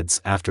their beds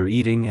after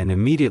eating and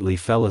immediately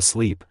fell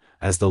asleep,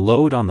 as the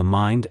load on the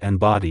mind and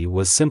body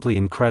was simply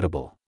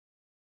incredible.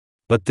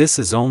 But this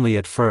is only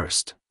at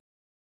first.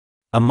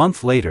 A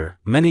month later,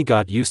 many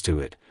got used to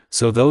it,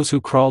 so those who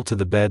crawled to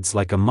the beds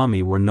like a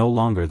mummy were no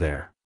longer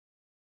there.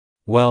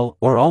 Well,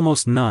 or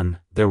almost none.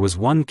 There was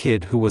one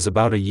kid who was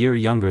about a year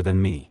younger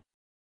than me.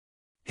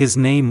 His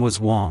name was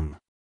Wong.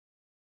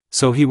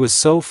 So he was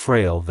so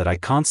frail that I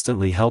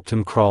constantly helped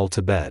him crawl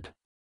to bed.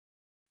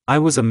 I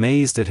was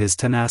amazed at his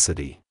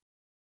tenacity.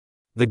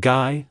 The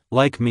guy,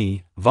 like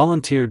me,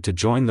 volunteered to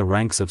join the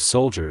ranks of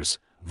soldiers,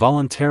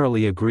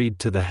 voluntarily agreed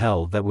to the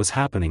hell that was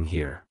happening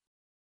here.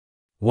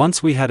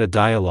 Once we had a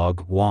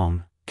dialogue.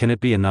 Wong, can it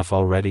be enough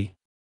already?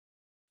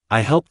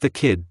 I helped the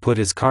kid put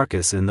his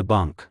carcass in the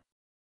bunk.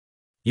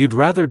 You'd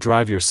rather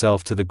drive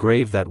yourself to the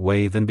grave that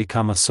way than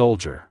become a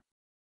soldier.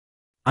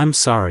 I'm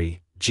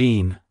sorry,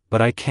 Gene,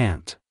 but I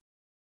can't.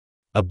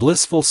 A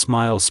blissful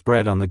smile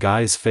spread on the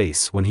guy's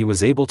face when he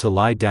was able to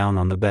lie down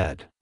on the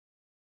bed.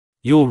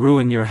 You'll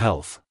ruin your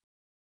health.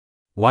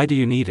 Why do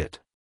you need it?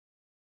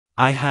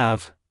 I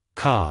have,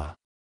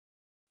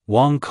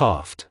 Wong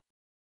coughed.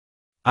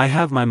 I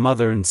have my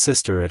mother and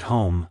sister at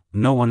home,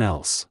 no one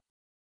else.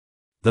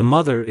 The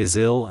mother is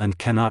ill and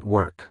cannot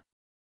work.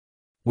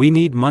 We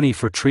need money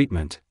for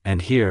treatment,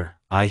 and here,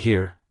 I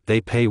hear,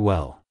 they pay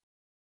well.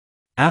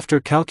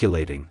 After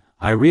calculating,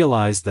 I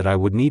realized that I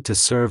would need to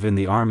serve in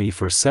the army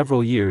for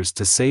several years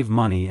to save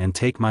money and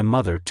take my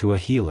mother to a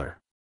healer.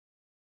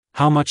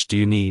 How much do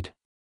you need?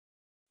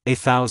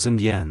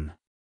 1,000 yen.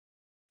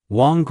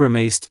 Wong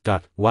grimaced.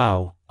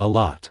 Wow, a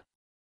lot.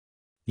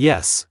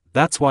 Yes,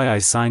 that's why I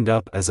signed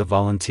up as a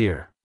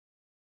volunteer.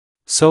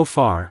 So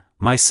far,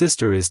 my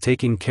sister is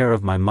taking care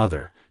of my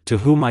mother, to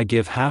whom I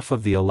give half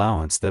of the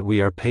allowance that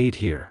we are paid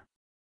here.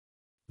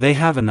 They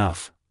have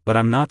enough, but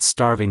I'm not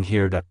starving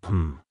here.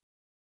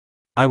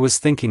 I was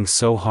thinking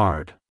so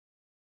hard.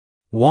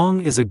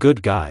 Wong is a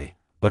good guy,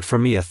 but for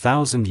me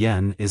 1,000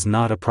 yen is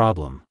not a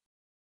problem.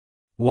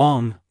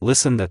 Wong,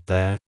 listen at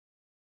that.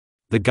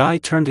 The guy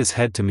turned his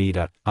head to me.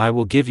 I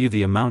will give you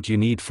the amount you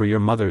need for your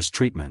mother's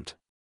treatment.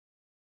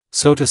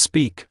 So to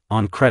speak,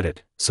 on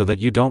credit, so that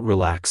you don't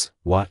relax,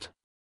 what?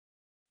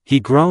 He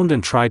groaned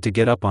and tried to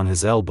get up on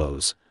his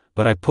elbows,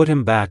 but I put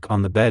him back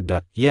on the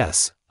bed.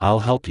 Yes, I'll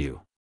help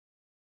you.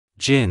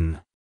 Jin.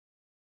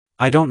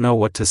 I don't know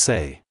what to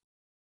say.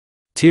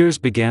 Tears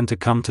began to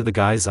come to the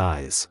guy's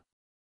eyes.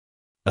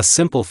 A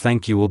simple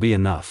thank you will be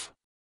enough.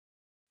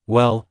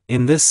 Well,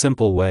 in this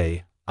simple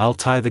way, I'll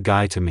tie the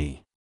guy to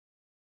me.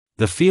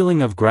 The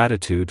feeling of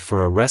gratitude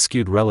for a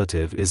rescued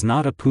relative is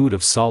not a pood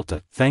of salt.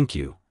 Thank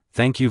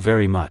you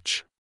very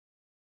much.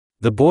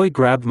 The boy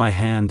grabbed my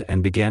hand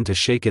and began to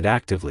shake it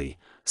actively,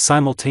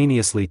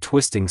 simultaneously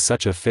twisting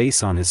such a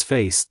face on his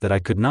face that I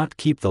could not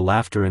keep the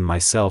laughter in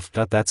myself.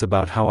 That's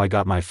about how I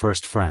got my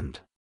first friend.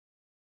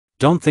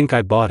 Don't think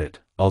I bought it,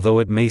 although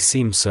it may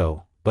seem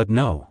so, but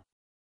no.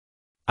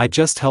 I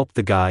just helped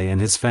the guy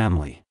and his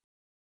family.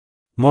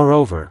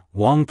 Moreover,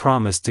 Wong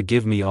promised to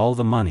give me all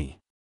the money.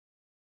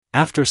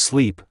 After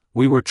sleep,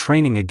 we were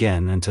training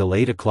again until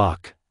 8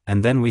 o'clock,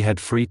 and then we had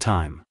free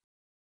time.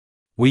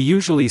 We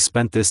usually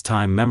spent this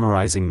time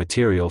memorizing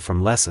material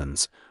from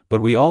lessons,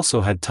 but we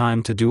also had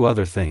time to do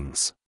other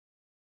things.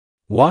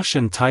 Wash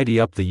and tidy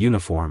up the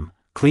uniform,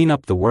 clean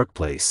up the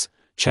workplace,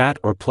 chat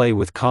or play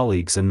with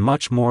colleagues and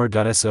much more.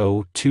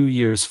 So 2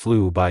 years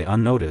flew by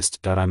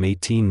unnoticed. I'm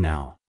 18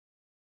 now.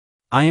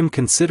 I am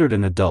considered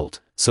an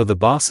adult, so the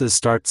bosses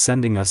start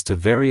sending us to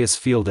various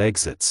field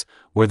exits,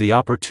 where the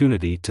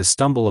opportunity to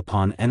stumble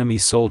upon enemy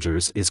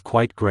soldiers is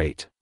quite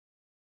great.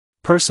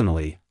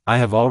 Personally, I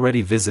have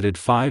already visited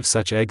 5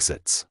 such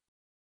exits.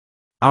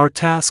 Our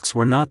tasks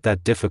were not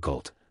that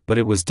difficult, but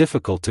it was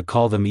difficult to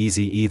call them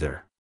easy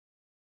either.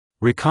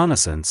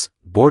 Reconnaissance,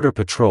 border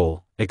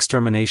patrol,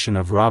 extermination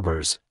of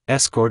robbers,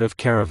 escort of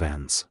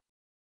caravans.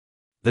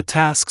 The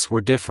tasks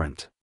were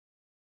different.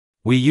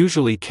 We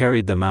usually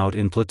carried them out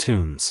in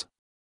platoons.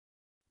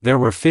 There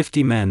were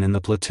 50 men in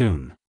the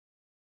platoon.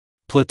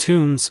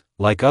 Platoons,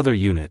 like other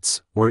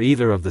units, were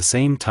either of the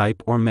same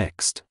type or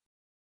mixed.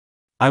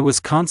 I was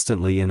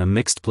constantly in a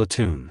mixed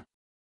platoon.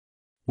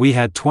 We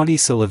had 20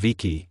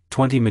 silaviki,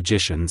 20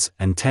 magicians,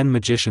 and 10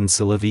 magician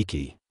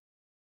silaviki.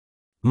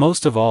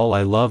 Most of all,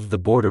 I loved the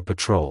border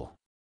patrol.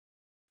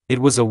 It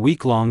was a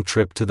week-long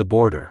trip to the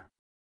border.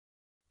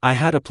 I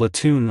had a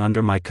platoon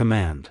under my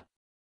command.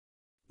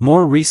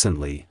 More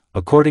recently,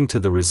 according to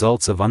the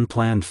results of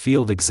unplanned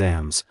field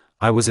exams,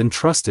 I was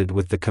entrusted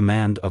with the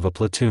command of a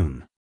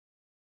platoon.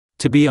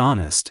 To be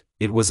honest,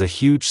 it was a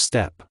huge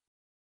step.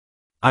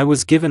 I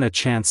was given a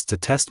chance to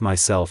test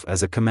myself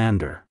as a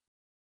commander.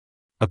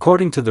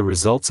 According to the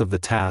results of the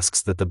tasks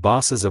that the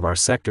bosses of our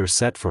sector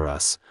set for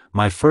us,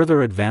 my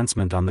further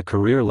advancement on the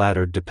career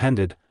ladder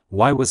depended.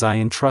 Why was I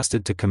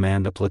entrusted to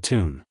command a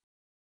platoon?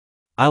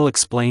 I'll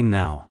explain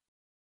now.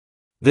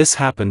 This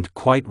happened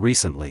quite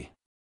recently.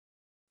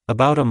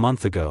 About a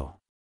month ago.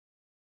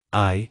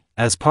 I,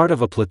 as part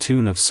of a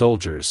platoon of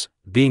soldiers,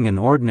 being an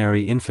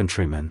ordinary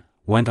infantryman,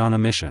 went on a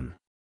mission.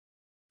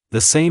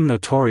 The same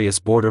notorious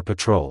border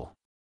patrol.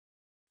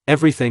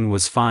 Everything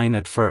was fine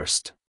at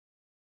first.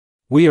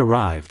 We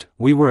arrived,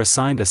 we were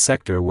assigned a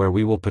sector where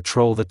we will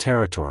patrol the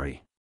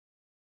territory.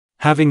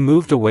 Having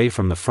moved away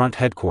from the front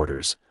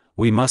headquarters,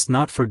 we must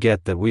not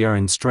forget that we are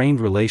in strained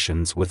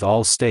relations with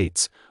all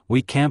states.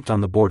 We camped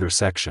on the border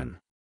section.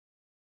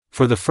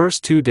 For the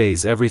first 2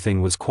 days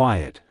everything was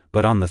quiet,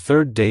 but on the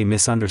 3rd day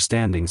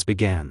misunderstandings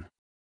began.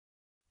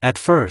 At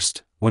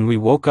first, when we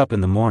woke up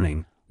in the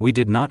morning, we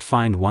did not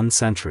find one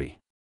sentry.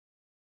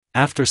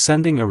 After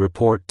sending a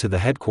report to the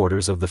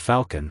headquarters of the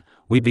Falcon,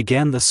 we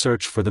began the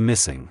search for the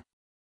missing.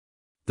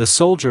 The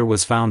soldier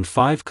was found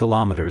 5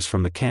 kilometers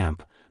from the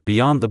camp,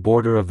 beyond the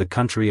border of the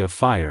country of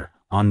fire,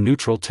 on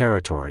neutral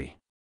territory.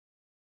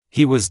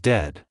 He was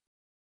dead.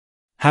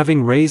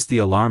 Having raised the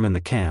alarm in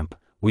the camp,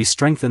 we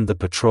strengthened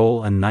the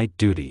patrol and night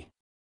duty.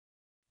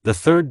 The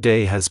 3rd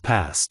day has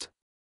passed.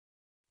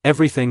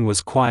 Everything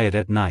was quiet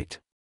at night.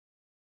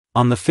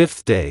 On the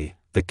 5th day,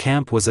 the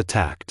camp was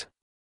attacked.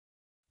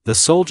 The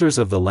soldiers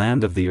of the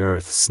land of the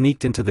earth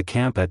sneaked into the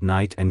camp at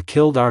night and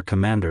killed our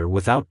commander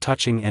without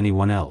touching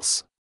anyone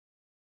else.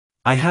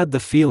 I had the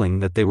feeling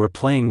that they were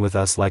playing with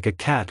us like a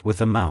cat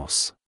with a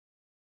mouse.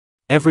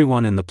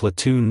 Everyone in the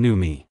platoon knew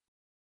me.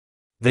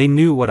 They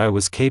knew what I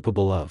was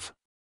capable of.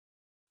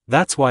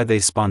 That's why they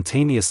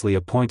spontaneously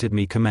appointed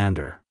me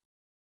commander.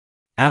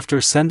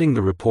 After sending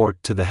the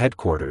report to the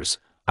headquarters,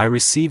 I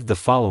received the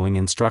following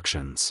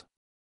instructions.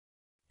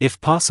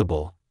 If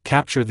possible,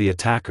 capture the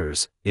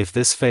attackers. If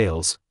this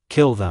fails,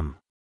 kill them.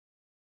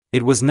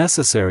 It was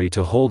necessary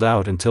to hold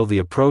out until the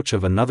approach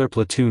of another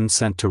platoon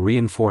sent to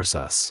reinforce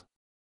us.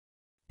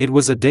 It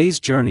was a day's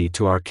journey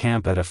to our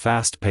camp at a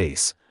fast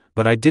pace,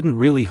 but I didn't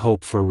really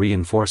hope for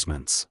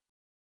reinforcements.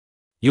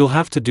 You'll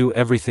have to do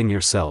everything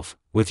yourself,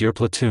 with your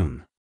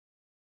platoon.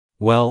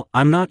 Well,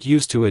 I'm not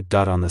used to it.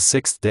 On the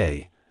 6th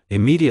day,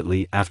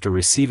 immediately after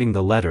receiving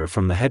the letter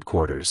from the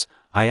headquarters,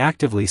 I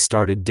actively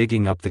started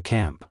digging up the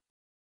camp.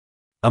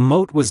 A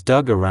moat was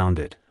dug around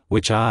it,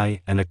 which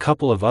I and a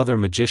couple of other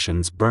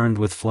magicians burned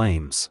with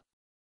flames.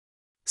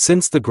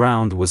 Since the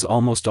ground was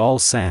almost all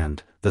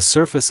sand, the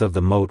surface of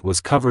the moat was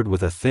covered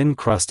with a thin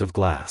crust of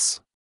glass.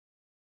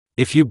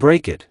 If you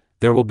break it,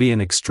 there will be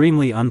an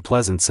extremely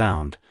unpleasant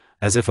sound,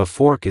 as if a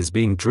fork is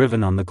being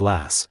driven on the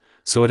glass,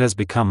 so it has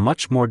become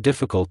much more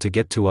difficult to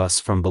get to us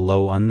from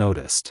below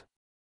unnoticed.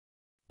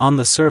 On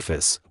the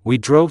surface, we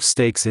drove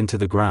stakes into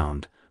the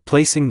ground,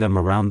 placing them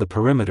around the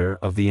perimeter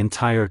of the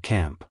entire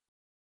camp.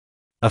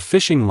 A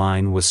fishing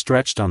line was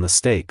stretched on the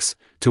stakes,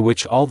 to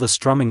which all the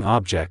strumming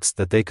objects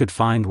that they could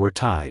find were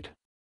tied.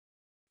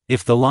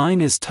 If the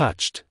line is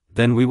touched,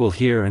 then we will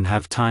hear and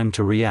have time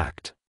to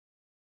react.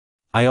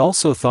 I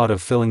also thought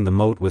of filling the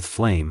moat with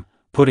flame,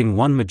 putting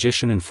one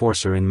magician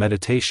enforcer in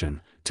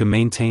meditation, to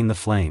maintain the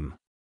flame.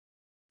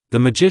 The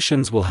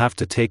magicians will have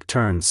to take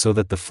turns so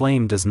that the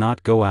flame does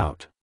not go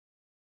out.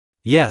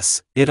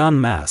 Yes, it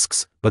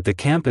unmasks, but the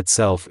camp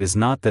itself is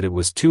not that it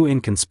was too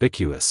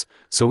inconspicuous,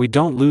 so we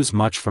don't lose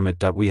much from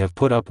it. We have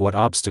put up what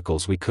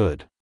obstacles we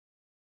could.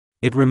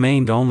 It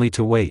remained only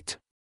to wait.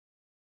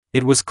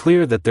 It was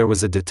clear that there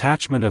was a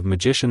detachment of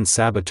magician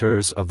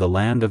saboteurs of the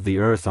land of the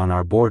earth on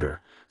our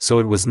border, so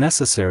it was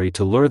necessary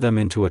to lure them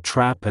into a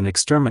trap and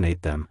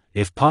exterminate them,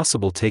 if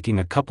possible taking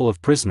a couple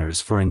of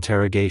prisoners for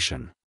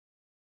interrogation.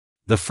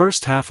 The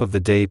first half of the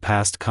day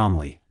passed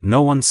calmly,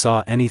 no one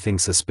saw anything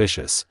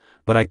suspicious,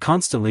 but I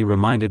constantly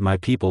reminded my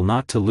people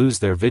not to lose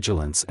their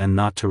vigilance and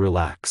not to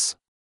relax.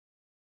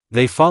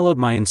 They followed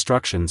my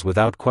instructions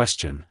without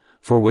question,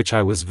 for which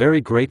I was very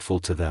grateful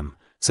to them,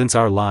 since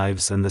our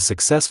lives and the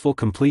successful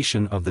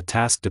completion of the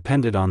task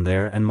depended on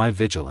their and my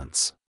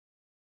vigilance.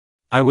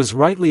 I was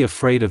rightly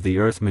afraid of the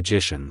earth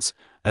magicians,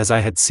 as I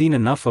had seen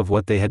enough of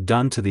what they had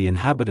done to the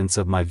inhabitants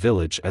of my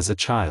village as a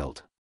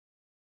child.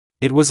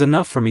 It was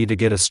enough for me to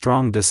get a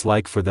strong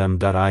dislike for them.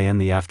 In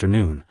the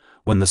afternoon,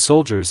 when the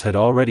soldiers had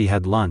already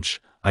had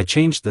lunch, I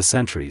changed the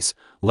sentries,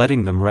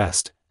 letting them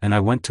rest, and I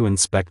went to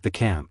inspect the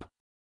camp.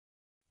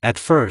 At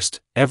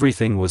first,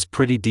 everything was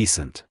pretty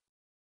decent.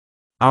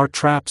 Our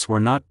traps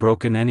were not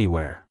broken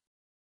anywhere.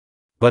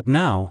 But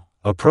now,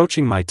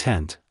 approaching my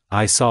tent,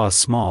 I saw a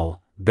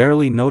small,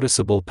 barely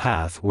noticeable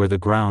path where the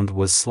ground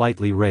was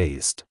slightly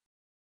raised.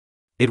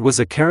 It was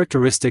a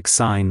characteristic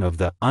sign of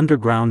the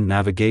underground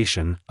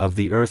navigation of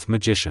the earth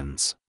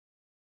magicians.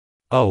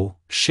 Oh,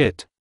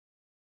 shit!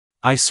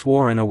 I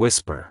swore in a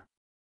whisper.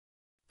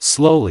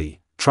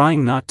 Slowly,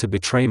 trying not to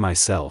betray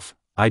myself,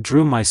 I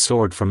drew my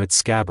sword from its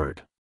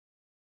scabbard.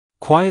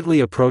 Quietly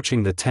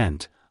approaching the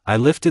tent, I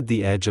lifted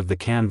the edge of the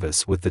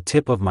canvas with the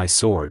tip of my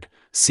sword,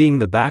 seeing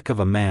the back of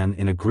a man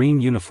in a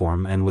green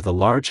uniform and with a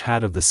large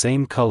hat of the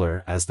same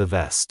color as the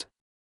vest.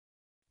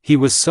 He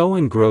was so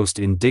engrossed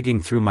in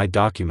digging through my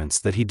documents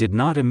that he did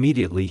not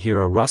immediately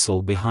hear a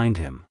rustle behind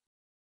him.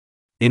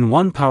 In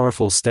one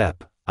powerful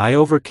step, I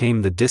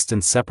overcame the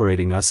distance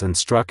separating us and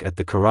struck at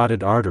the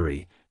carotid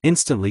artery,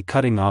 instantly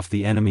cutting off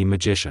the enemy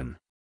magician.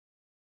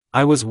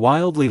 I was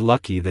wildly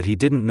lucky that he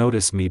didn't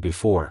notice me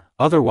before,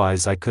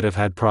 otherwise I could have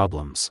had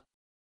problems.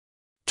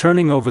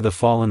 Turning over the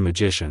fallen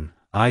magician,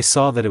 I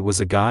saw that it was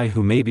a guy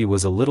who maybe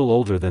was a little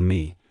older than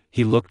me.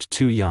 He looked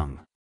too young.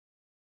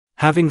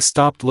 Having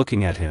stopped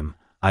looking at him,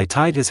 I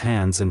tied his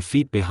hands and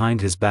feet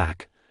behind his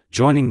back,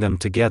 joining them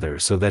together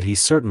so that he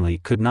certainly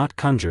could not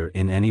conjure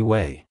in any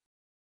way.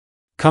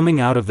 Coming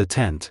out of the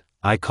tent,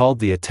 I called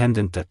the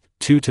attendant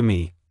to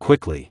me,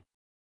 quickly.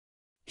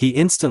 He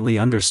instantly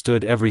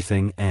understood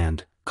everything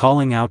and,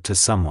 calling out to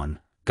someone,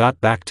 got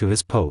back to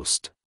his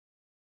post.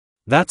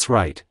 That's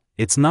right,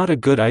 it's not a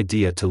good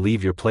idea to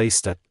leave your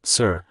place.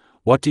 Sir,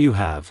 what do you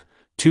have?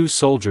 Two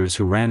soldiers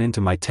who ran into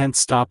my tent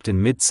stopped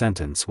in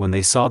mid-sentence when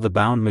they saw the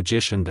bound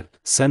magician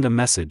send a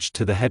message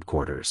to the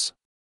headquarters.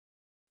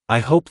 I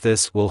hope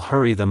this will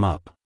hurry them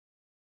up.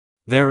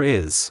 There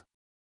is.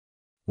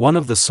 One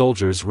of the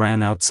soldiers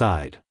ran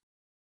outside.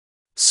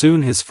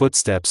 Soon his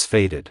footsteps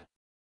faded.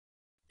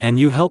 And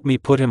you help me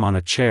put him on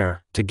a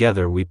chair.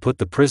 Together we put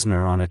the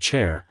prisoner on a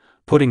chair,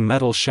 putting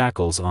metal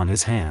shackles on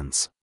his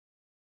hands.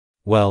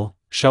 Well,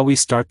 shall we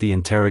start the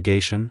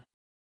interrogation?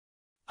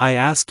 I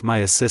asked my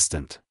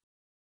assistant.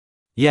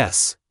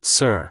 Yes,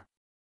 sir.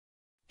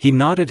 He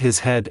nodded his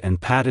head and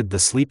patted the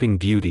sleeping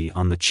beauty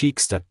on the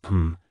cheeks.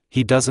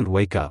 He doesn't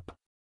wake up.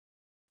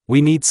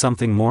 We need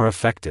something more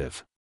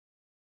effective.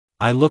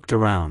 I looked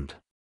around.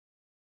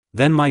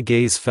 Then my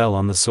gaze fell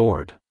on the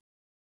sword.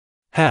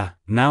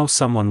 Now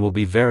someone will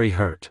be very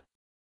hurt.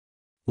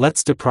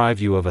 Let's deprive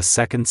you of a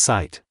second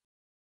sight.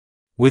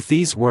 With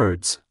these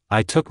words,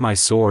 I took my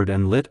sword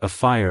and lit a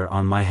fire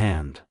on my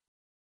hand.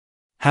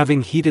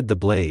 Having heated the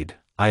blade,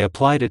 I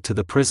applied it to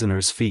the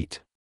prisoner's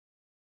feet.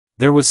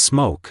 There was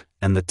smoke,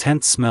 and the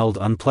tent smelled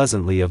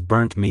unpleasantly of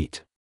burnt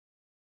meat.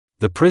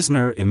 The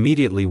prisoner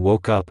immediately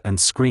woke up and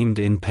screamed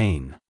in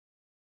pain.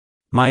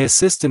 My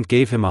assistant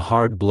gave him a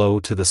hard blow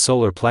to the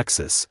solar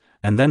plexus,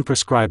 and then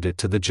prescribed it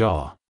to the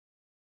jaw.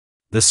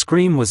 The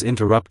scream was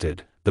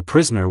interrupted. The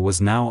prisoner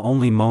was now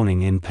only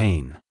moaning in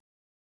pain.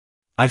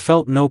 I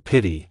felt no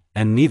pity,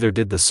 and neither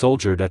did the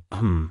soldier.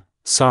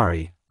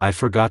 Sorry, I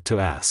forgot to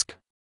ask.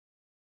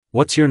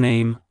 What's your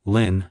name?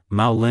 Lin,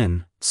 Mao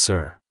Lin,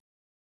 sir.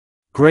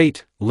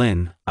 Great,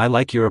 Lin, I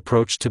like your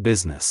approach to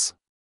business.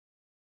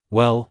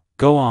 Well,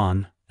 go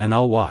on, and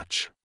I'll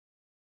watch.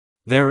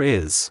 There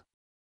is.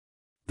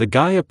 The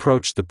guy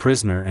approached the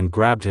prisoner and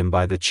grabbed him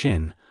by the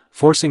chin,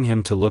 forcing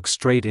him to look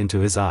straight into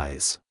his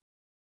eyes.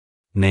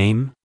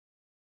 Name?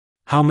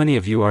 How many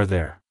of you are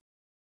there?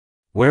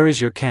 Where is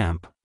your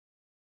camp?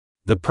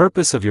 The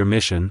purpose of your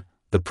mission?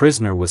 The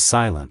prisoner was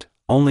silent,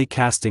 only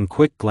casting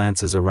quick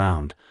glances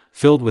around,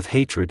 filled with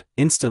hatred.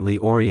 Instantly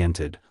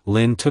oriented,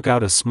 Lin took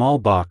out a small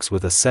box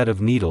with a set of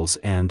needles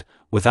and,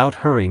 without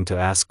hurrying to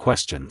ask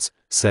questions,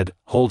 said,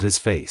 "Hold his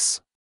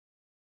face."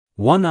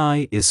 One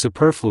eye is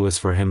superfluous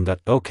for him.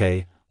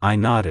 Okay, I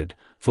nodded,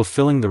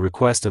 fulfilling the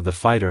request of the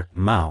fighter.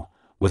 Mao,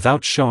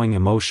 without showing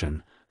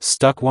emotion,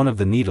 stuck one of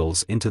the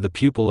needles into the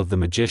pupil of the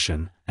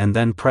magician, and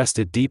then pressed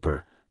it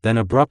deeper, then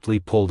abruptly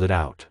pulled it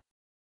out.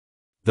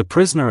 The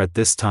prisoner at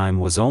this time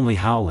was only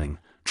howling,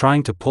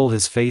 trying to pull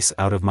his face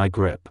out of my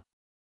grip.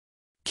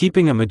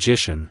 Keeping a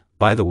magician,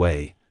 by the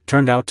way,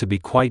 turned out to be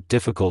quite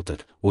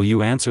difficult. Will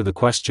you answer the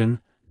question?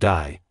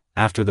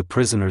 After the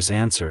prisoner's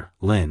answer,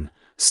 Lin,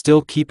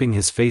 still keeping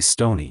his face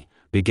stony,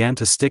 began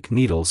to stick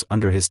needles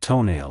under his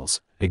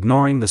toenails,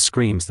 ignoring the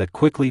screams that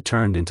quickly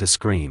turned into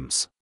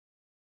screams.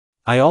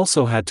 I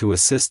also had to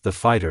assist the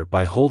fighter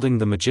by holding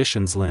the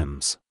magician's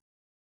limbs.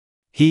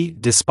 He,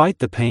 despite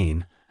the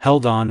pain,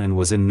 held on and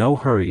was in no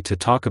hurry to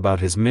talk about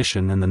his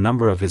mission and the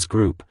number of his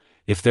group,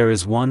 if there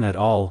is one at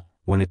all.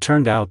 When it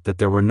turned out that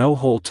there were no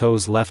whole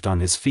toes left on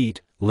his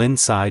feet, Lin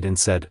sighed and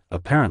said,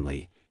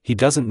 apparently, he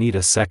doesn't need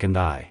a second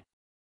eye.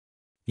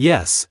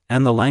 Yes,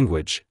 and the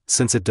language,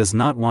 since it does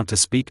not want to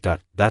speak.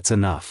 That's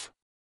enough.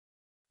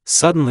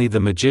 Suddenly the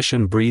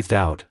magician breathed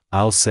out,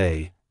 I'll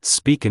say,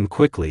 speaking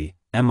quickly,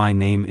 and my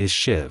name is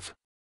Shiv.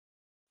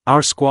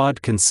 Our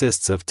squad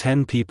consists of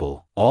 10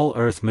 people, all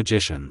Earth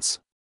magicians.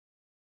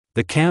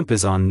 The camp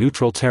is on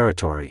neutral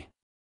territory.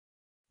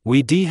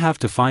 We have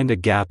to find a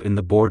gap in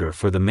the border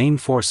for the main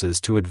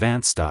forces to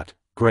advance.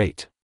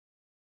 Great.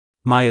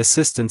 My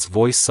assistant's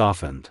voice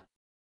softened.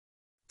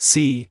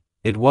 See,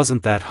 it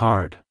wasn't that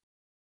hard.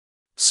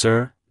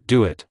 Sir,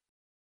 do it.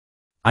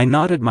 I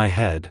nodded my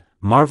head,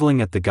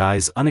 marveling at the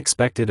guy's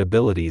unexpected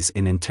abilities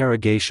in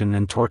interrogation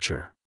and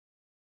torture.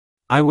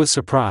 I was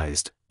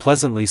surprised,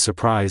 pleasantly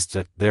surprised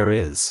that there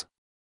is.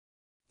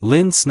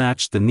 Lin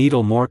snatched the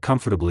needle more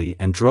comfortably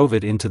and drove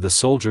it into the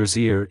soldier's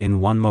ear in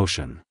one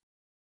motion.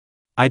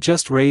 I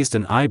just raised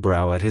an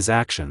eyebrow at his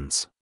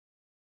actions.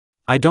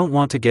 I don't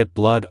want to get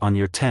blood on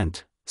your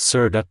tent,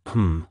 sir.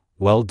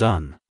 Well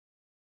done.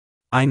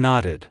 I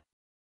nodded.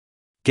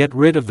 Get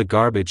rid of the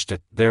garbage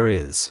there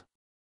is.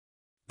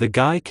 The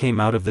guy came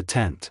out of the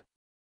tent.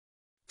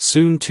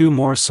 Soon 2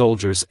 more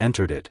soldiers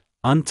entered it,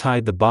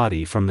 untied the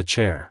body from the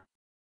chair.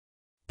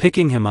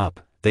 Picking him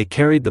up, they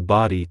carried the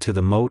body to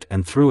the moat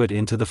and threw it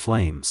into the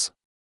flames.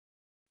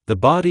 The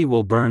body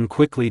will burn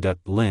quickly.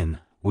 Lin,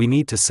 we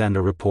need to send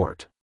a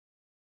report.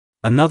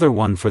 Another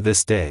one for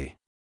this day.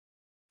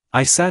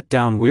 I sat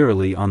down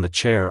wearily on the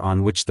chair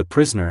on which the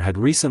prisoner had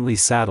recently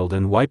saddled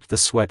and wiped the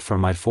sweat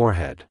from my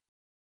forehead.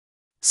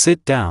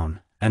 Sit down,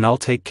 and I'll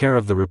take care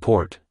of the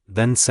report,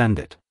 then send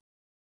it.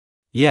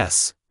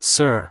 Yes,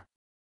 sir.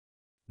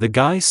 The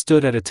guy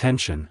stood at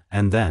attention,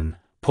 and then,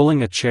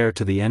 pulling a chair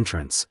to the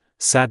entrance,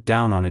 sat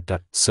down on it.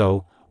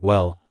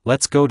 Well,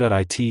 let's go.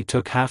 It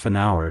took half an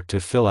hour to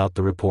fill out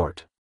the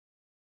report.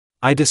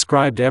 I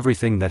described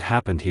everything that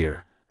happened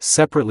here,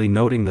 separately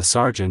noting the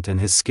sergeant and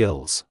his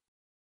skills.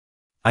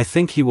 I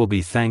think he will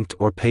be thanked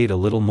or paid a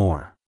little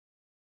more.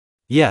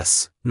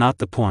 Yes, not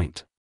the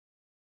point.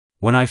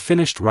 When I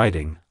finished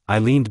writing, I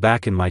leaned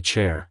back in my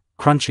chair,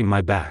 crunching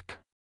my back.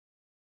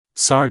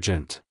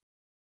 Sergeant.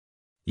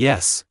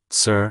 Yes,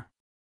 sir.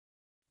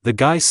 The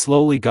guy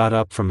slowly got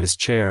up from his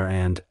chair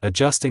and,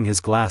 adjusting his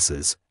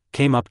glasses,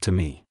 came up to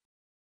me.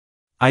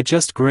 I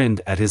just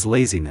grinned at his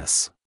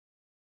laziness.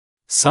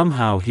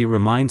 Somehow he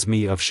reminds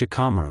me of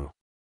Shikamaru.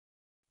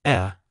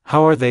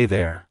 How are they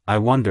there, I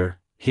wonder?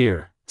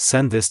 Here,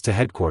 send this to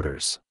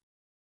headquarters.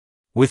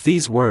 With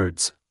these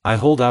words, I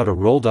hold out a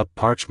rolled-up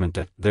parchment.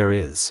 There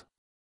is.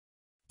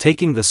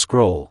 Taking the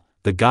scroll,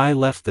 the guy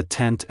left the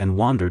tent and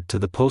wandered to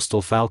the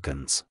postal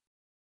falcons.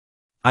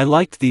 I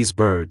liked these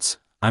birds.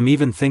 I'm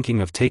even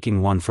thinking of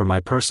taking one for my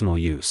personal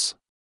use.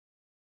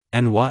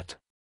 And what?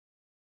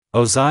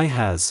 Ozai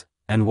has,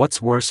 and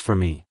what's worse for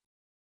me?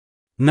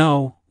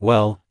 No,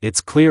 well, it's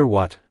clear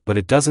what, but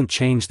it doesn't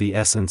change the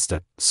essence.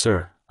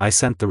 Sir, I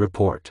sent the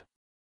report.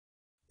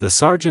 The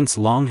sergeant's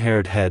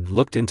long-haired head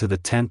looked into the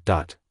tent.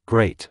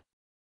 Great.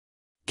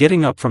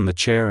 Getting up from the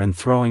chair and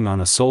throwing on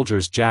a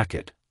soldier's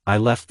jacket, I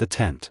left the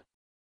tent.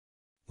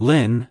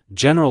 Lin,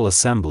 General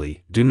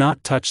Assembly, do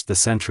not touch the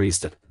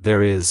sentries.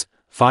 There is.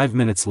 5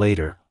 minutes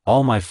later,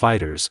 all my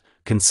fighters,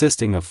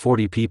 consisting of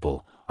 40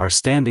 people, are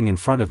standing in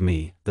front of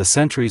me. The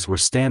sentries were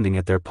standing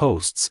at their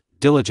posts,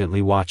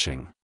 diligently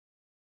watching.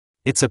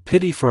 It's a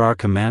pity for our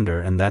commander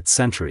and that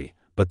sentry,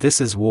 but this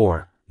is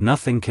war,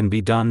 nothing can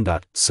be done.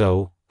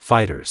 So,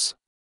 fighters.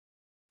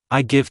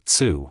 I give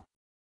Tsu.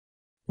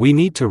 We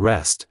need to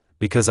rest,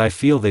 because I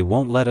feel they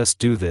won't let us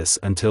do this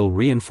until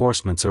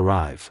reinforcements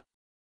arrive.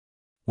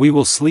 We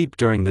will sleep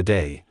during the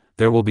day,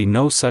 there will be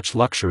no such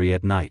luxury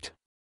at night.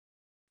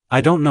 I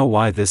don't know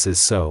why this is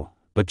so,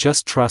 but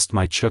just trust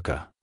my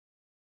chuka.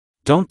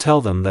 Don't tell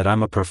them that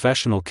I'm a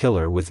professional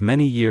killer with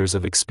many years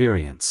of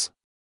experience.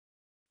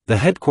 The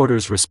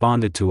headquarters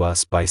responded to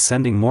us by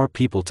sending more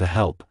people to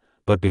help,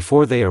 but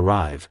before they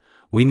arrive,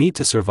 we need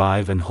to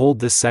survive and hold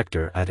this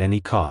sector at any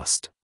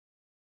cost.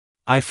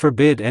 I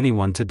forbid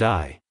anyone to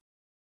die.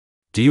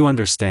 Do you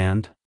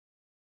understand?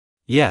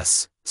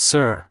 Yes,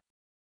 sir.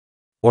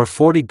 Or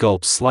 40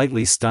 gulps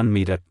slightly stunned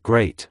me.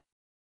 Great.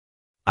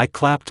 I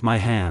clapped my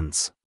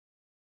hands.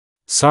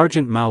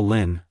 Sergeant Mao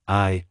Lin,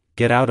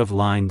 get out of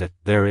line.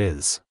 There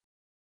is.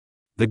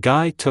 The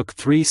guy took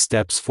 3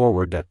 steps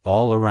forward.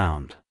 All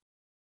around.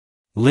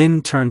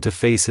 Lin turned to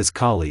face his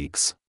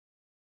colleagues.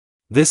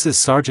 This is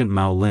Sergeant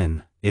Mao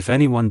Lin, if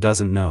anyone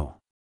doesn't know.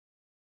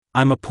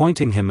 I'm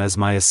appointing him as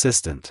my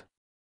assistant.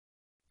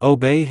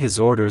 Obey his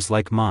orders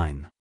like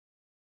mine.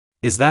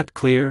 Is that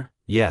clear?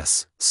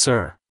 Yes,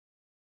 sir.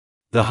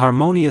 The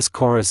harmonious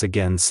chorus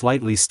again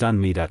slightly stunned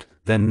me.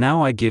 Then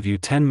now I give you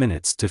 10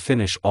 minutes to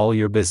finish all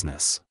your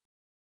business.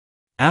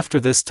 After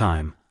this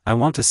time, I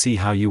want to see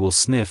how you will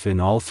sniff in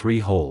all 3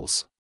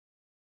 holes.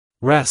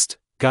 Rest,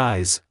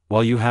 guys,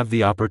 while you have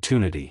the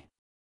opportunity.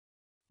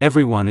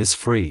 Everyone is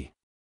free.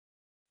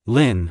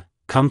 Lin,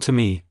 come to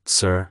me,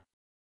 sir.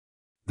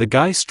 The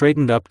guy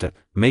straightened up.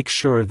 Make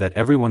sure that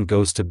everyone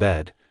goes to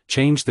bed,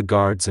 change the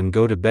guards and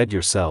go to bed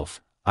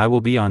yourself. I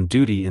will be on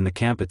duty in the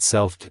camp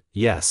itself.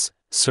 Yes,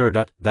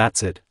 sir.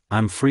 That's it,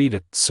 I'm free.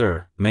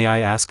 Sir, may I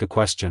ask a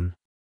question?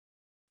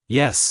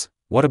 Yes,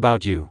 what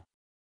about you?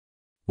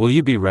 Will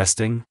you be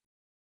resting?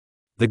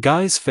 The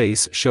guy's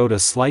face showed a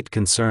slight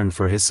concern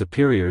for his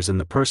superiors in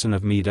the person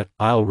of me.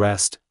 I'll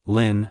rest,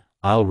 Lin,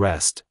 I'll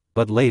rest,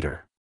 but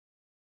later.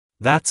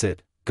 That's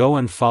it, go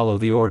and follow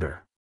the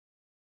order.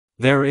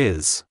 There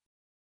is.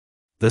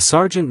 The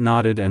sergeant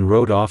nodded and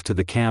rode off to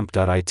the camp.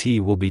 It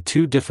will be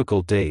 2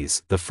 difficult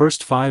days. The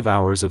first 5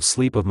 hours of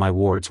sleep of my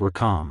wards were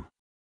calm.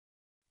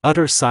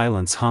 Utter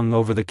silence hung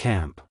over the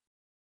camp.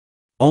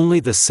 Only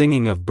the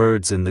singing of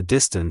birds in the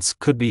distance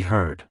could be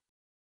heard.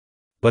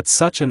 But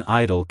such an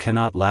idyll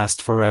cannot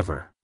last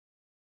forever.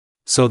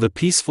 So the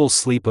peaceful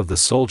sleep of the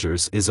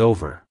soldiers is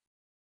over.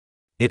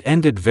 It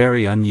ended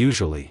very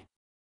unusually.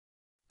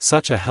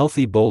 Such a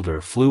healthy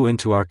boulder flew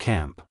into our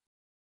camp.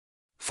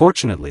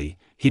 Fortunately,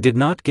 he did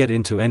not get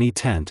into any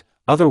tent,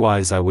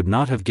 otherwise I would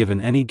not have given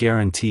any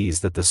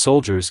guarantees that the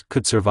soldiers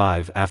could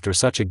survive after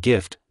such a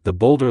gift. The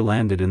boulder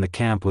landed in the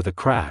camp with a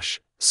crash,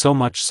 so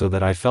much so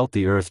that I felt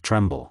the earth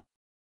tremble.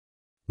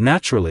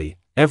 Naturally,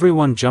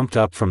 everyone jumped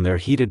up from their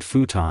heated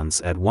futons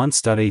at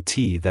once. At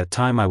that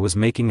time I was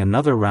making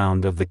another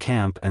round of the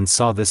camp and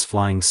saw this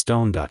flying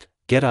stone.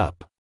 Get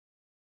up.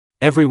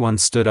 Everyone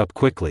stood up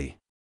quickly.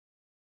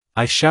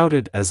 I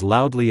shouted as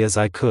loudly as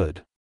I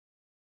could.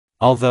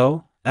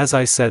 Although, as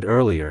I said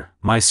earlier,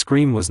 my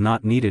scream was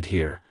not needed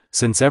here,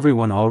 since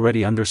everyone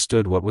already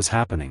understood what was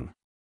happening.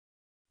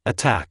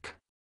 Attack.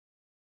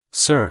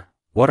 Sir,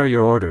 what are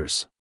your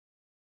orders?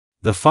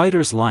 The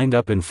fighters lined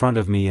up in front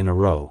of me in a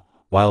row,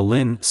 while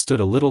Lin stood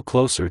a little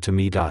closer to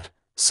me.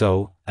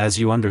 So, as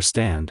you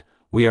understand,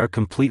 we are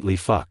completely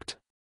fucked.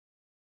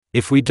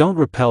 If we don't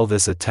repel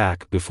this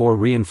attack before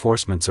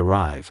reinforcements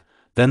arrive,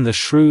 then the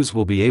shrews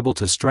will be able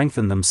to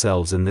strengthen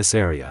themselves in this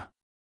area.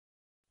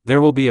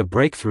 There will be a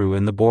breakthrough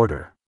in the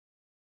border.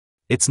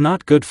 It's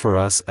not good for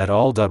us at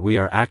all. We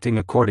are acting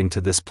according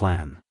to this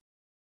plan.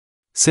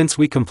 Since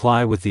we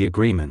comply with the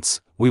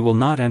agreements, we will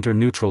not enter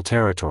neutral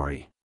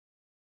territory.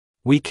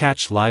 We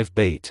catch live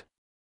bait.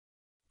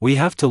 We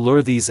have to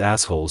lure these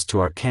assholes to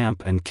our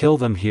camp and kill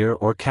them here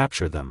or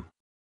capture them.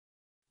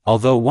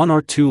 Although 1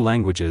 or 2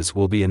 languages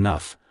will be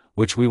enough,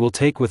 which we will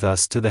take with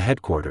us to the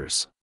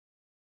headquarters.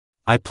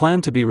 I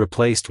plan to be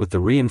replaced with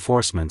the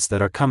reinforcements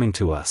that are coming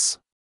to us.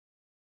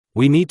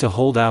 We need to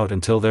hold out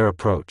until their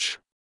approach.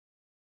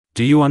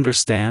 Do you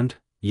understand?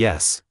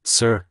 Yes,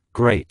 sir,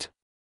 great.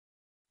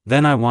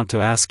 Then I want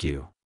to ask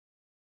you.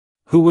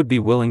 Who would be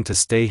willing to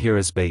stay here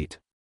as bait?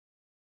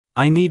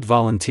 I need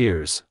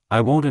volunteers.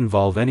 I won't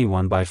involve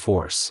anyone by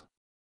force.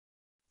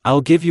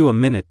 I'll give you a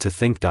minute to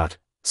think.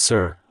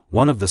 Sir,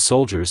 one of the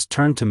soldiers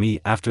turned to me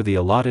after the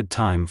allotted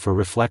time for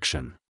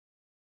reflection.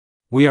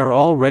 We are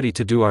all ready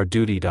to do our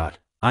duty.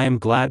 I am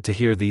glad to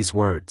hear these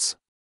words.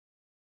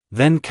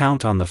 Then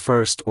count on the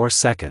first or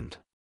second.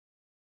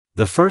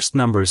 The first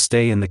numbers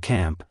stay in the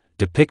camp,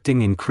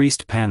 depicting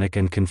increased panic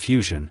and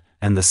confusion,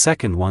 and the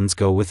second ones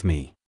go with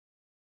me.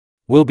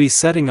 We'll be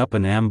setting up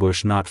an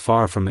ambush not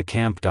far from the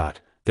camp.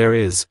 There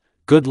is,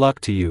 good luck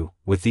to you.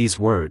 With these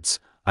words,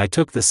 I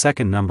took the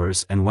second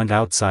numbers and went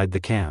outside the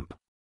camp.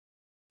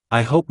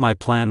 I hope my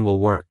plan will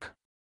work.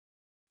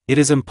 It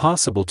is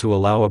impossible to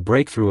allow a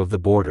breakthrough of the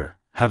border.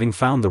 Having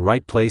found the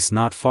right place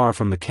not far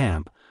from the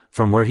camp,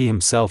 from where he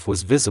himself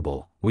was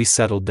visible, we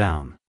settled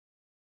down.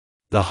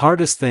 The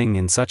hardest thing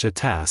in such a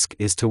task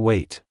is to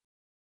wait.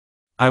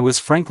 I was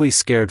frankly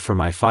scared for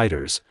my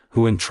fighters,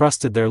 who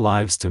entrusted their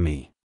lives to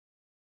me.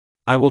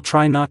 I will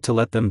try not to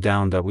let them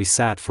down. We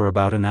sat for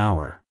about an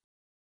hour.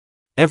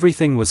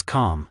 Everything was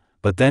calm,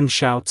 but then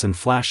shouts and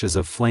flashes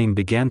of flame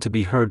began to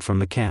be heard from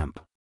the camp.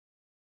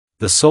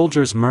 The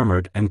soldiers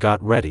murmured and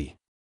got ready.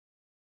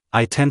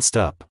 I tensed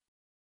up.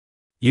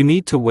 You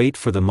need to wait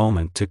for the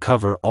moment to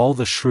cover all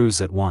the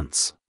shrews at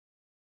once.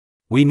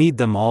 We need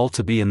them all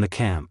to be in the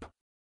camp.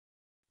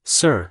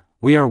 Sir,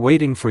 we are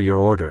waiting for your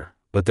order,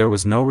 but there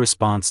was no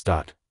response.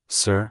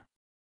 Sir?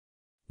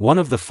 One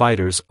of the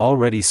fighters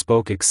already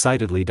spoke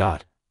excitedly.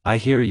 I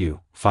hear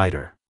you,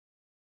 fighter.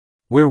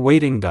 We're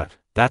waiting.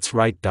 That's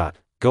right.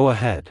 Go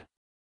ahead.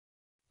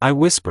 I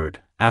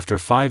whispered. After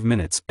 5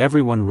 minutes,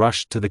 everyone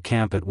rushed to the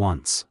camp at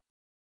once.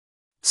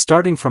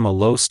 Starting from a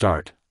low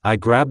start, I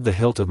grabbed the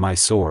hilt of my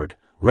sword,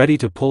 ready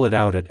to pull it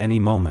out at any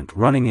moment.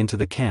 Running into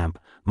the camp,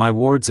 my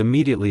wards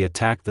immediately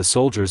attacked the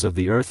soldiers of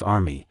the Earth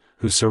Army,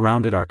 who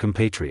surrounded our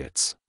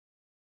compatriots.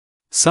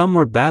 Some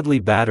were badly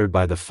battered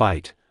by the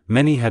fight,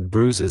 many had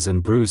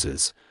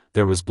bruises,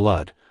 there was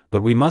blood,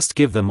 but we must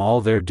give them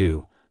all their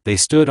due. They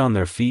stood on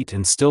their feet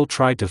and still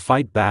tried to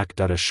fight back.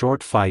 A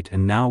short fight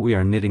and now we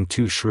are knitting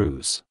two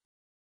shrews.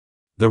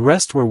 The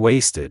rest were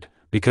wasted,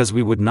 because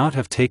we would not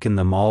have taken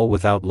them all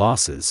without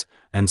losses,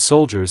 and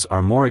soldiers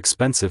are more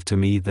expensive to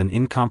me than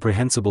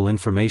incomprehensible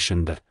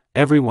information.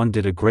 Everyone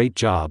did a great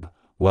job,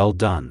 well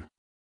done.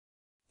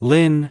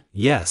 Lin,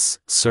 yes,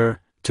 sir,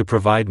 to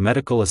provide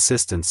medical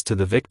assistance to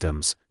the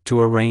victims,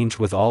 to arrange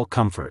with all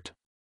comfort.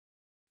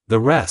 The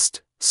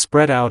rest,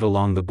 spread out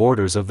along the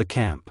borders of the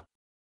camp.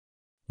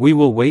 We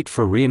will wait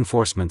for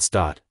reinforcements.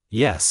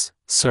 Yes,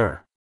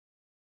 sir.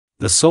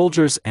 The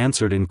soldiers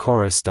answered in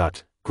chorus.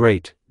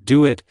 Great,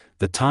 do it.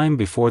 The time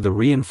before the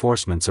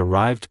reinforcements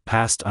arrived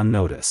passed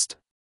unnoticed.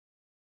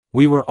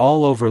 We were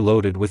all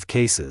overloaded with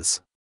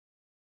cases.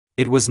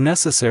 It was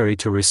necessary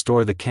to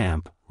restore the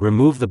camp,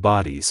 remove the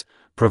bodies,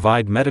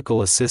 provide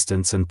medical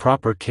assistance and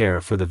proper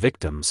care for the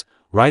victims,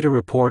 write a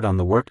report on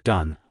the work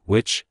done,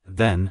 which,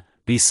 then,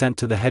 be sent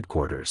to the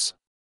headquarters.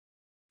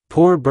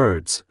 Poor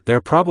birds,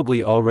 they're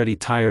probably already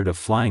tired of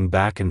flying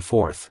back and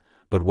forth,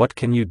 but what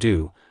can you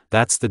do?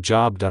 That's the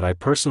job. I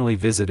personally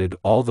visited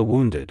all the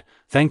wounded,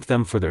 thanked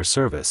them for their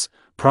service,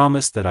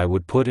 promised that I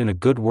would put in a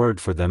good word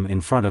for them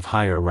in front of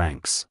higher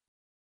ranks.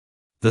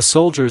 The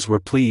soldiers were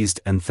pleased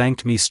and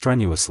thanked me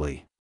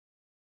strenuously.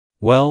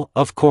 Well,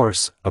 of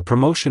course, a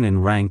promotion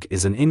in rank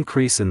is an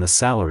increase in the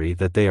salary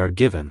that they are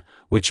given,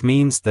 which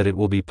means that it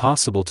will be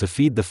possible to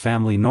feed the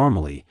family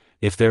normally,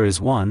 if there is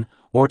one,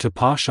 or to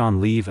posh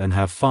on leave and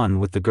have fun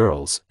with the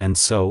girls, and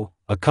so,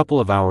 a couple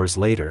of hours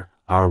later,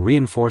 our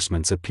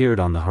reinforcements appeared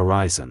on the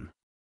horizon.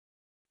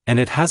 And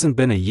it hasn't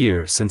been a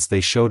year since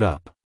they showed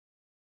up.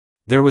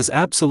 There was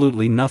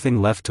absolutely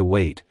nothing left to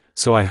wait,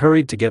 so I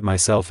hurried to get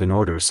myself in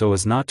order so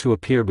as not to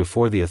appear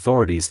before the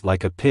authorities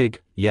like a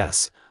pig.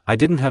 Yes, I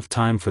didn't have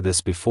time for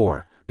this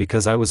before,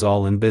 because I was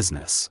all in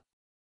business.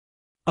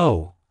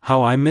 Oh,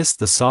 how I missed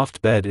the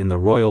soft bed in the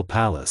royal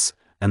palace,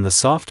 and the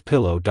soft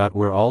pillow.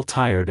 We're all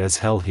tired as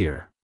hell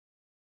here.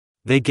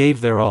 They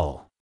gave their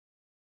all.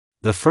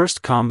 The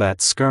first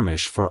combat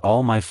skirmish for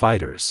all my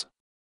fighters.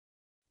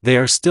 They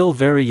are still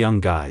very young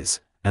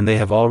guys, and they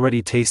have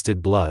already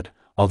tasted blood,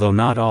 although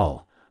not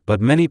all, but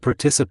many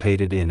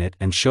participated in it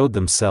and showed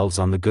themselves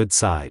on the good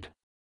side.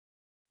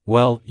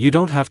 Well, you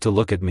don't have to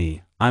look at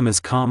me, I'm as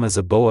calm as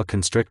a boa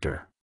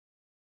constrictor.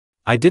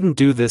 I didn't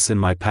do this in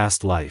my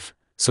past life,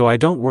 so I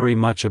don't worry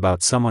much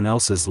about someone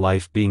else's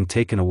life being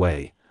taken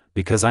away,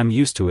 because I'm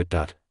used to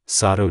it.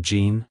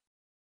 Sato-jin?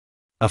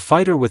 A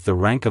fighter with the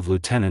rank of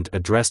lieutenant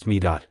addressed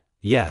me.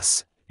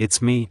 Yes,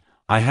 it's me.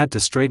 I had to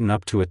straighten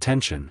up to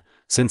attention,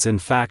 since in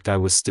fact I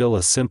was still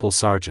a simple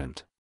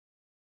sergeant.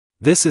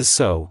 This is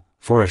so,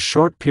 for a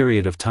short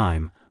period of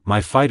time,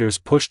 my fighters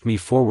pushed me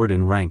forward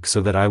in rank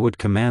so that I would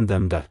command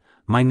them.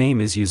 My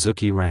name is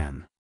Yuzuki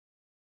Ran.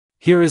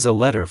 Here is a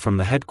letter from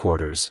the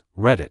headquarters,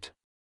 read it.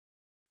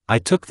 I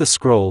took the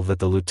scroll that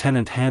the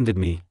lieutenant handed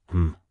me.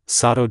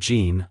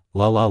 Sato-jin,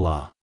 la la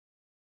la.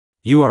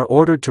 You are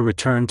ordered to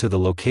return to the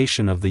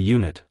location of the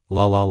unit,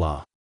 la la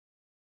la.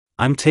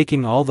 I'm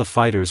taking all the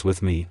fighters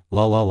with me,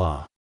 la la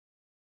la.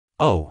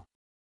 Oh.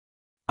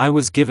 I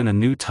was given a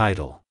new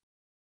title.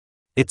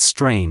 It's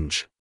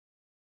strange.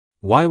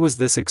 Why was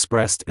this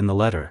expressed in the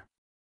letter?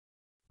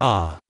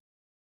 Ah.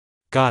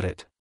 Got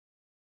it.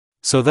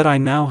 So that I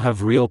now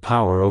have real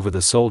power over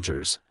the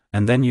soldiers,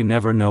 and then you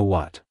never know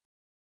what.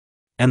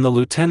 And the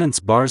lieutenant's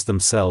bars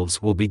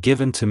themselves will be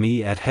given to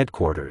me at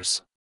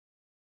headquarters.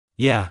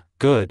 Yeah,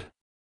 good.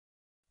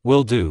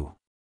 Will do.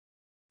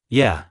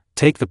 Yeah,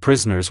 take the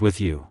prisoners with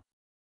you.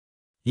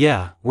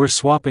 Yeah, we're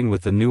swapping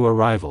with the new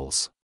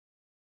arrivals.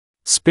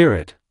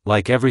 Spirit,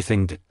 like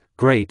everything.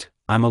 Great,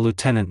 I'm a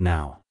lieutenant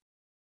now.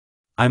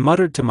 I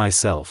muttered to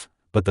myself,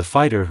 but the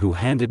fighter who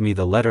handed me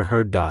the letter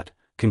heard.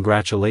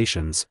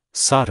 Congratulations,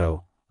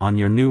 Sato, on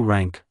your new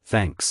rank,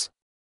 thanks.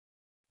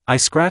 I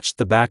scratched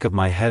the back of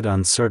my head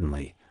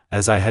uncertainly,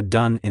 as I had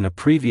done in a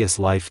previous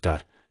life.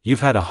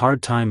 You've had a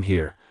hard time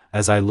here.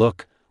 As I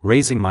look,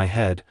 raising my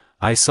head,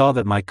 I saw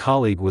that my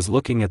colleague was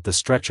looking at the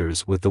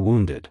stretchers with the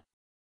wounded.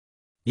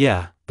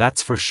 Yeah,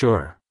 that's for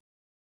sure.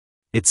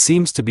 It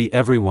seems to be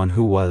everyone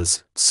who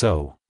was,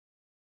 so.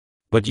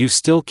 But you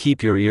still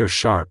keep your ear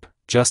sharp,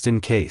 just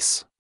in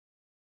case.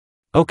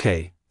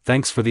 Okay,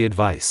 thanks for the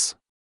advice.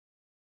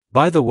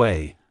 By the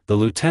way, the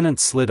lieutenant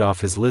slid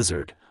off his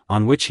lizard,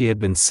 on which he had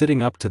been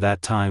sitting up to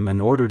that time,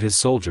 and ordered his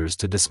soldiers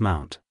to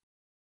dismount.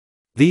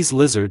 These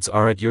lizards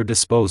are at your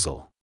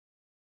disposal.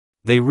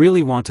 They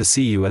really want to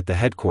see you at the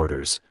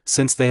headquarters,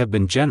 since they have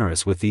been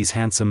generous with these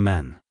handsome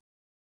men.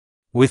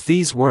 With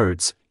these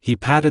words, he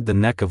patted the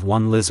neck of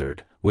one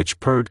lizard, which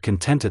purred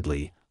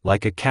contentedly,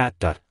 like a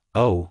cat.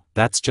 Oh,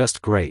 that's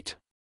just great.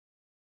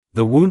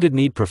 The wounded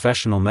need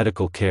professional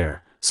medical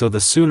care, so the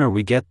sooner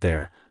we get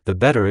there, the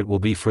better it will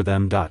be for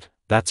them.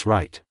 That's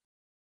right.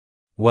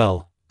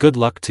 Well, good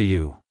luck to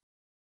you.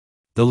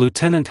 The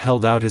lieutenant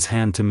held out his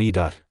hand to me.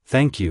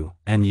 Thank you,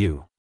 and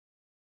you.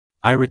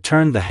 I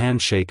returned the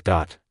handshake.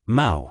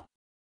 Mao.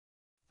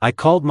 I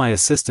called my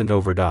assistant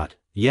over.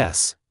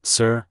 Yes,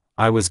 sir,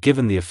 I was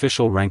given the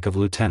official rank of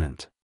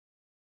lieutenant.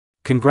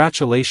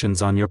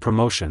 Congratulations on your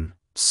promotion,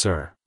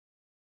 sir.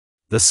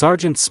 The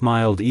sergeant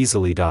smiled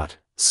easily.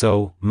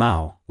 So,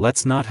 Mao,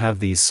 let's not have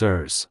these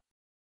sirs.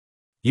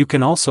 You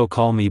can also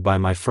call me by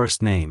my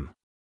first name.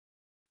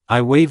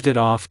 I waved it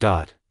off.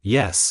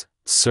 Yes,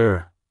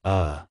 sir,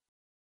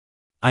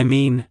 I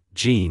mean,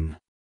 Jean.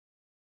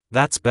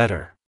 That's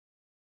better.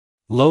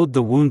 Load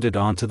the wounded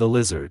onto the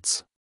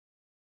lizards.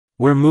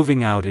 We're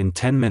moving out in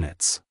 10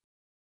 minutes.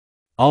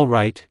 All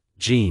right,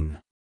 Jean.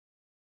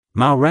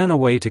 Mao ran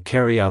away to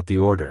carry out the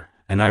order,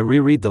 and I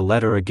reread the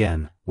letter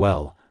again.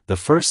 Well, the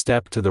first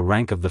step to the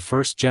rank of the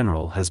first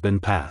general has been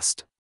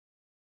passed.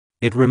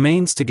 It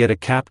remains to get a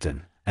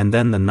captain, and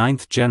then the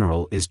 9th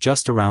general is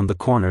just around the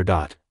corner.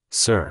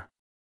 Sir.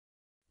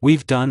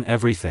 We've done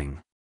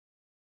everything.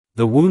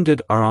 The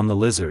wounded are on the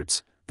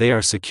lizards, they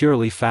are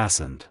securely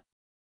fastened.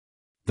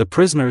 The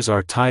prisoners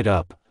are tied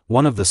up,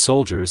 one of the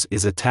soldiers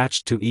is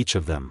attached to each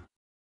of them.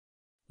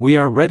 We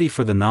are ready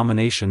for the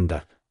nomination.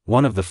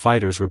 One of the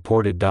fighters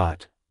reported.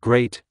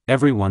 Great,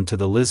 everyone to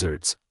the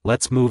lizards,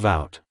 let's move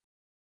out.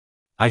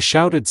 I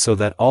shouted so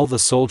that all the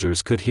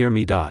soldiers could hear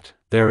me.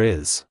 There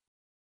is.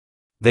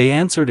 They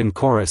answered in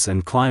chorus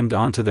and climbed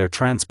onto their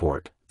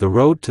transport. The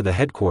road to the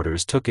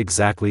headquarters took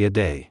exactly a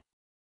day.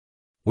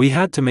 We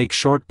had to make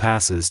short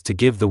passes to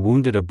give the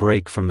wounded a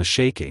break from the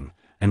shaking,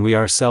 and we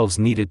ourselves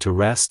needed to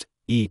rest,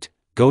 eat,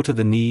 go to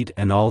the need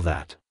and all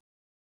that.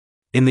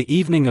 In the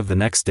evening of the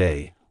next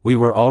day, we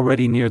were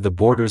already near the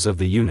borders of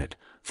the unit,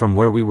 from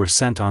where we were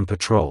sent on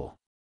patrol.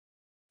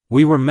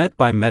 We were met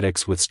by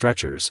medics with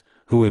stretchers,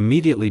 who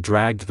immediately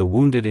dragged the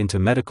wounded into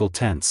medical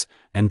tents,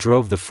 and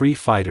drove the free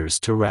fighters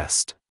to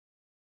rest.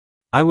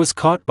 I was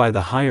caught by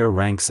the higher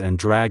ranks and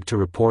dragged to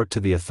report to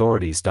the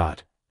authorities.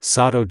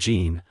 Sato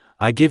Jean,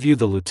 I give you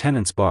the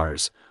lieutenant's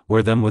bars,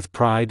 wear them with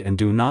pride and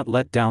do not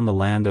let down the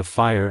land of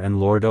fire and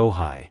Lord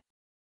Ohai.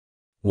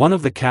 One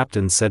of the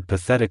captains said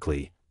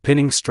pathetically,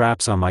 pinning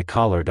straps on my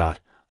collar.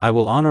 I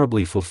will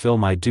honorably fulfill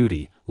my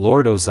duty,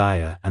 Lord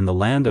Oziah and the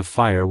land of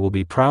fire will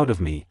be proud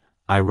of me.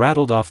 I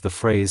rattled off the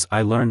phrase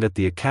I learned at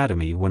the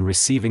academy when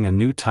receiving a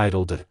new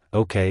title.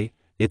 Okay,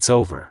 it's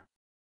over.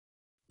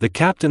 The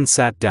captain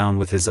sat down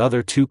with his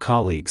other 2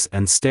 colleagues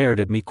and stared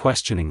at me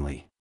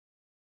questioningly.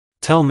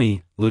 Tell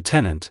me,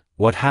 Lieutenant,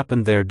 what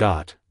happened there?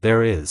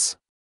 There is.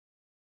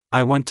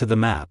 I went to the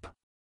map.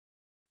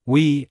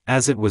 We,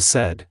 as it was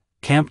said,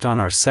 camped on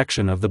our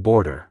section of the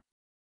border.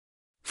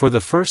 For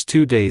the first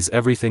 2 days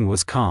everything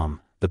was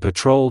calm, the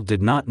patrol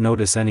did not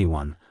notice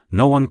anyone,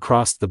 no one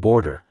crossed the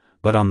border,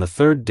 but on the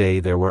 3rd day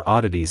there were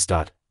oddities.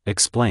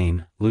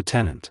 Explain,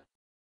 Lieutenant.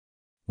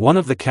 One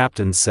of the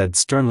captains said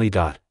sternly.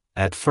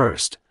 At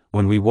first,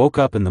 when we woke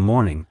up in the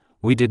morning,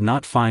 we did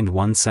not find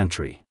one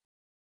sentry.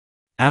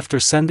 After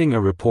sending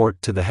a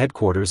report to the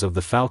headquarters of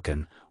the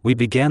Falcon, we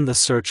began the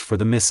search for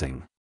the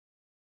missing.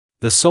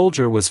 The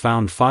soldier was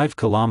found 5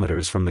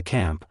 kilometers from the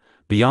camp,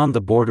 beyond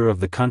the border of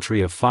the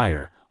country of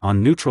fire,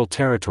 on neutral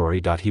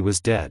territory. He was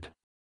dead.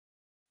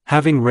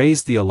 Having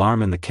raised the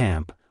alarm in the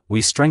camp,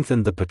 we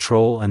strengthened the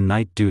patrol and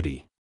night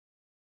duty.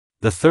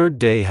 The 3rd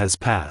day has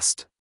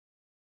passed.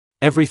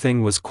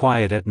 Everything was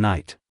quiet at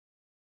night.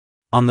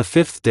 On the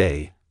 5th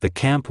day, the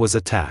camp was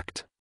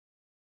attacked.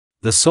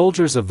 The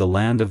soldiers of the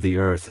land of the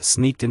earth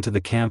sneaked into the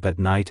camp at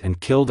night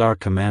and killed our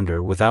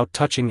commander without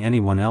touching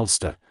anyone else.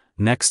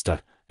 Next,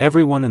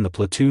 everyone in the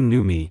platoon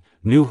knew me,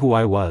 knew who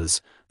I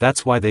was,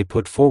 that's why they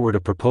put forward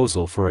a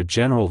proposal for a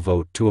general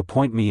vote to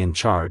appoint me in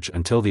charge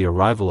until the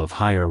arrival of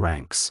higher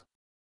ranks.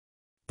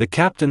 The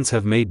captains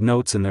have made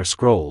notes in their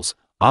scrolls,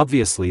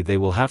 obviously they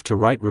will have to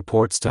write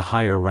reports to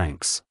higher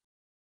ranks.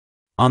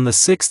 On the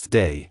 6th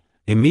day,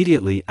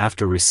 immediately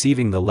after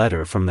receiving the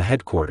letter from the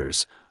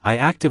headquarters, I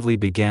actively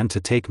began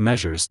to take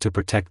measures to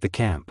protect the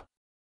camp.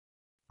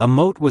 A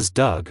moat was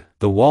dug,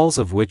 the walls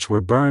of which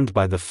were burned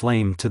by the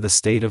flame to the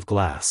state of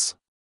glass.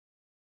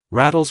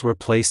 Rattles were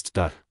placed.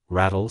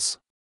 Rattles?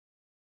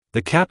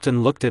 The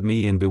captain looked at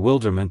me in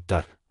bewilderment.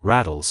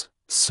 Rattles,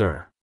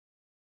 sir.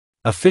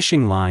 A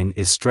fishing line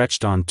is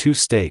stretched on 2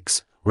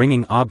 stakes,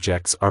 ringing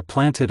objects are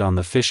planted on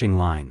the fishing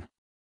line.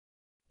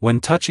 When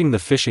touching the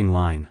fishing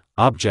line,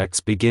 objects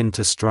begin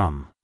to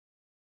strum.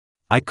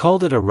 I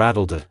called it a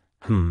rattle.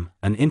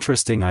 An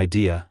interesting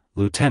idea,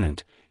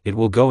 Lieutenant, it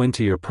will go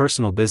into your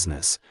personal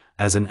business,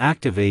 as an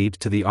active aid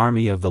to the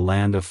army of the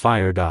land of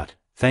fire.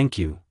 Thank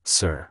you,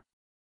 sir.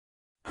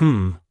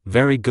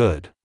 Very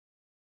good.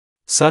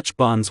 Such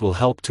bonds will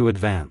help to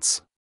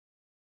advance.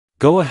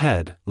 Go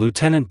ahead,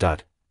 Lieutenant.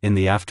 In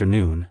the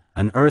afternoon,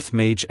 an earth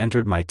mage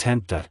entered my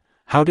tent.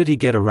 How did he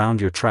get around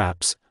your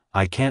traps?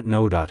 I can't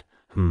know.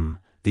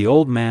 The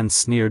old man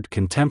sneered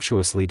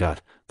contemptuously.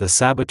 The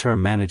saboteur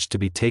managed to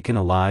be taken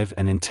alive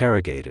and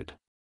interrogated.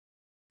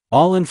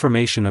 All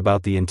information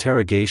about the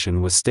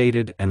interrogation was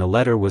stated and a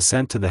letter was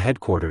sent to the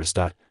headquarters.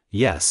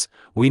 Yes,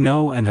 we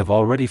know and have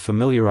already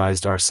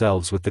familiarized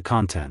ourselves with the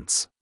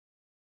contents.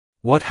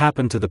 What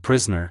happened to the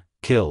prisoner,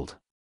 killed?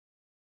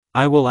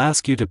 I will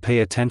ask you to pay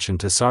attention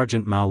to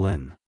Sergeant Mao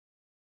Lin.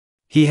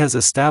 He has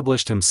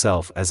established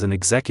himself as an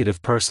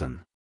executive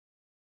person.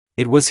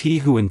 It was he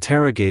who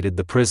interrogated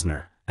the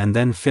prisoner, and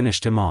then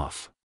finished him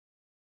off.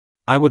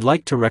 I would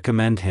like to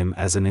recommend him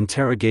as an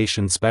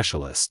interrogation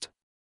specialist.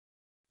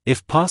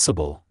 If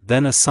possible,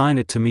 then assign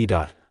it to me.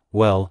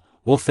 Well,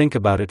 we'll think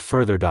about it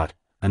further.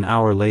 An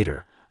hour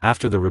later,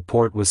 after the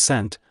report was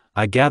sent,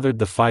 I gathered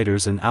the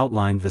fighters and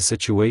outlined the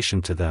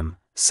situation to them,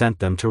 sent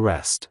them to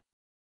rest.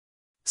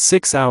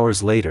 6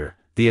 hours later,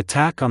 the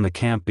attack on the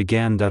camp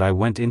began. I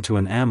went into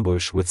an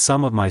ambush with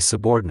some of my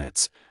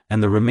subordinates,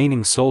 and the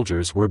remaining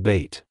soldiers were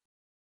bait.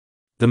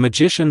 The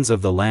magicians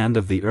of the land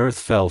of the earth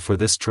fell for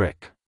this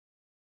trick.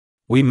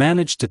 We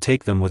managed to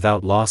take them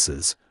without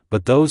losses,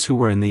 but those who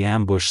were in the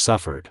ambush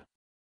suffered.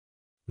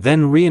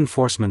 Then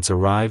reinforcements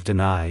arrived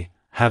and I,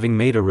 having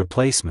made a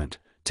replacement,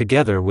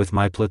 together with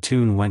my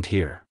platoon went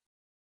here.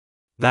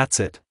 That's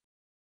it.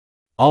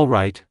 All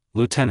right,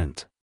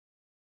 Lieutenant.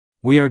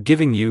 We are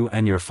giving you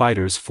and your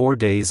fighters 4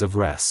 days of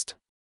rest.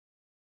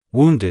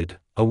 Wounded,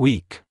 a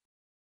week.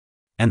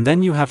 And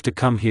then you have to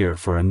come here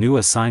for a new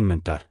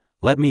assignment.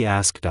 Let me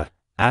ask.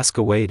 Ask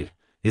away.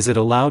 Is it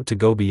allowed to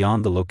go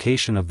beyond the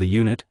location of the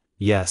unit?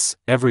 Yes,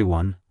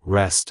 everyone,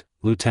 rest,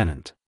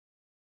 Lieutenant.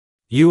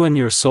 You and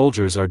your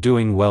soldiers are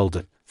doing well.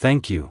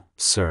 Thank you,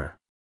 sir.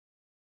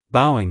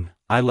 Bowing,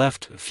 I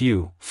left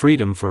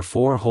freedom for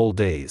 4 whole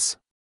days.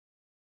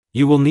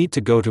 You will need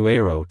to go to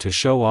Aero to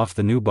show off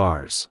the new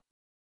bars.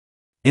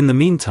 In the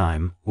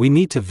meantime, we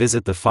need to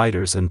visit the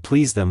fighters and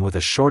please them with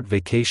a short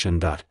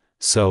vacation.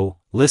 So,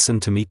 listen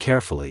to me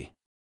carefully.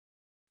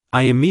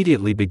 I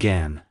immediately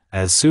began,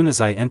 as soon as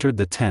I entered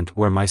the tent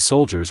where my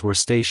soldiers were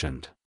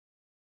stationed.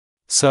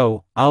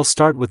 So, I'll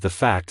start with the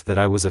fact that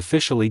I was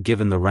officially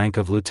given the rank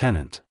of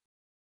lieutenant.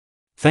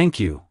 Thank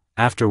you.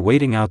 After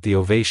waiting out the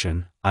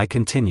ovation, I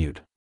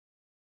continued.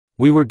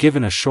 We were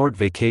given a short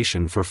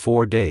vacation for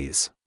 4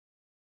 days.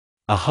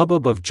 A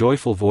hubbub of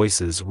joyful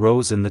voices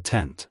rose in the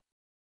tent.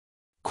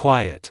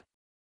 Quiet.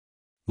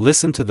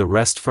 Listen to the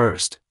rest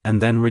first,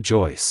 and then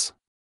rejoice.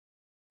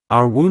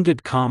 Our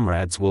wounded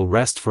comrades will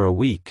rest for a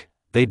week,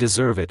 they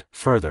deserve it.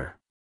 Further,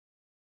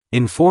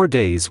 in 4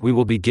 days we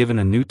will be given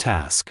a new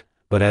task,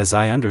 but as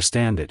I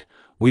understand it,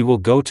 we will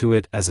go to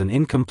it as an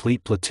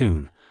incomplete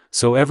platoon,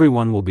 so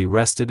everyone will be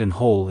rested and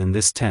whole in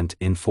this tent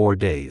in 4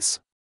 days.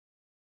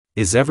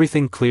 Is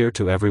everything clear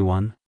to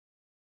everyone?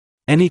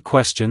 Any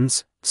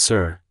questions,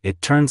 sir?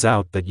 It turns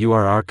out that you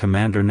are our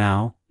commander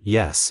now.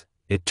 Yes,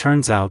 it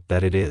turns out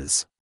that it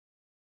is.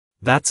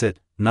 That's it,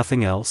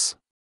 nothing else?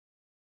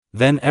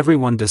 Then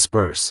everyone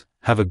disperse,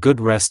 have a good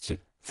rest.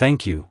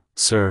 Thank you,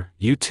 sir,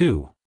 you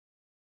too.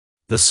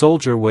 The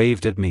soldier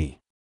waved at me.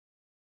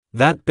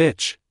 That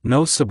bitch,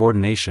 no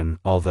subordination,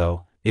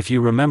 although, if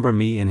you remember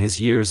me in his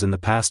years in the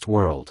past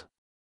world.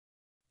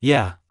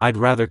 Yeah, I'd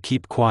rather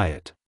keep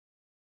quiet.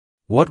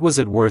 What was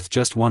it worth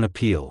just one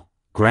appeal,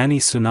 Granny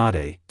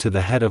Tsunade, to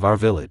the head of our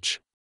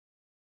village?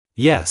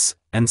 Yes,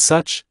 and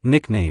such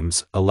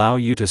nicknames allow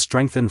you to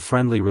strengthen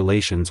friendly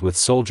relations with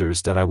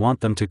soldiers that I want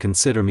them to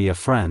consider me a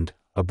friend,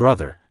 a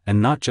brother, and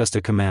not just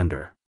a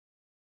commander.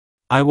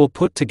 I will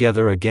put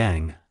together a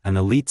gang, an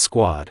elite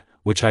squad,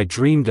 which I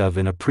dreamed of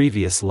in a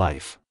previous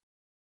life.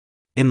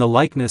 In the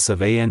likeness of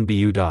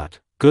Anbu.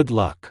 Good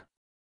luck.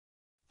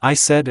 I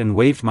said and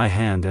waved my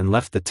hand and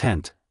left the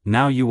tent.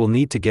 Now you will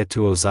need to get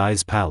to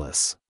Ozai's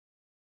palace.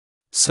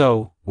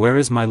 So, where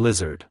is my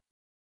lizard?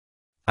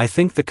 I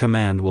think the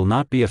command will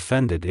not be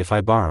offended if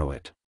I borrow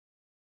it.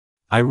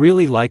 I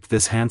really like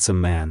this handsome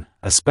man,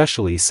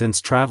 especially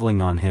since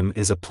traveling on him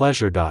is a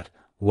pleasure.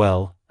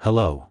 Well,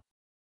 hello.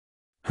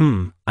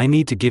 I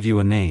need to give you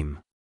a name.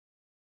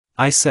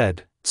 I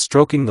said,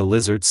 stroking the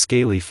lizard's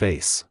scaly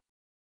face.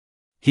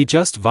 He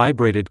just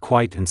vibrated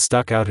quite and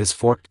stuck out his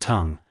forked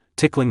tongue,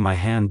 tickling my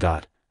hand.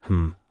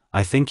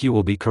 I think you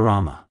will be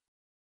Kurama.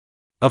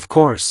 Of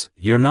course,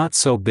 you're not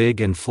so big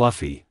and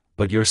fluffy,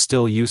 but you're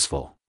still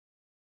useful.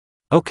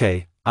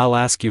 Okay, I'll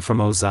ask you from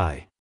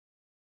Ozai.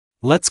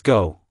 Let's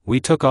go.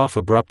 We took off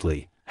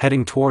abruptly,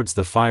 heading towards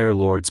the Fire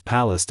Lord's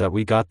palace.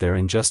 We got there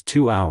in just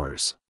 2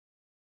 hours.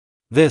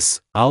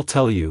 This, I'll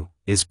tell you,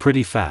 is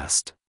pretty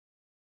fast.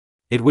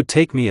 It would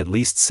take me at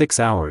least 6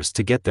 hours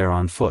to get there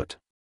on foot.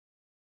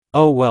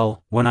 Oh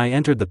well, when I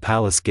entered the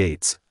palace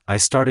gates, I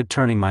started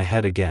turning my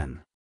head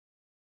again.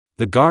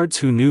 The guards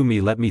who knew me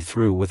let me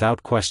through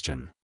without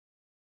question.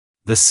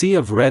 The sea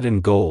of red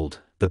and gold,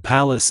 the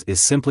palace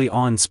is simply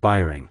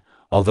awe-inspiring,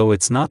 although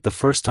it's not the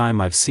first time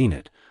I've seen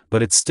it,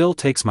 but it still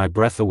takes my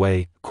breath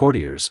away.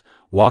 Courtiers,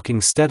 walking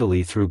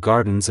steadily through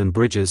gardens and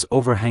bridges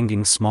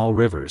overhanging small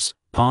rivers,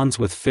 ponds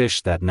with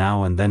fish that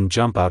now and then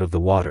jump out of the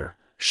water,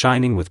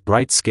 shining with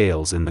bright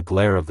scales in the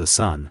glare of the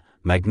sun,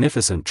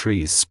 magnificent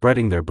trees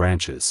spreading their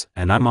branches,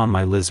 and I'm on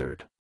my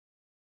lizard.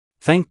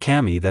 Thank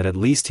Kami that at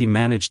least he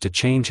managed to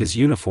change his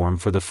uniform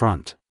for the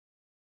front.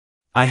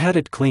 I had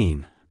it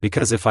clean,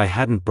 because if I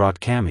hadn't brought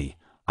Kami,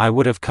 I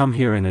would have come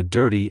here in a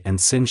dirty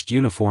and singed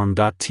uniform.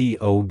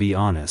 To be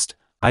honest,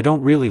 I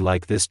don't really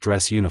like this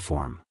dress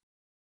uniform.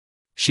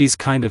 She's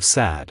kind of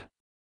sad.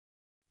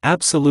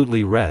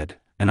 Absolutely red,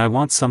 and I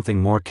want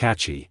something more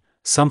catchy,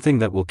 something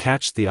that will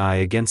catch the eye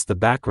against the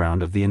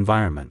background of the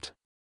environment.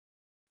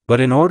 But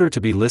in order to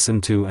be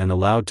listened to and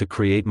allowed to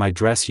create my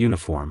dress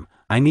uniform,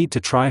 I need to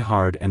try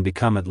hard and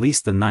become at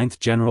least the 9th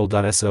general.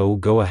 So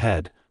go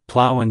ahead,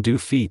 plow and do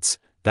feats,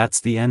 that's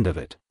the end of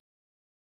it.